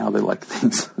Jerusalem, see how they like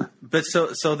things. But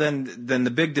so then the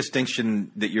big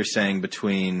distinction that you're saying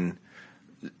between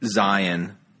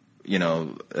Zion,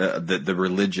 the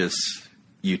religious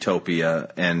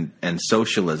utopia and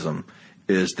socialism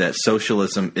is that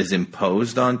socialism is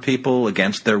imposed on people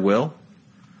against their will?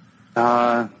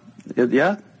 Yeah,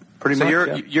 pretty so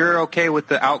much. You're okay with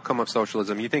the outcome of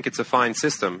socialism. You think it's a fine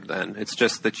system then. It's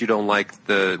just that you don't like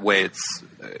the way it's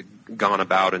gone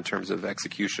about in terms of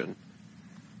execution.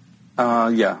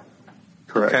 Yeah.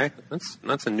 Correct. Okay.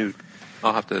 That's a new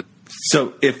I'll have to.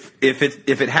 So if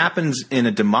it happens in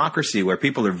a democracy where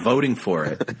people are voting for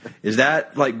it, is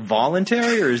that like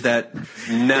voluntary or is that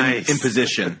nice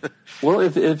imposition? Well,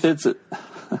 if it's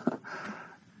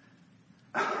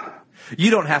you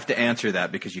don't have to answer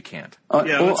that because you can't. I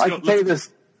can tell you this: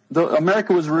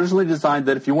 America was originally designed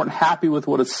that if you weren't happy with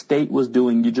what a state was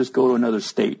doing, you just go to another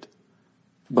state.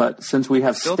 But since we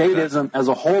have statism as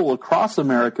a whole across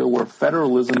America, where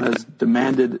federalism has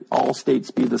demanded all states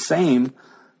be the same,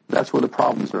 that's where the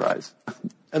problems arise.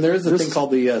 And there is a thing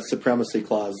called the supremacy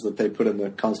clause that they put in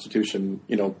the Constitution,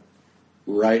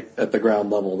 right at the ground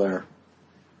level there.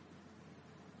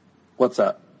 What's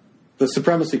that? The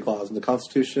supremacy clause in the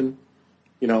Constitution,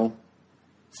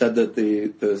 said that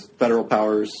the federal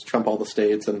powers trump all the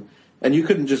states, and you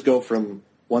couldn't just go from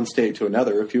one state to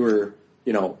another. If you were,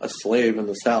 a slave in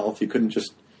the South, you couldn't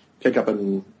just pick up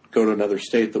and go to another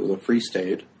state that was a free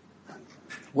state.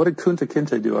 What did Kunta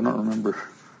Kinte do? I don't remember.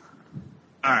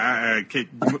 All right.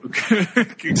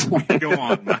 Go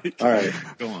on, Mike. All right.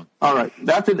 Go on. All right.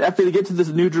 After they get to this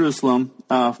New Jerusalem,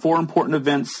 4 important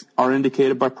events are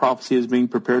indicated by prophecy as being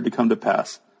prepared to come to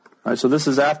pass. All right. So this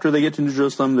is after they get to New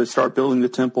Jerusalem. They start building the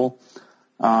temple.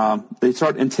 They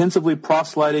start intensively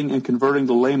proselyting and converting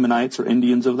the Lamanites, or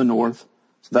Indians of the north.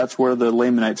 So that's where the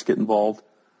Lamanites get involved.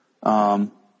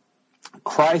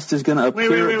 Christ is going to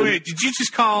appear. Wait. Did you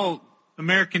just call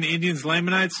American Indians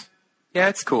Lamanites? Yeah,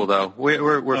 it's cool though. We're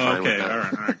fine with that. All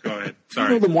right, go ahead.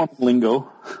 Sorry. You know the Mormon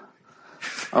lingo.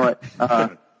 All right.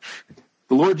 The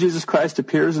Lord Jesus Christ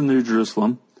appears in New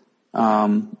Jerusalem.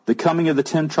 The coming of the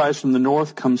 10 tribes from the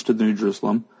north comes to New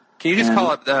Jerusalem. Can you just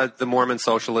call it the Mormon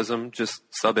socialism? Just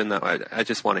sub in that way. I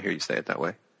just want to hear you say it that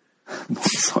way.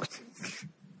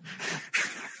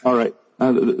 All right.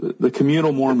 The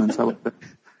communal Mormons. I like that.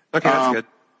 Okay, that's good.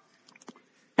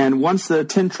 And once the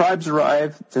 10 tribes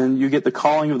arrive, then you get the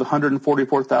calling of the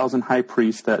 144,000 high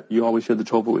priests that you always hear the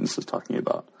Jehovah's Witnesses talking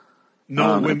about.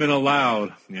 No women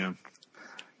allowed. Yeah.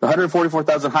 The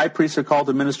 144,000 high priests are called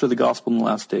to minister the gospel in the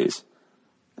last days.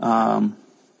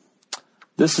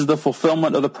 This is the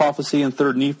fulfillment of the prophecy in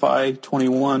 3 Nephi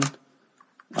 21.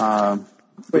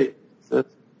 Wait,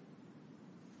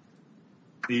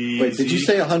 did you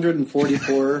say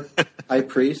 144 high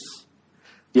priests?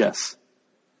 Yes.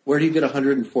 Where do you get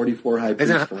 144 high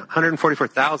priests from?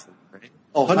 144,000, right?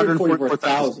 Oh,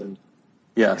 144,000.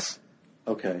 Yes.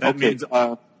 Okay. That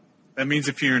means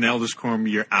if you're an eldest quorum,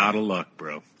 you're out of luck,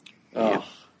 bro. Oh,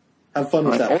 have fun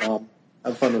with that, Tom.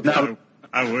 Have fun with that.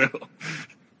 I will.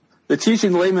 The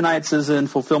teaching of the Lamanites is in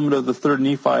fulfillment of the 3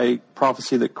 Nephi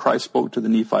prophecy that Christ spoke to the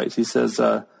Nephites. He says,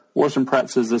 Orson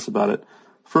Pratt says this about it.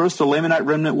 First, the Lamanite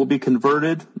remnant will be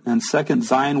converted, and second,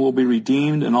 Zion will be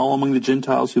redeemed, and all among the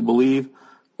Gentiles who believe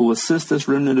will assist this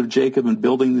remnant of Jacob in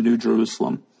building the New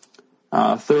Jerusalem.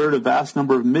 Third, a vast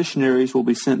number of missionaries will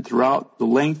be sent throughout the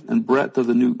length and breadth of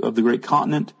the great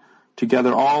continent to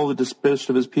gather all the dispersed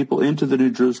of his people into the New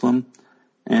Jerusalem.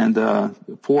 And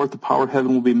fourth, the power of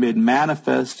heaven will be made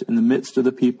manifest in the midst of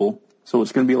the people. So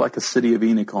it's going to be like a city of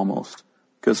Enoch almost,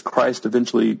 because Christ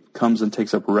eventually comes and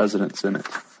takes up residence in it.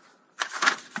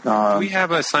 Do we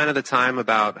have a sign of the time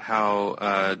about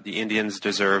how the Indians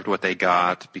deserved what they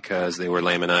got because they were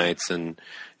Lamanites, and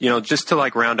just to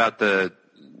like round out the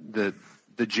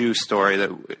Jew story,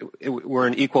 that we're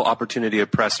an equal opportunity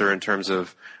oppressor in terms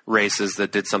of races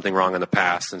that did something wrong in the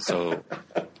past, and so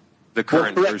the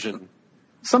current version.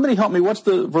 Somebody help me. What's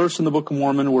the verse in the Book of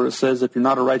Mormon where it says, "If you're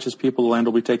not a righteous people, the land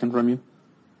will be taken from you"?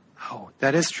 Oh,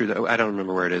 that is true. I don't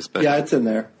remember where it is, but yeah, it's in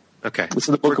there. Okay, it's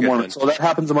in the Book of Mormon. Then. So that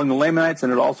happens among the Lamanites,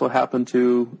 and it also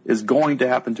is going to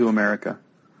happen to America.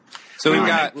 So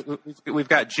we've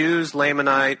got Jews,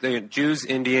 Jews,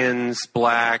 Indians,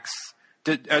 blacks.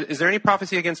 Is there any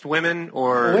prophecy against women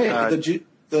or?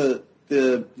 The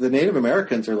Native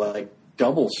Americans are like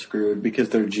double screwed because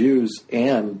they're Jews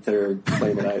and they're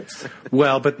Lamanites.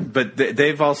 Well, but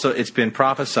they've also, it's been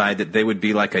prophesied that they would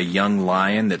be like a young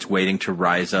lion that's waiting to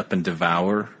rise up and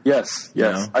devour. Yes.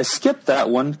 I skipped that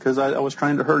one because I was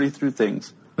trying to hurry through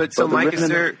things. But Mike, is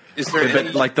there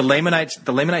but like the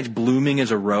Lamanites blooming as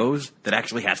a rose that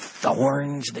actually has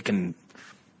thorns that can,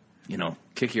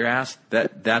 kick your ass?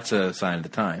 That's a sign of the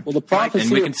time. Well, the prophecy,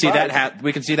 and we can see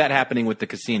that happening with the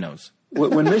casinos.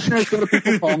 When missionaries go to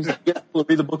people's homes, they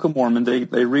read the Book of Mormon.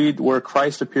 They read where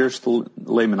Christ appears to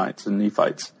Lamanites and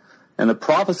Nephites, and the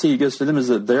prophecy he gives to them is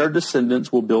that their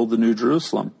descendants will build the New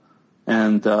Jerusalem,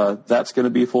 and that's going to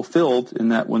be fulfilled in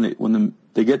that when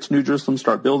they get to New Jerusalem,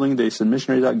 start building, they send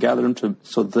missionaries out, gather them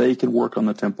so they can work on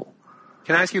the temple.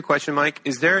 Can I ask you a question, Mike?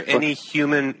 Is there any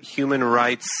human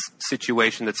rights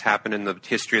situation that's happened in the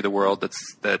history of the world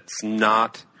that's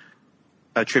not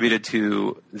attributed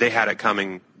to they had it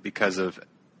coming because of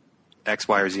X,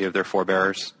 Y, or Z of their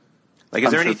forebearers? Like, is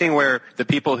there anything where the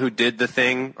people who did the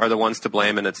thing are the ones to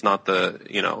blame, and it's not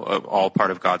all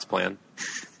part of God's plan?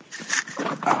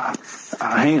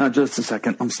 Hang on just a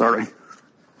second. I'm sorry.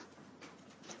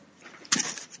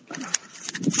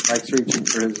 Mike's reaching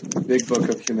for his big book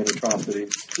of human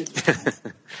atrocities.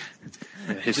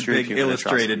 History, big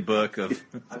illustrated book of.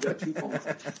 I've got two poems.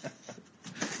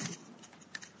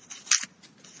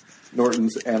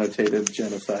 Norton's annotated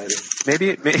genocide.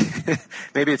 Maybe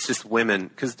it's just women.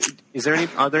 Because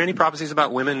are there any prophecies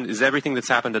about women? Is everything that's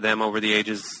happened to them over the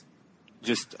ages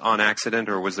just on accident,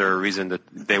 or was there a reason that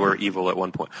they were evil at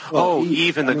one point? Well,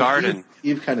 Eve in the garden.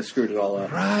 Eve kind of screwed it all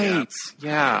up. Right.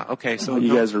 Yeah. Okay. So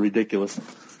you guys are ridiculous.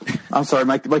 I'm sorry.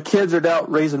 My kids are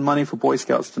out raising money for Boy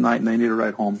Scouts tonight, and they need a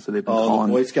ride home, so they've been calling.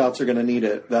 The Boy Scouts are going to need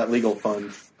it. That legal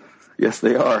fund. Yes,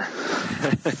 they are.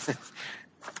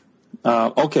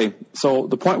 Okay, so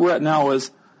the point we're at now is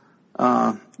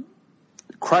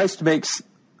Christ makes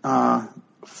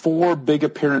 4 big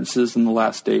appearances in the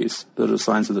last days that are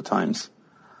signs of the times.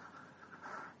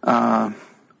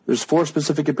 There's 4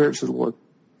 specific appearances of the Lord.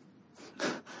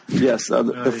 Yes,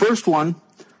 the first one,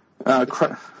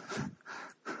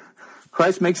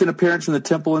 Christ makes an appearance in the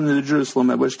temple in New Jerusalem,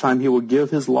 at which time he will give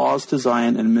his laws to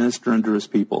Zion and minister unto his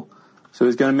people. So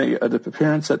he's going to make an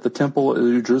appearance at the temple in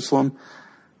New Jerusalem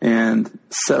and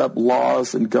set up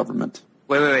laws and government.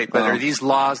 Wait. But are these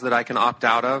laws that I can opt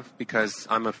out of because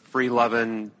I'm a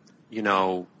free-loving,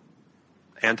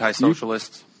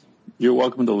 anti-socialist? You're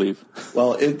welcome to leave.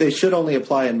 Well, they should only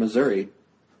apply in Missouri,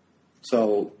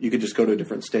 so you could just go to a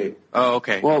different state. Oh,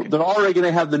 okay. Well, they're already going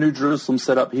to have the New Jerusalem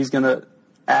set up. He's going to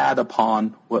add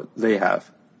upon what they have.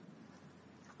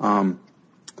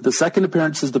 The second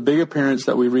appearance is the big appearance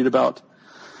that we read about,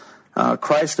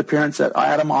 Christ's appearance at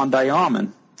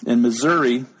Adam-on-Diamond in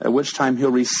Missouri, at which time he'll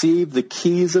receive the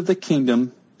keys of the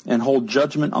kingdom and hold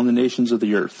judgment on the nations of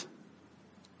the earth.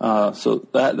 So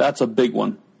that's a big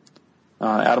one.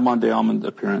 Adam-on-Diamond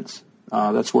appearance.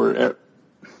 That's where.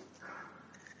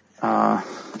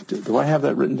 Do I have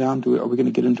that written down? Are we going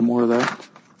to get into more of that?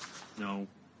 No.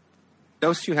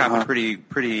 Those two happen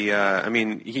pretty. I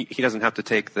mean, he doesn't have to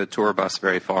take the tour bus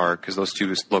very far because those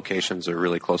two locations are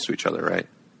really close to each other, right?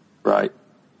 Right.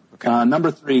 Okay.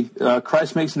 Number 3,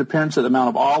 Christ makes an appearance at the Mount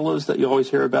of Olives that you always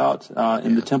hear about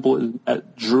in the temple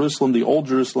at Jerusalem, the old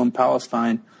Jerusalem,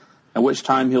 Palestine, at which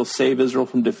time he'll save Israel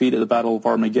from defeat at the Battle of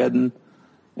Armageddon.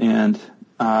 And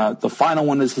the final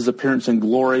one is his appearance in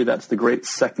glory. That's the great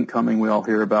second coming we all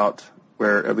hear about,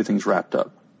 where everything's wrapped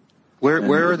up.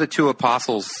 Where are the 2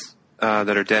 apostles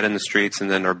that are dead in the streets and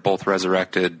then are both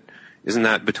resurrected? Isn't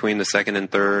that between the second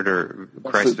and third, or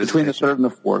Christ's between the third and the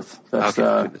fourth? That's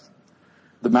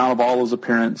the Mount of Olives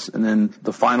appearance, and then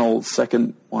the final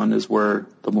second one is where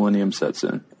the millennium sets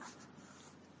in.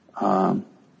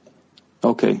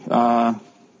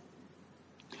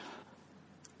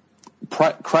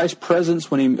 Christ's presence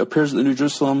when he appears at the New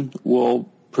Jerusalem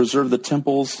will preserve the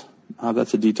temples.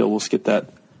 That's a detail. We'll skip that.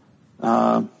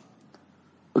 The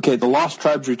lost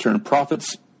tribes return.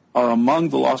 Prophets are among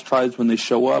the lost tribes when they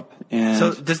show up. And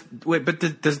So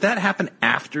does that happen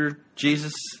after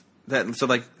Jesus?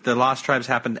 The lost tribes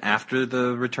happened after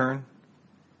the return?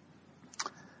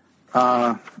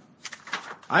 I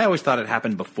always thought it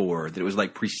happened before, that it was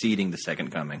like preceding the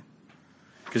second coming.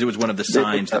 Because it was one of the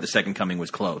signs that the second coming was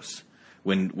close.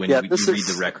 When you read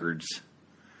the records.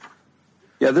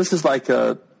 Yeah, this is like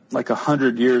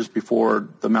 100 years before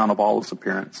the Mount of Olives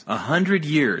appearance. 100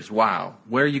 years, wow!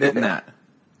 Where are you getting that?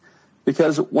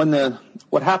 Because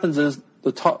what happens is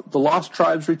the lost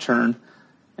tribes return,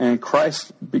 and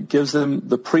Christ gives them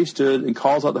the priesthood and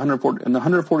calls out the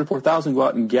 144,000 go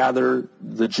out and gather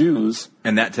the Jews.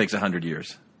 And that takes 100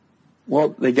 years.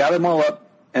 Well, they gather them all up,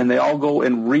 and they all go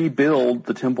and rebuild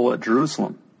the temple at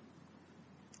Jerusalem.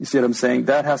 You see what I'm saying?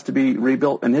 That has to be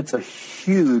rebuilt, and it's a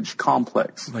huge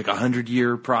complex. Like a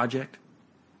 100-year project?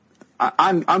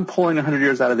 I'm pulling 100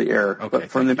 years out of the air. Okay,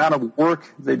 but from the amount of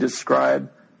work they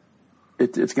describe,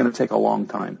 it's going to take a long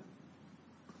time.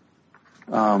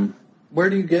 Where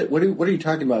do you get? What are you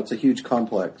talking about? It's a huge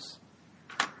complex.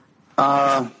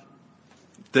 The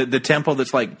temple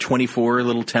that's like 24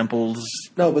 little temples.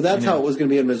 No, but that's how it was going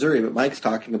to be in Missouri. But Mike's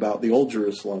talking about the old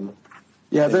Jerusalem.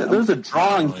 Yeah, there's a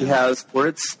drawing he has where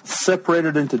it's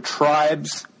separated into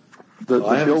tribes.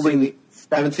 I haven't seen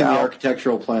the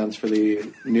architectural plans for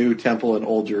the new temple in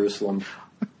Old Jerusalem.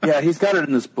 Yeah, he's got it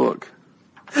in this book.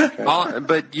 Okay.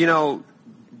 But,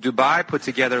 Dubai put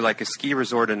together like a ski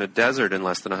resort in a desert in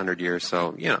less than 100 years.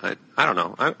 So, I don't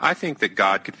know. I think that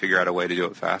God could figure out a way to do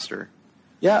it faster.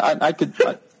 Yeah, I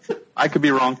could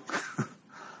be wrong.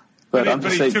 But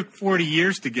it took 40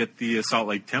 years to get the Salt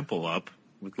Lake Temple up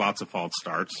with lots of false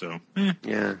starts. So,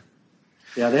 Yeah.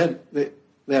 Yeah, they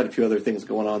had a few other things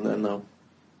going on then, though.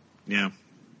 Yeah.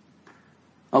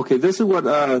 Okay, this is what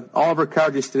Oliver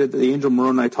Cowdery stated that the angel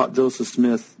Moroni taught Joseph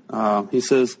Smith. He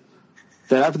says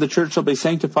that after the church shall be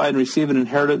sanctified and receive an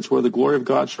inheritance where the glory of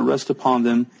God shall rest upon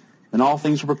them, and all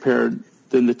things are prepared,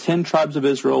 then the 10 tribes of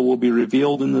Israel will be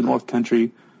revealed in the north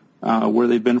country where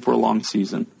they've been for a long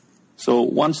season. So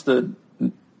once the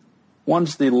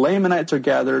Lamanites are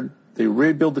gathered, they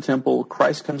rebuild the temple,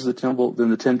 Christ comes to the temple, then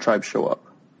the 10 tribes show up.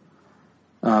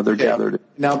 They're gathered.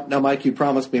 Now, Mike, you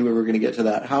promised me we were going to get to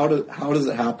that. How does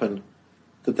it happen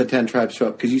that the 10 tribes show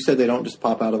up? Because you said they don't just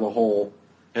pop out of a hole.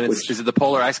 And is it the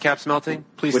polar ice caps melting?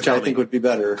 Please which tell I me. think would be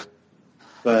better.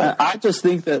 But I just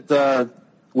think that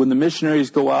when the missionaries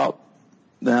go out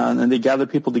and they gather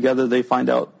people together, they find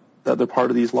out that they're part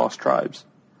of these lost tribes.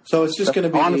 So it's just going to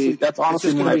be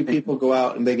honestly going to be people go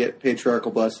out and they get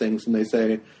patriarchal blessings and they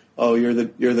say, "Oh, you're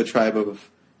the tribe of,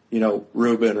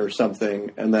 Reuben or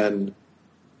something," and then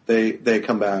they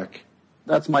come back.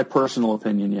 That's my personal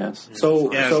opinion. Yes. So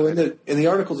in the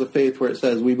Articles of Faith where it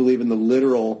says we believe in the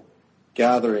literal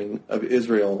gathering of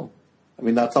Israel, I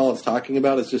mean that's all it's talking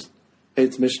about. It's just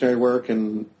it's missionary work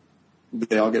and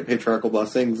they all get patriarchal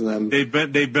blessings and then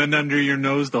they've been under your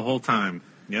nose the whole time.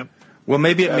 Yep. Well,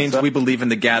 maybe it means we believe in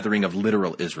the gathering of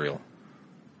literal Israel.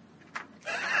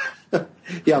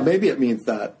 Yeah, maybe it means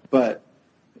that. But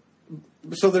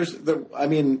so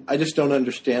I just don't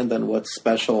understand then what's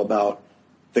special about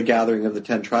the gathering of the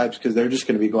 10 tribes because they're just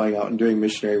going to be going out and doing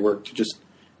missionary work to just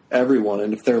everyone.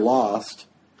 And if they're lost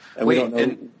and we don't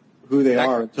know who they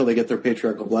are until they get their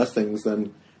patriarchal blessings,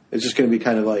 then it's just going to be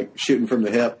kind of like shooting from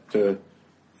the hip to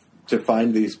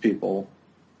find these people.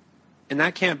 And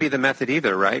that can't be the method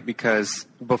either, right? Because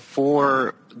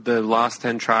before the lost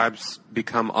 10 tribes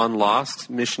become unlost,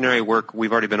 missionary work,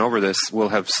 we've already been over this, will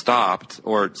have stopped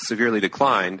or severely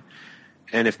declined.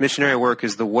 And if missionary work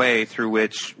is the way through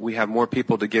which we have more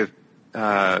people to give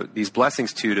these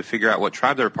blessings to figure out what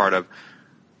tribe they're a part of,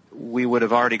 we would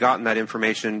have already gotten that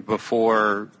information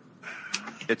before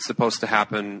it's supposed to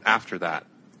happen after that.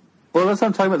 Well, that's what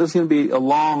I'm talking about. This is going to be a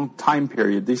long time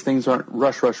period. These things aren't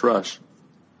rush.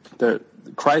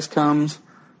 Christ comes,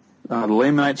 the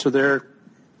Lamanites are there,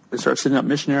 they start sending up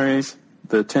missionaries,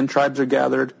 the 10 tribes are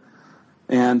gathered,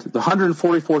 and the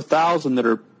 144,000 that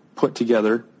are put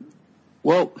together,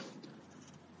 well,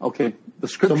 okay, the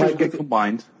scriptures get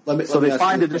combined, so they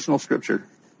find additional scripture.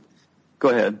 Go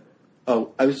ahead.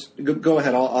 Oh, go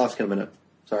ahead, I'll ask in a minute.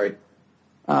 Sorry.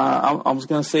 I was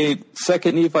going to say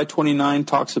 2 Nephi 29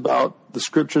 talks about the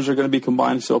scriptures are going to be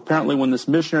combined. So apparently when this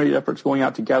missionary effort's going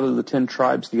out to gather the 10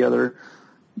 tribes together,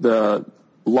 the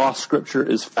lost scripture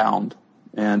is found,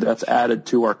 and that's added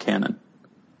to our canon.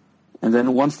 And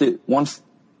then once the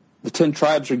 10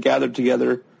 tribes are gathered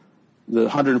together, the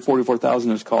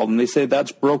 144,000 is called, and they say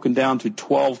that's broken down to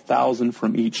 12,000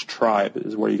 from each tribe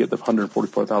is where you get the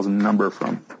 144,000 number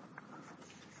from.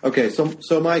 Okay,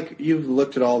 so Mike, you've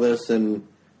looked at all this, and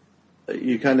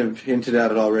you kind of hinted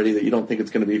at it already that you don't think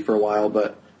it's going to be for a while,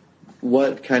 but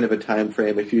what kind of a time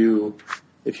frame, if you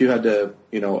had to,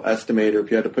 estimate, or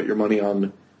if you had to put your money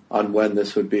on when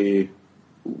this would be,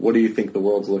 what do you think the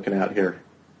world's looking at here?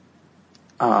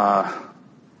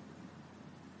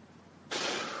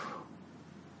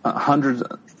 Hundreds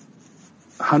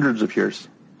of years.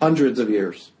 Hundreds of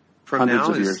years. From Hundreds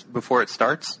now of years. before it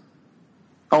starts?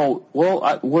 Oh,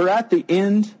 well, we're at the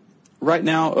end right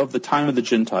now of the time of the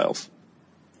Gentiles.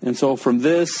 And so from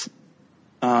this,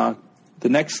 the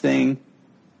next thing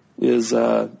is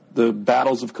the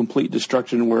battles of complete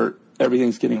destruction, where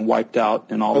everything's getting wiped out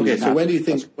and all. Okay, so when do you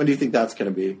think that's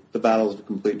going to be, the battles of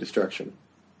complete destruction?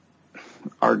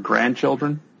 Our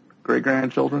grandchildren,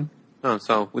 great-grandchildren. Oh,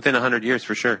 so within 100 years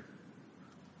for sure.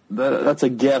 That's a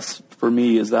guess for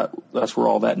me. That's where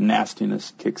all that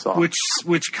nastiness kicks off.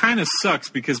 Which kind of sucks,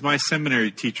 because my seminary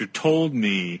teacher told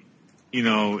me, in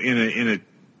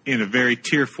a very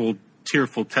tearful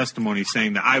testimony,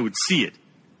 saying that I would see it.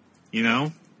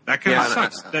 That kind of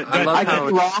sucks. I could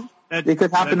be wrong. It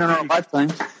could happen in our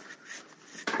lifetime.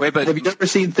 Wait, but have you ever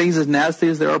seen things as nasty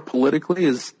as they are politically,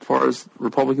 as far as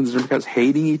Republicans and Democrats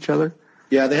hating each other?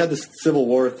 Yeah, they had this Civil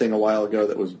War thing a while ago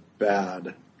that was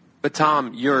bad. But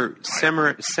Tom, your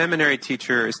seminary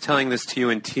teacher is telling this to you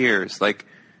in tears. Like,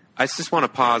 I just want to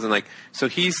pause and so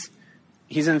he's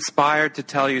inspired to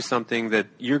tell you something that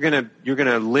you're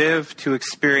gonna live to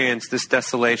experience this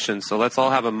desolation. So let's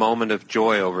all have a moment of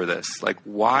joy over this. Like,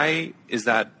 why is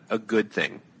that a good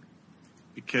thing?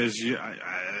 Because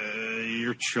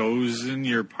you're chosen,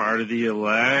 you're part of the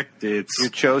elect. You're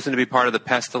chosen to be part of the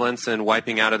pestilence and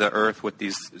wiping out of the earth with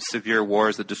these severe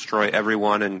wars that destroy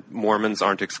everyone, and Mormons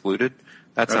aren't excluded.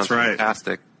 That's sounds right.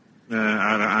 Fantastic.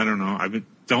 I don't know.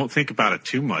 Don't think about it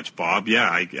too much, Bob. Yeah,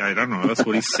 I don't know. That's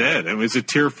what he said. It was a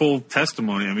tearful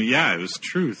testimony. It was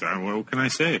truth. What can I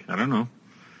say? I don't know.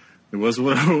 It was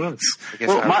what it was.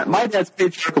 Well, my dad's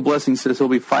patriarchal blessing says he'll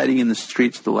be fighting in the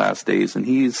streets of the last days, and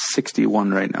he's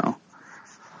 61 right now.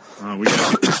 We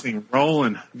got this thing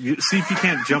rolling. See if you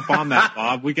can't jump on that,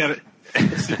 Bob. We got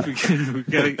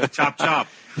to chop.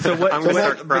 So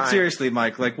but seriously,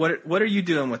 Mike, what are you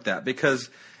doing with that? Because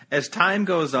as time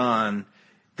goes on,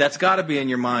 that's got to be in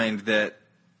your mind that,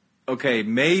 okay,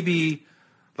 maybe,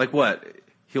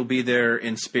 he'll be there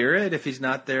in spirit if he's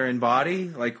not there in body?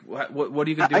 What are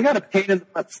you going to do? I got a pain in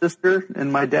my sister,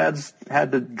 and my dad's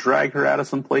had to drag her out of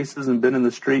some places and been in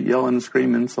the street yelling and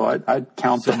screaming, so I'd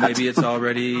count that. So maybe it's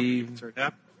already...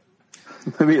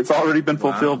 Maybe it's already been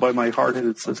fulfilled by my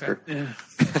hard-headed sister. Okay. Yeah,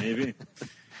 maybe.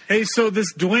 Hey, so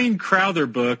this Dwayne Crowther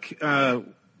book,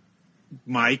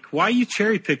 Mike, why are you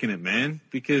cherry picking it, man?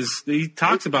 Because he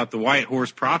talks about the white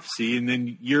horse prophecy, and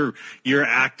then you're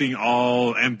acting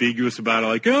all ambiguous about it,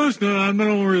 I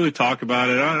don't really talk about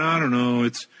it. I don't know.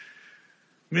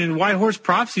 White horse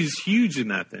prophecy is huge in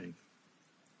that thing.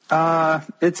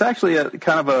 It's actually a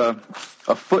kind of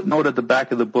a footnote at the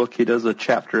back of the book. He does a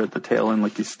chapter at the tail end,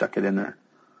 like he stuck it in there.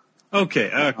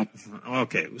 Okay.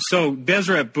 Okay. So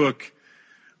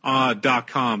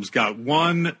DeseretBook.com's got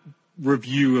one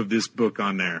review of this book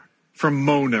on there from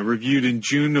Mona, reviewed in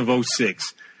June of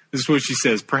 2006. This is what she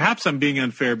says. Perhaps I'm being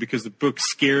unfair because the book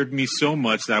scared me so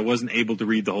much that I wasn't able to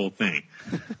read the whole thing.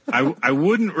 I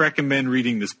wouldn't recommend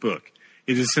reading this book.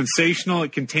 It is sensational.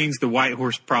 It contains the white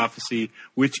horse prophecy,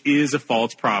 which is a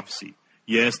false prophecy.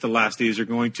 Yes, the last days are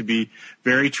going to be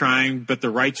very trying, but the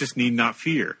righteous need not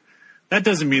fear. That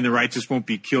doesn't mean the righteous won't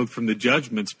be killed from the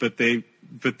judgments, but they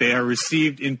are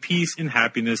received in peace and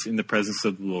happiness in the presence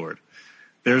of the Lord.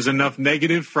 There's enough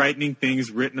negative, frightening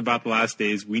things written about the last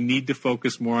days. We need to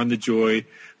focus more on the joy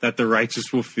that the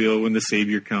righteous will feel when the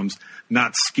Savior comes,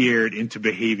 not scared into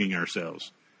behaving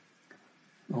ourselves.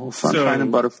 Oh, sunshine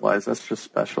and butterflies. That's just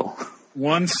special.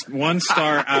 One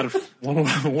star out of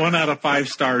 1 out of 5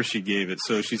 stars she gave it.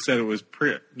 So she said it was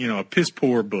a piss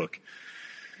poor book.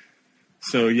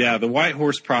 So yeah, the white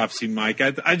horse prophecy, Mike.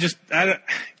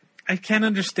 I can't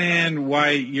understand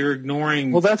why you're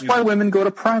ignoring. Well, that's why women go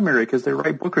to primary, because they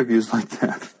write book reviews like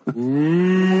that.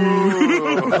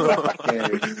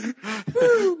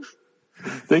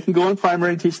 They can go in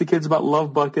primary and teach the kids about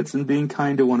love buckets and being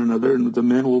kind to one another, and the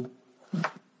men will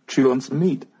chew on some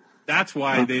meat. That's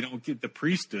why they don't get the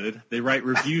priesthood. They write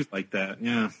reviews like that.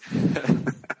 Yeah.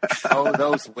 Oh,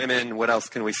 those women. What else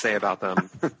can we say about them?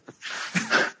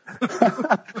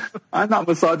 I'm not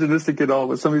misogynistic at all,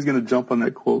 but somebody's going to jump on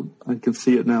that quote. I can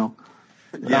see it now.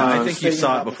 Yeah, I think you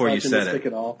saw it before you said it.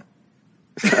 At all.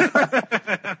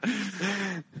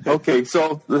 Okay,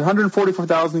 so the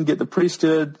 144,000 get the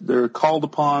priesthood. They're called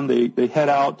upon. They head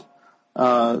out.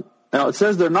 Now, it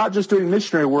says they're not just doing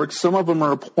missionary work. Some of them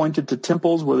are appointed to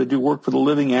temples where they do work for the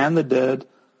living and the dead.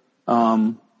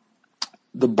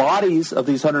 The bodies of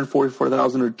these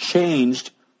 144,000 are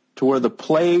changed to where the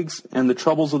plagues and the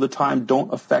troubles of the time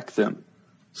don't affect them.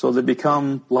 So they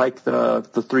become like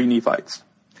the three Nephites.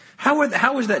 How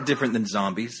is that different than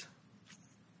zombies?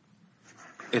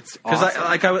 It's because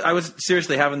awesome. I was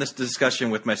seriously having this discussion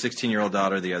with my 16-year-old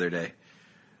daughter the other day.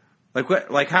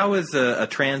 How is a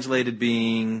translated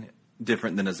being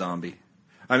different than a zombie?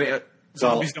 I mean,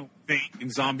 zombies don't think,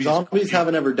 and zombies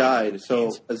haven't ever died,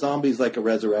 so a zombie's like a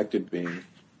resurrected being.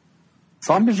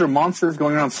 Zombies are monsters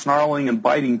going around snarling and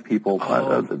biting people.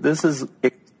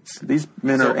 These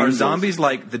men are angels. Zombies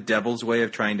like the devil's way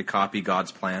of trying to copy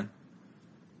God's plan?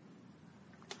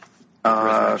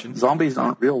 Zombies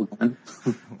aren't real, man.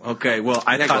 Okay, well,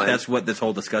 I thought that's what this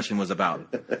whole discussion was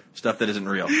about. Stuff that isn't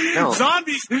real. No.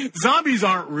 Zombies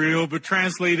aren't real, but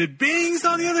translated beings,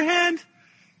 on the other hand.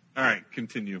 All right,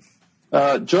 continue.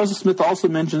 Joseph Smith also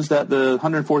mentions that the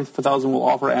 144,000 will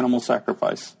offer animal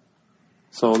sacrifice.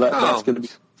 So that's going to be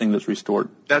the thing that's restored.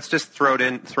 That's just thrown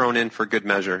in for good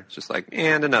measure. It's just like,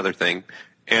 and another thing.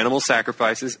 Animal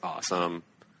sacrifice is awesome.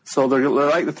 So they're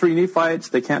like the three Nephites.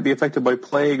 They can't be affected by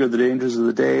plague or the dangers of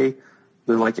the day.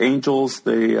 They're like angels.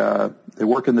 They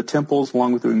work in the temples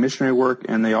along with doing missionary work,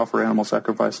 and they offer animal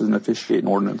sacrifices and officiate in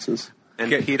ordinances.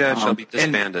 And PETA shall be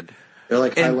disbanded. They're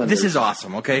like and this is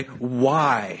awesome, okay?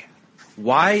 Why?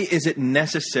 Why is it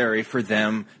necessary for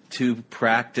them to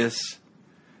practice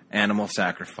animal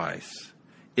sacrifice?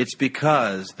 It's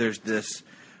because there's this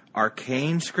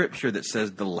arcane scripture that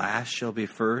says the last shall be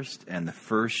first and the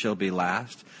first shall be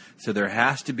last. So there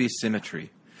has to be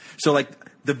symmetry. So like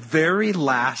the very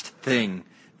last thing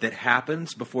that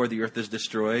happens before the earth is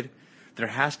destroyed, there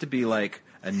has to be like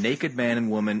a naked man and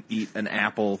woman eat an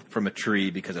apple from a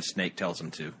tree because a snake tells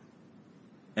them to.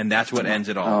 And that's what ends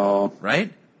it all,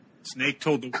 right? Snake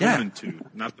told the woman to,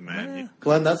 not the man.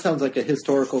 Glenn, that sounds like a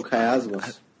historical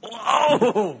chiasmus.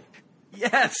 Oh,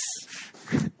 yes.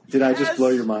 Did I just blow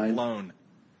your mind? Alone.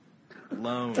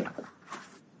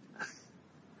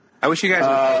 I wish you guys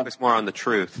would focus more on the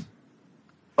truth.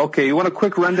 Okay, you want a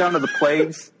quick rundown of the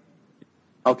plagues?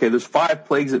 Okay, there's 5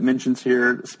 plagues it mentions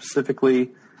here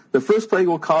specifically. The first plague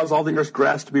will cause all the earth's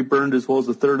grass to be burned as well as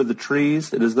a third of the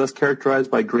trees. It is thus characterized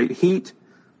by great heat,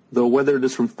 though whether it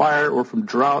is from fire or from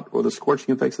drought or the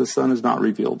scorching effects of the sun is not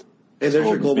revealed. Hey, there's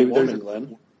your global warming,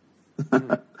 Glenn.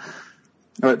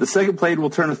 All right, the second plague will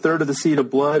turn a third of the sea to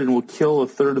blood and will kill a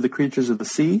third of the creatures of the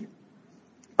sea.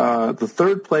 The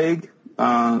third plague,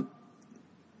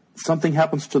 something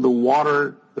happens to the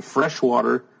water, the fresh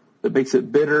water, that makes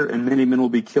it bitter, and many men will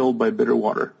be killed by bitter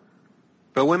water.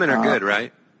 But women are good,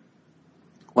 right?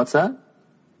 What's that?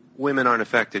 Women aren't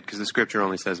affected because the scripture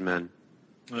only says men.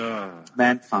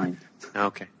 Mankind.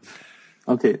 Okay.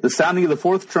 Okay, the sounding of the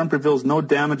fourth trump reveals no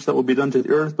damage that will be done to the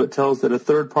earth, but tells that a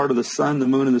third part of the sun, the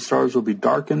moon, and the stars will be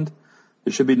darkened.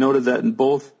 It should be noted that in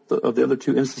both of the other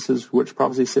 2 instances which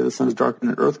prophecies say the sun is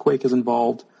darkened, an earthquake is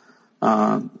involved.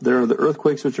 There are the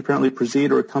earthquakes which apparently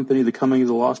precede or accompany the coming of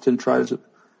the lost 10 tribes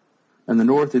in the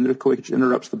north, and the earthquake which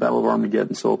interrupts the Battle of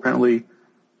Armageddon. So apparently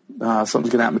something's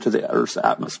going to happen to the Earth's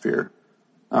atmosphere.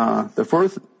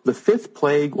 The fifth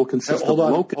plague will consist of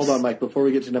locusts. Hold on, Mike, before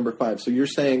we get to number 5. So you're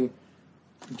saying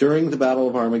during the Battle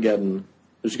of Armageddon,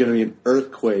 there's going to be an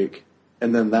earthquake,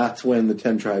 and then that's when the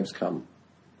 10 tribes come.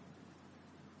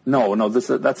 No,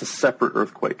 that's a separate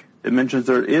earthquake. It mentions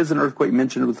there is an earthquake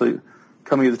mentioned with the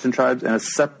coming of the 10 tribes and a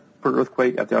separate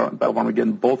earthquake at the Battle of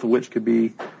Armageddon, both of which could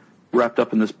be wrapped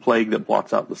up in this plague that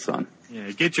blots out the sun. Yeah,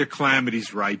 get your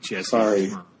calamities right, Jesse.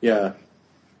 Sorry. Yeah.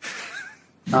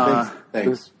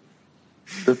 Thanks.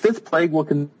 The fifth plague will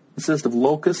consist of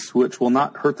locusts, which will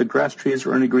not hurt the grass trees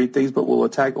or any green things, but will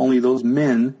attack only those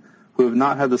men who have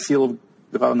not had the seal of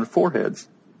God on their foreheads.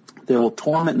 They will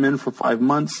torment men for 5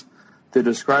 months. They're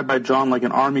described by John like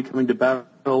an army coming to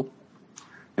battle,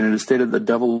 and it is stated the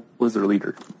devil was their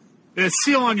leader. The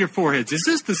seal on your foreheads, is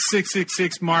this the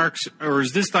 666 marks, or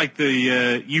is this like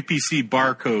the UPC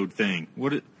barcode thing?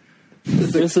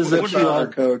 This is a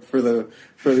QR code for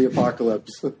the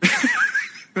apocalypse.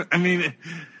 I mean,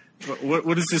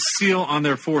 what is this seal on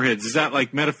their foreheads? Is that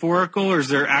like metaphorical, or is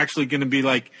there actually going to be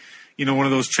like, one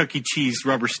of those Chuck E. Cheese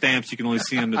rubber stamps you can only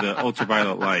see under the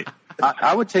ultraviolet light?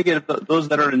 I would take it those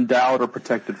that are endowed or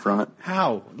protected from it.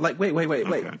 How? Like, wait.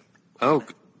 Okay. Oh,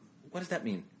 what does that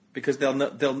mean? Because they'll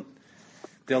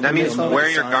that means wear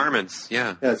your garments.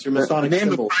 Yeah. Yeah, it's your Masonic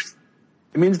symbol.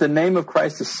 It means the name of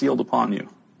Christ is sealed upon you.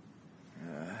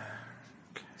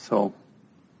 So,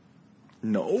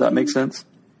 no. Does that make sense?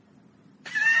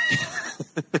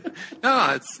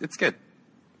 No, it's good.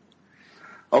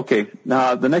 Okay.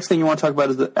 Now, the next thing you want to talk about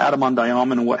is the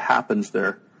Adam-on-Diamond and what happens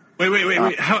there.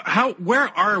 Wait. How? Where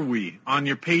are we on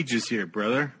your pages here,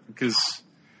 brother? Because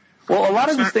a lot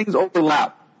of these things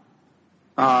overlap.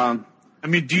 I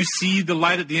mean, do you see the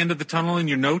light at the end of the tunnel in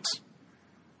your notes?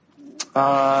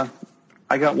 I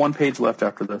got one page left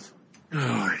after this.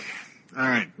 Oh, all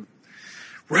right.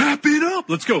 Wrap it up.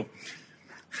 Let's go.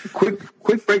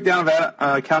 Quick breakdown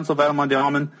of Council of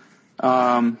Adam-on-Diamond.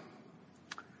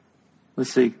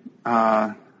 Let's see.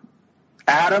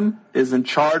 Adam is in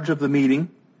charge of the meeting.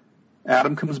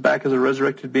 Adam comes back as a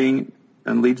resurrected being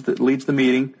and leads the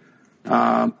meeting.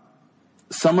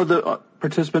 Some of the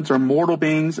participants are mortal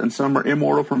beings, and some are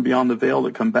immortal from beyond the veil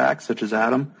that come back, such as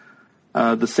Adam.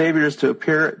 The Savior is to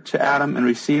appear to Adam and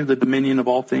receive the dominion of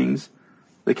all things.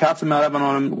 The Council of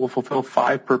Adam will fulfill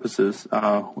 5 purposes.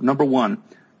 Number 1,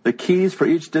 the keys for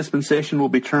each dispensation will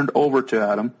be turned over to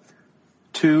Adam.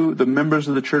 2, the members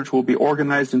of the church will be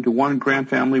organized into one grand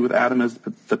family with Adam as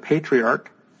the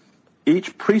patriarch.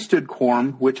 Each priesthood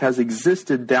quorum, which has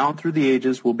existed down through the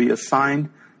ages, will be assigned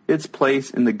its place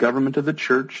in the government of the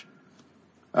church.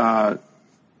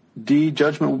 D,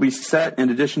 judgment will be set. In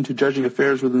addition to judging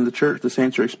affairs within the church, the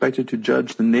saints are expected to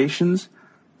judge the nations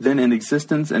then in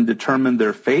existence and determine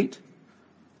their fate.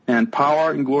 And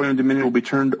power and glory and dominion will be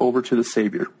turned over to the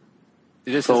Savior.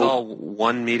 This is all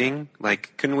one meeting?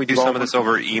 Like, couldn't we do some of this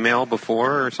over email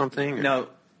before or something? No.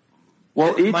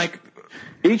 Well,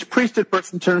 each priesthood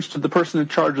person turns to the person in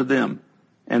charge of them,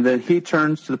 and then he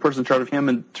turns to the person in charge of him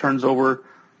and turns over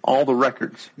all the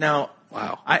records. Now,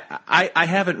 wow. I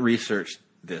haven't researched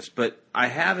this, but I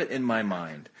have it in my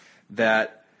mind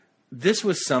that this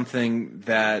was something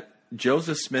that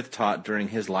Joseph Smith taught during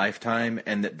his lifetime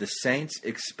and that the saints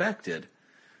expected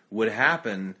would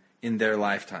happen in their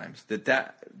lifetimes.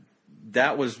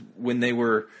 That was when they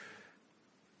were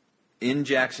in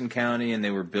Jackson County and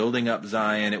they were building up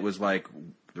Zion. It was like,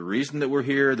 the reason that we're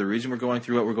here, the reason we're going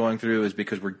through what we're going through is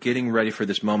because we're getting ready for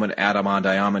this moment,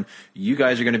 Adam-on-Diamond. You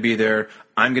guys are going to be there.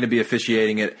 I'm going to be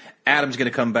officiating it. Adam's going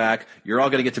to come back. You're all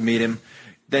going to get to meet him.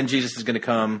 Then Jesus is going to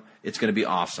come. It's going to be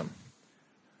awesome.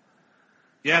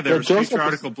 Yeah, there were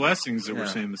patriarchal blessings that were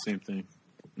saying the same thing.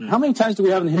 Yeah. How many times do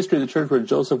we have in the history of the church where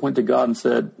Joseph went to God and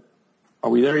said, "Are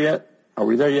we there yet? Are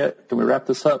we there yet? Can we wrap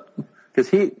this up?"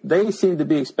 Because they seemed to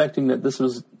be expecting that this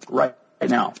was right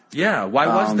now. Yeah, why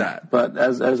was that? But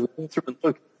as we go through and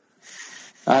look,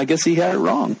 I guess he had it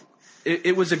wrong.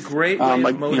 It was a great way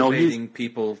of motivating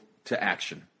people to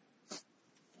action.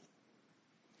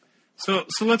 So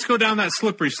let's go down that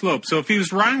slippery slope. So if he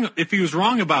was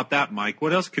wrong about that, Mike,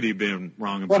 what else could he have been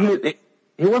wrong about? Well,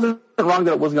 he wasn't wrong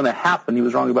that it wasn't going to happen. He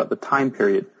was wrong about the time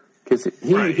period. Because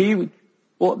the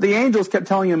angels kept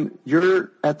telling him,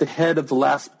 "You're at the head of the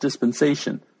last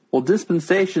dispensation." Well,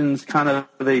 dispensation's kind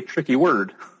of a tricky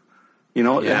word. You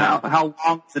know, how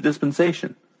long is the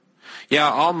dispensation? Yeah,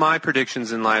 all my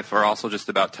predictions in life are also just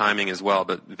about timing as well,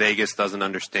 but Vegas doesn't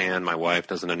understand. My wife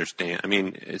doesn't understand. I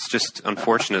mean, it's just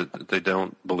unfortunate that they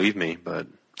don't believe me, but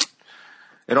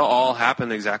it'll all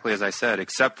happen exactly as I said,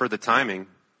 except for the timing.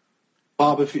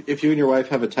 Bob, if you and your wife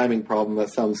have a timing problem, that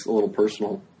sounds a little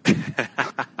personal.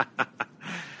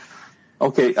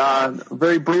 Okay,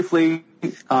 very briefly,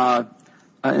 an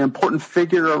important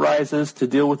figure arises to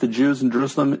deal with the Jews in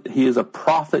Jerusalem. He is a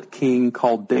prophet king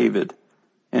called David.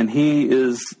 And he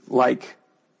is like,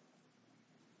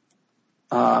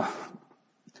 I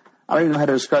don't even know how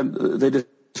to describe, they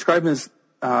describe him as,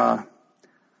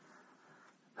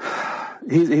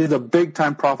 he's a big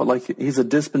time prophet, like he's a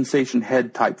dispensation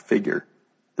head type figure.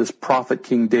 This prophet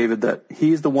King David, that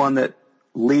he's the one that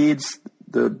leads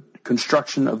the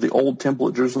construction of the old temple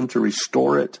at Jerusalem to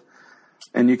restore it.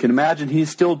 And you can imagine he's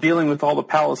still dealing with all the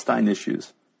Palestine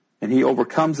issues. And he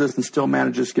overcomes this and still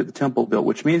manages to get the temple built,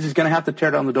 which means he's going to have to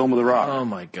tear down the Dome of the Rock. Oh,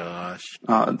 my gosh.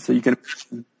 So you can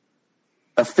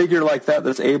a figure like that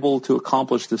that's able to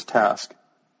accomplish this task.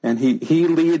 And he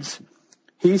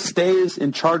stays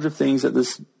in charge of things at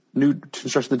this new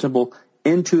construction of the temple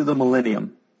into the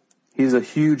millennium. He's a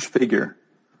huge figure.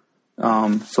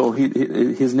 So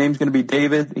his name's going to be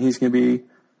David. He's going to be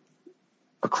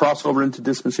a crossover into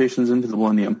dispensations into the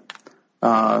millennium.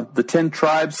 The 10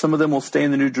 tribes, some of them will stay in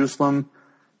the New Jerusalem,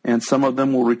 and some of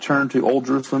them will return to Old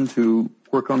Jerusalem to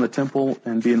work on the temple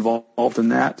and be involved in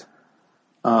that.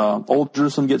 Old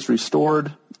Jerusalem gets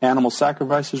restored. Animal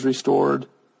sacrifice is restored.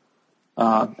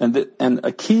 And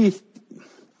a key,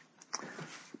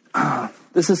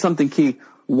 this is something key.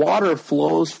 Water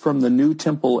flows from the new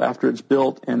temple after it's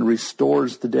built and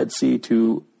restores the Dead Sea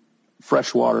to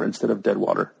fresh water instead of dead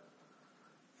water.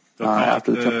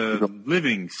 After the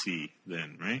living sea,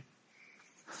 then, right?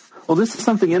 Well, this is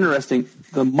something interesting.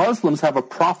 The Muslims have a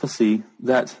prophecy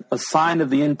that a sign of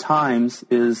the end times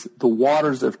is the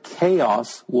waters of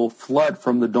chaos will flood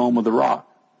from the dome of the rock.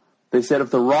 They said if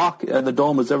the rock and the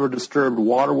dome is ever disturbed,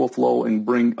 water will flow and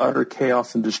bring utter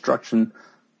chaos and destruction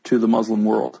to the Muslim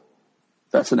world.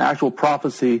 That's an actual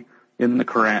prophecy in the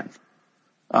Quran.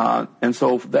 And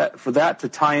so for that to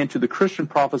tie into the Christian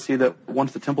prophecy that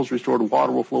once the temple is restored,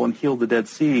 water will flow and heal the Dead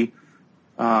Sea,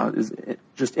 is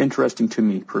just interesting to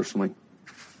me personally.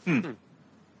 Okay,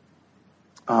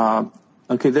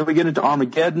 then we get into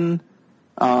Armageddon.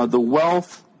 The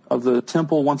wealth of the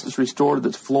temple, once it's restored,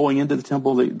 that's flowing into the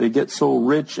temple, they get so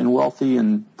rich and wealthy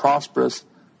and prosperous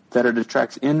that it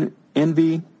attracts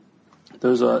envy.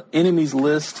 There's an enemies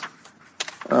list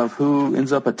of who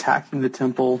ends up attacking the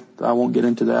temple. I won't get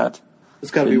into that.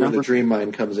 It's got to be where the dream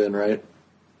mind comes in, right?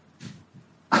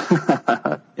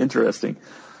 Interesting.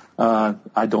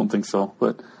 I don't think so.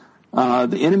 But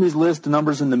the enemies list, the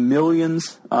numbers in the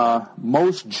millions.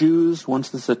 Most Jews, once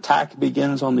this attack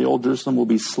begins on the Old Jerusalem, will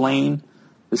be slain.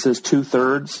 It says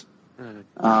 2/3.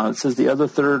 It says the other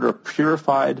third are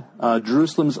purified.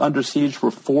 Jerusalem's under siege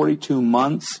for 42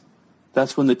 months.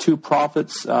 That's when the two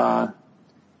prophets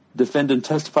defend and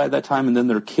testify at that time, and then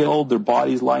they're killed. Their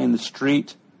bodies lie in the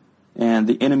street, and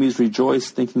the enemies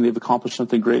rejoice, thinking they've accomplished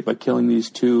something great by killing these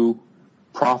two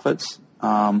prophets.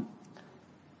 And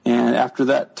after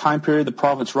that time period, the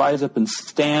prophets rise up and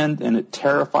stand, and it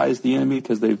terrifies the enemy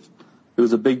because it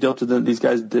was a big deal to them. These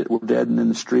guys were dead and in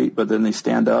the street, but then they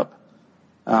stand up.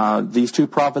 These two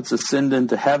prophets ascend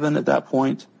into heaven at that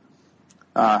point.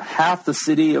 Half the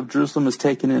city of Jerusalem is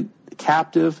taken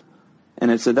captive, and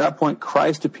it's at that point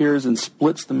Christ appears and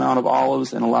splits the Mount of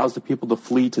Olives and allows the people to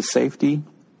flee to safety.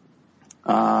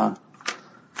 Let's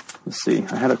see,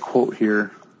 I had a quote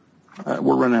here.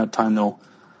 We're running out of time, though.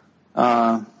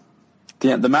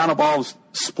 The Mount of Olives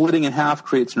splitting in half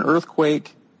creates an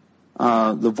earthquake.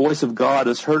 The voice of God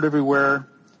is heard everywhere.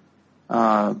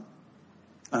 God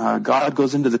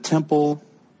goes into the temple.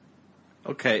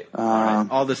 Okay,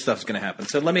 all this stuff's going to happen.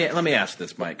 So let me ask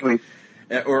this, Mike,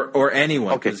 or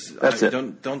anyone. Okay, that's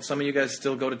it. Don't some of you guys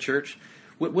still go to church?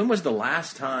 When was the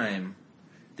last time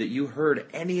that you heard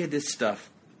any of this stuff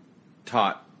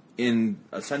taught in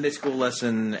a Sunday school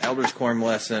lesson, elders quorum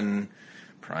lesson,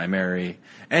 primary,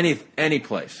 any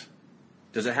place?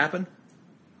 Does it happen?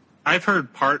 I've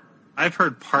heard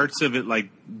parts of it, like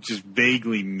just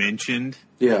vaguely mentioned.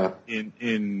 Yeah.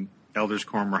 In elders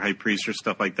quorum or high priest or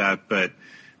stuff like that, but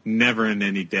never in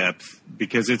any depth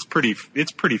because it's pretty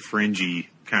fringy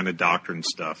kind of doctrine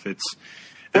stuff.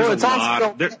 There's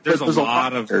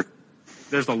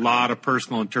a lot of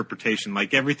personal interpretation.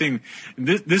 Like everything,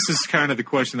 this is kind of the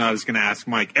question I was going to ask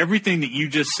Mike. Everything that you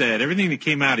just said, everything that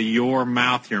came out of your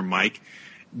mouth here, Mike,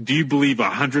 do you believe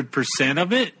 100%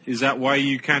 of it? Is that why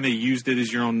you kind of used it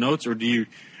as your own notes, or are you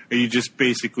just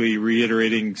basically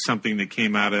reiterating something that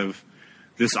came out of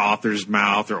this author's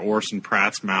mouth or Orson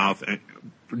Pratt's mouth?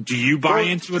 Do you buy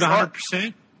into it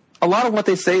 100%? A lot of what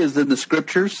they say is in the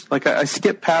scriptures. Like I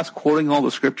skip past quoting all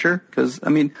the scripture because, I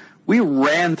mean, we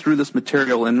ran through this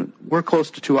material and we're close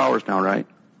to 2 hours now, right?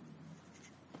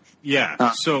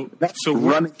 Yeah. So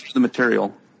running through the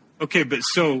material. Okay, but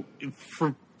so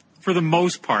for the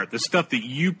most part, the stuff that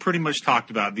you pretty much talked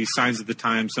about, these signs of the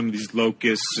time, some of these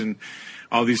locusts and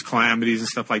all these calamities and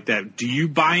stuff like that, do you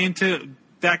buy into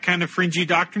that kind of fringy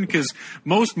doctrine? Because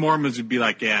most Mormons would be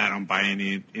like, yeah, I don't buy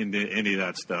into any of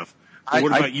that stuff. But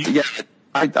what about you? Yeah,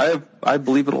 I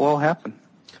believe it'll all happen.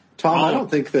 Tom, I don't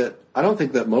think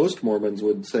that most Mormons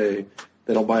would say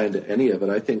they don't buy into any of it.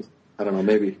 I think, I don't know,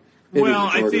 maybe well,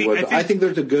 the majority would. I think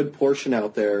there's a good portion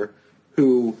out there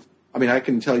who, I mean, I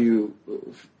can tell you,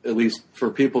 at least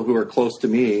for people who are close to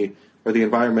me or the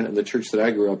environment in the church that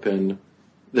I grew up in,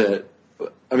 that,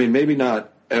 I mean, maybe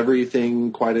not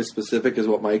everything quite as specific as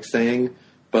what Mike's saying,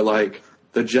 but like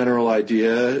the general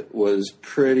idea was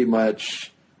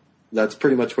that's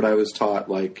pretty much what I was taught,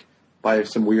 like by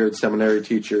some weird seminary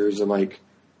teachers and like,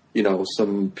 you know,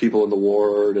 some people in the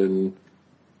ward and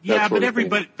yeah,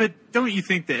 but don't you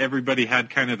think that everybody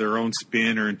had kind of their own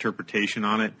spin or interpretation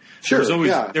on it? Sure,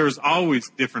 there was always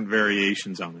different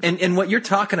variations on it. And what you're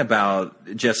talking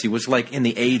about, Jesse, was like in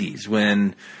the 80s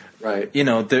when, right? You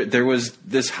know, there was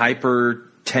this hyper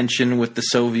tension with the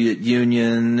Soviet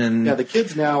Union, and yeah, the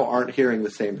kids now aren't hearing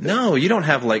the same thing. No, you don't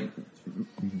have like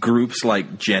groups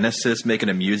like Genesis making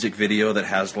a music video that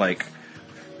has like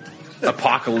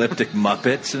apocalyptic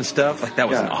Muppets and stuff. Like that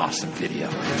was an awesome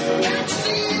video.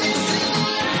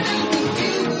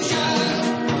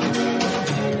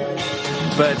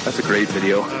 But that's a great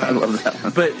video. I love that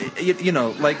one. But you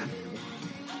know, like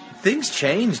things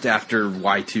changed after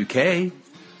Y2K,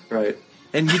 right?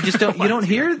 And you just don't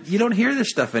hear this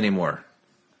stuff anymore.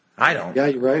 I don't. Yeah,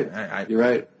 you're right. You're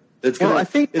right. I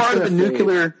think part of the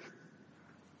nuclear.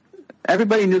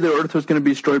 Everybody knew the Earth was going to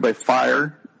be destroyed by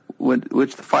fire,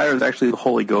 which the fire is actually the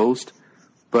Holy Ghost,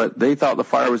 but they thought the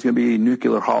fire was going to be a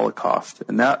nuclear holocaust,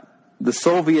 and that the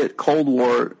Soviet Cold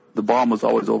War, the bomb was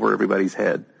always over everybody's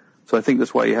head. So I think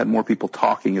that's why you had more people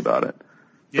talking about it.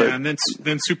 Yeah, and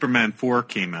then Superman 4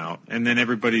 came out, and then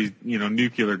everybody,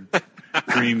 nuclear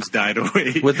dreams died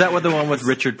away. Was that the one with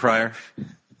Richard Pryor?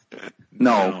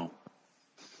 No.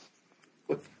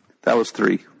 That was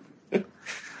 3.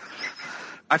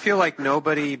 I feel like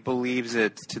nobody believes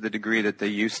it to the degree that they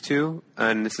used to,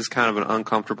 and this is kind of an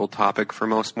uncomfortable topic for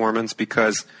most Mormons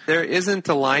because there isn't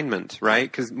alignment,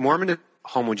 right? Because Mormon is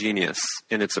homogeneous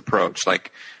in its approach.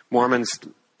 Like, Mormons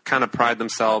kind of pride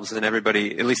themselves, and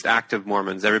everybody, at least active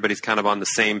Mormons, everybody's kind of on the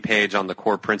same page on the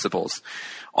core principles.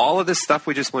 All of this stuff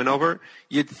we just went over,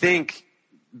 you'd think,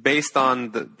 based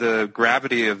on the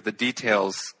gravity of the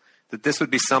details, that this would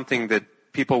be something that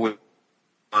people would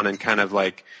on and kind of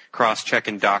like cross-check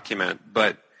and document,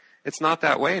 but it's not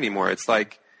that way anymore. It's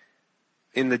like,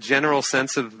 in the general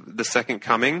sense of the second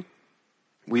coming,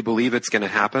 we believe it's going to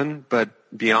happen, but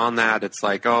beyond that, it's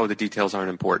like, oh, the details aren't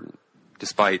important,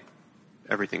 despite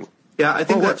everything. Yeah, I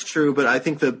think that's true, but I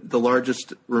think the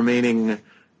largest remaining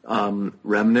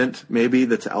remnant, maybe,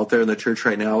 that's out there in the church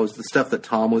right now is the stuff that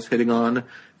Tom was hitting on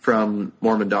from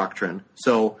Mormon Doctrine.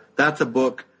 So that's a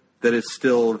book that is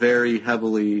still very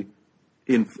heavily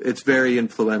it's very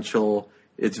influential.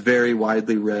 It's very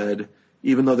widely read.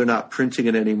 Even though they're not printing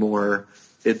it anymore,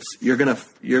 you're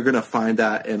gonna find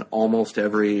that in almost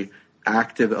every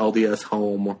active LDS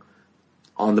home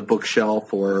on the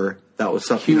bookshelf, or that was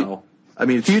something. I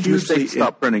mean, it's huge mistake to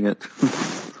stop printing it.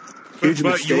 Huge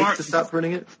mistake to stop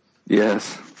printing it.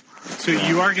 Yes. So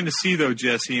you are going to see, though,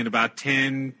 Jesse, in about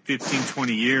 10, 15,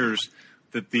 20 years,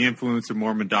 that the influence of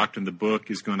Mormon Doctrine, the book,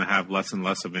 is going to have less and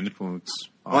less of influence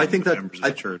on I think the that members of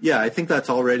the church. Yeah, I think that's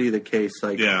already the case.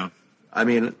 Like, yeah. I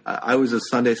mean, I was a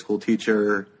Sunday school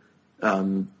teacher.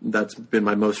 That's been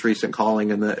my most recent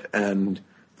calling, and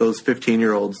those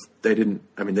 15-year-olds, they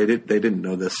didn't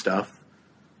know this stuff.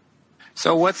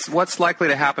 So what's likely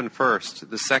to happen first,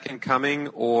 the second coming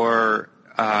or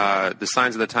the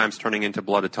signs of the times turning into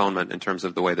blood atonement in terms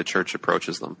of the way the church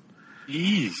approaches them?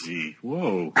 Easy.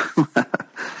 Whoa.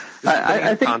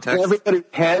 I think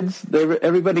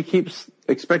everybody keeps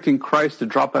expecting Christ to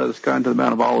drop out of the sky into the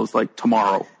Mount of Olives like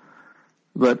tomorrow.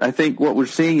 But I think what we're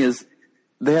seeing is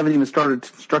they haven't even started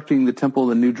constructing the temple of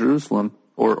the New Jerusalem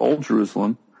or Old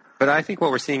Jerusalem. But I think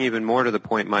what we're seeing even more to the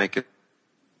point, Mike, is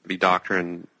be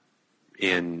doctrine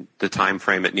in the time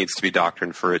frame it needs to be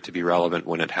doctrine for it to be relevant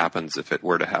when it happens, if it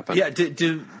were to happen. Yeah,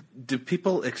 do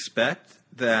people expect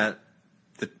that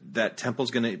that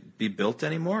temple's going to be built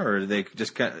anymore, or are they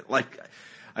just kind of like?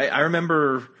 I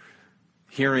remember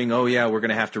hearing, oh yeah, we're going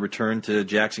to have to return to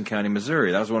Jackson County,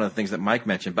 Missouri. That was one of the things that Mike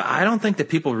mentioned, but I don't think that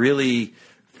people really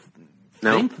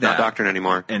think that not doctrine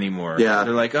anymore. Yeah,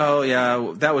 they're like, oh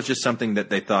yeah, that was just something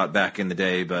that they thought back in the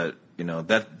day, but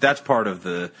that's part of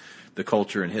the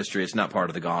culture and history. It's not part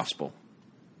of the gospel.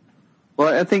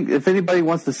 Well, I think if anybody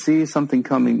wants to see something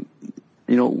coming,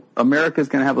 America is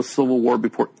going to have a civil war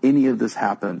before any of this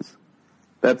happens.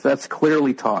 That's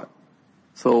clearly taught.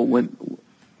 So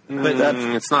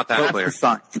it's not that clear. The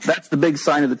sign. That's the big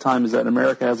sign of the time, is that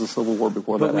America has a civil war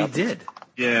before that happens. But we did.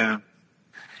 Yeah.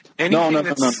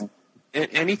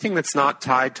 Anything that's not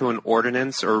tied to an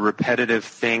ordinance or a repetitive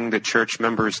thing that church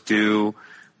members do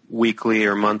weekly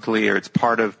or monthly, or it's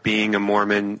part of being a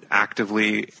Mormon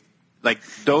actively, like,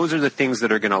 those are the things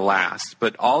that are going to last.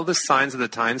 But all the signs of the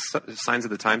time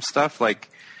stuff, like,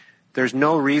 there's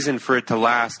no reason for it to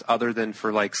last other than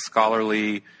for like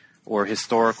scholarly or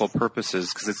historical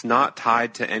purposes, because it's not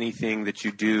tied to anything that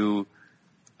you do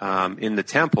in the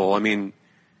temple. I mean,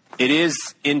 it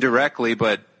is indirectly,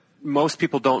 but most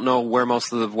people don't know where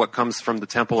most of what comes from the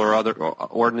temple or other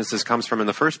ordinances comes from in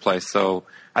the first place. So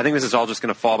I think this is all just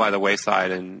going to fall by the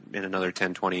wayside in another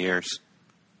 10, 20 years.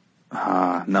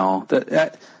 No.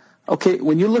 Okay,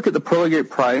 when you look at the Pearl of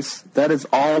Great Price, that is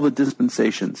all the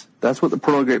dispensations. That's what the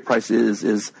Pearl of Great Price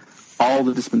is all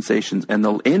the dispensations. And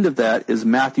the end of that is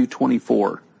Matthew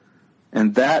 24.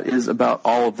 And that is about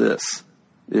all of this,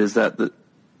 is that the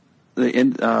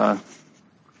end...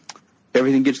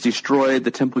 everything gets destroyed.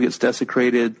 The temple gets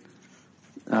desecrated.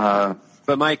 But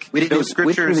Mike, those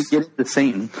scriptures we didn't get into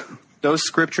Satan. Those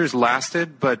scriptures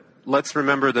lasted, but let's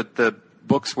remember that the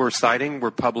books we're citing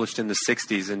were published in the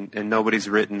 60s, and nobody's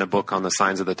written a book on the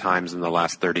signs of the times in the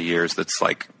last 30 years that's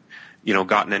like,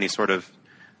 gotten any sort of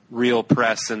real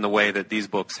press in the way that these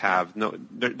books have. No,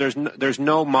 there's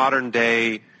no modern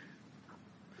day.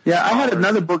 Yeah, I had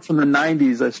another book from the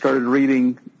 90s I started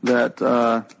reading that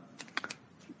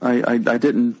I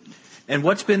didn't. And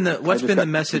what's been the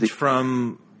message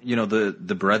from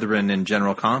the Brethren in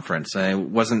General Conference? It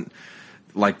wasn't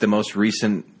like the most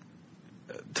recent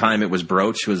time it was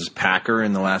broached was Packer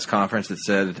in the last conference that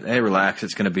said, "Hey, relax,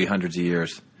 it's going to be hundreds of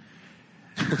years,"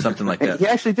 something like that. He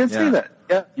actually did say that.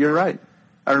 Yeah, you're right.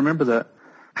 I remember that.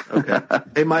 Okay.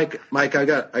 Hey, Mike, I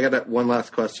got one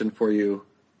last question for you.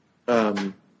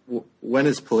 When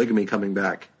is polygamy coming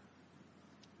back?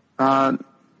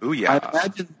 Ooh, yeah. I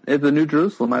imagine at the New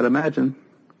Jerusalem. I'd imagine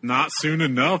not soon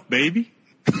enough, baby.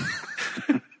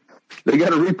 They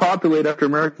got to repopulate after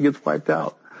America gets wiped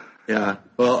out. Yeah.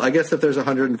 Well, I guess if there's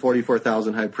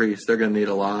 144,000 high priests, they're going to need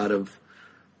a lot of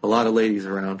ladies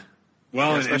around.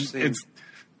 Well,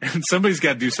 and somebody's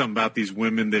got to do something about these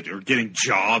women that are getting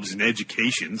jobs and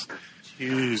educations.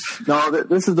 Jeez. No,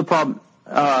 this is the problem.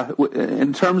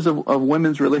 In terms of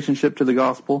women's relationship to the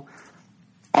gospel,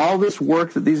 all this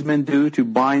work that these men do to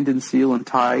bind and seal and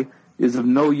tie is of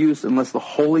no use unless the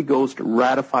Holy Ghost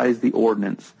ratifies the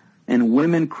ordinance. And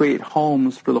women create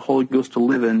homes for the Holy Ghost to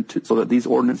live in so that these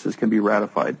ordinances can be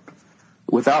ratified.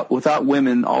 Without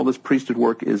women, all this priesthood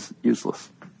work is useless.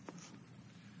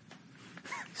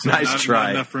 So nice try.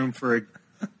 Not enough room for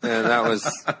that was,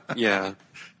 yeah.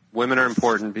 Women are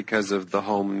important because of the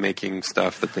homemaking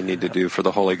stuff that they need to do for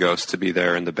the Holy Ghost to be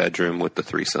there in the bedroom with the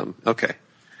threesome. Okay.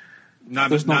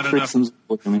 There's no threesomes.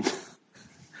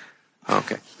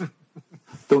 Okay.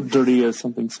 Don't dirty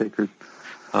something sacred.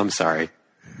 I'm sorry.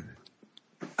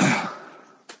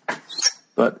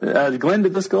 But Glenn,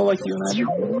 did this go like you imagine?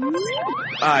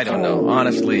 I don't know.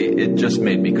 Honestly, it just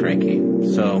made me cranky.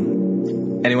 So,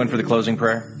 anyone for the closing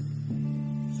prayer?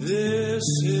 This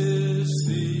is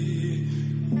the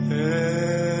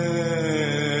end.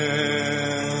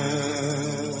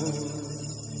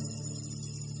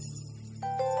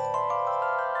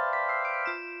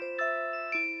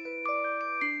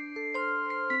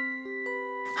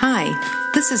 Hi,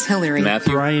 this is Hillary.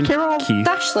 Matthew, Ryan, Carol, Keith,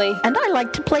 Ashley, and I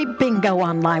like to play bingo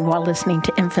online while listening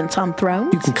to Infants on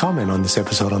Thrones. You can comment on this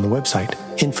episode on the website,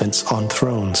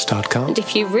 infantsonthrones.com. And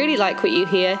if you really like what you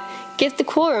hear, give the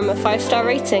Quorum a 5-star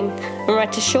rating and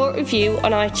write a short review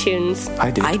on iTunes.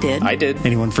 I did.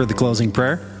 Anyone for the closing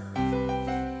prayer?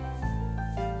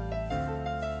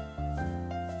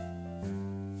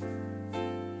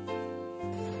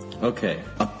 Okay.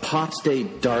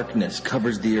 Apostate darkness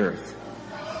covers the earth.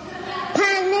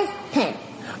 Punishment.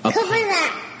 Cover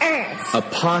the earth.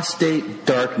 Apostate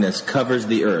darkness covers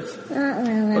the earth.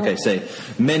 Okay, say,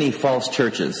 many false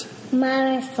churches.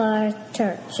 Many false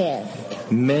churches.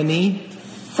 Many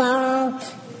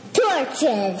false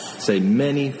churches. Say,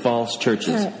 many false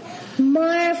churches.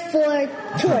 More for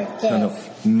churches. No.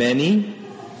 Many.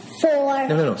 For.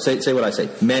 No. Say what I say.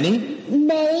 Many.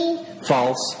 Many.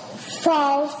 False.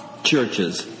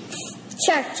 Churches.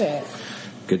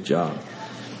 Good job.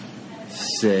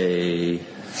 Say.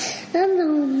 My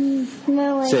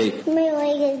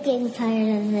leg is getting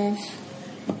tired of this.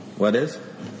 What is?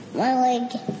 My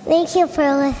leg. Thank you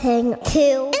for listening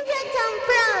to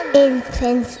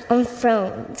Infants on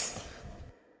Thrones.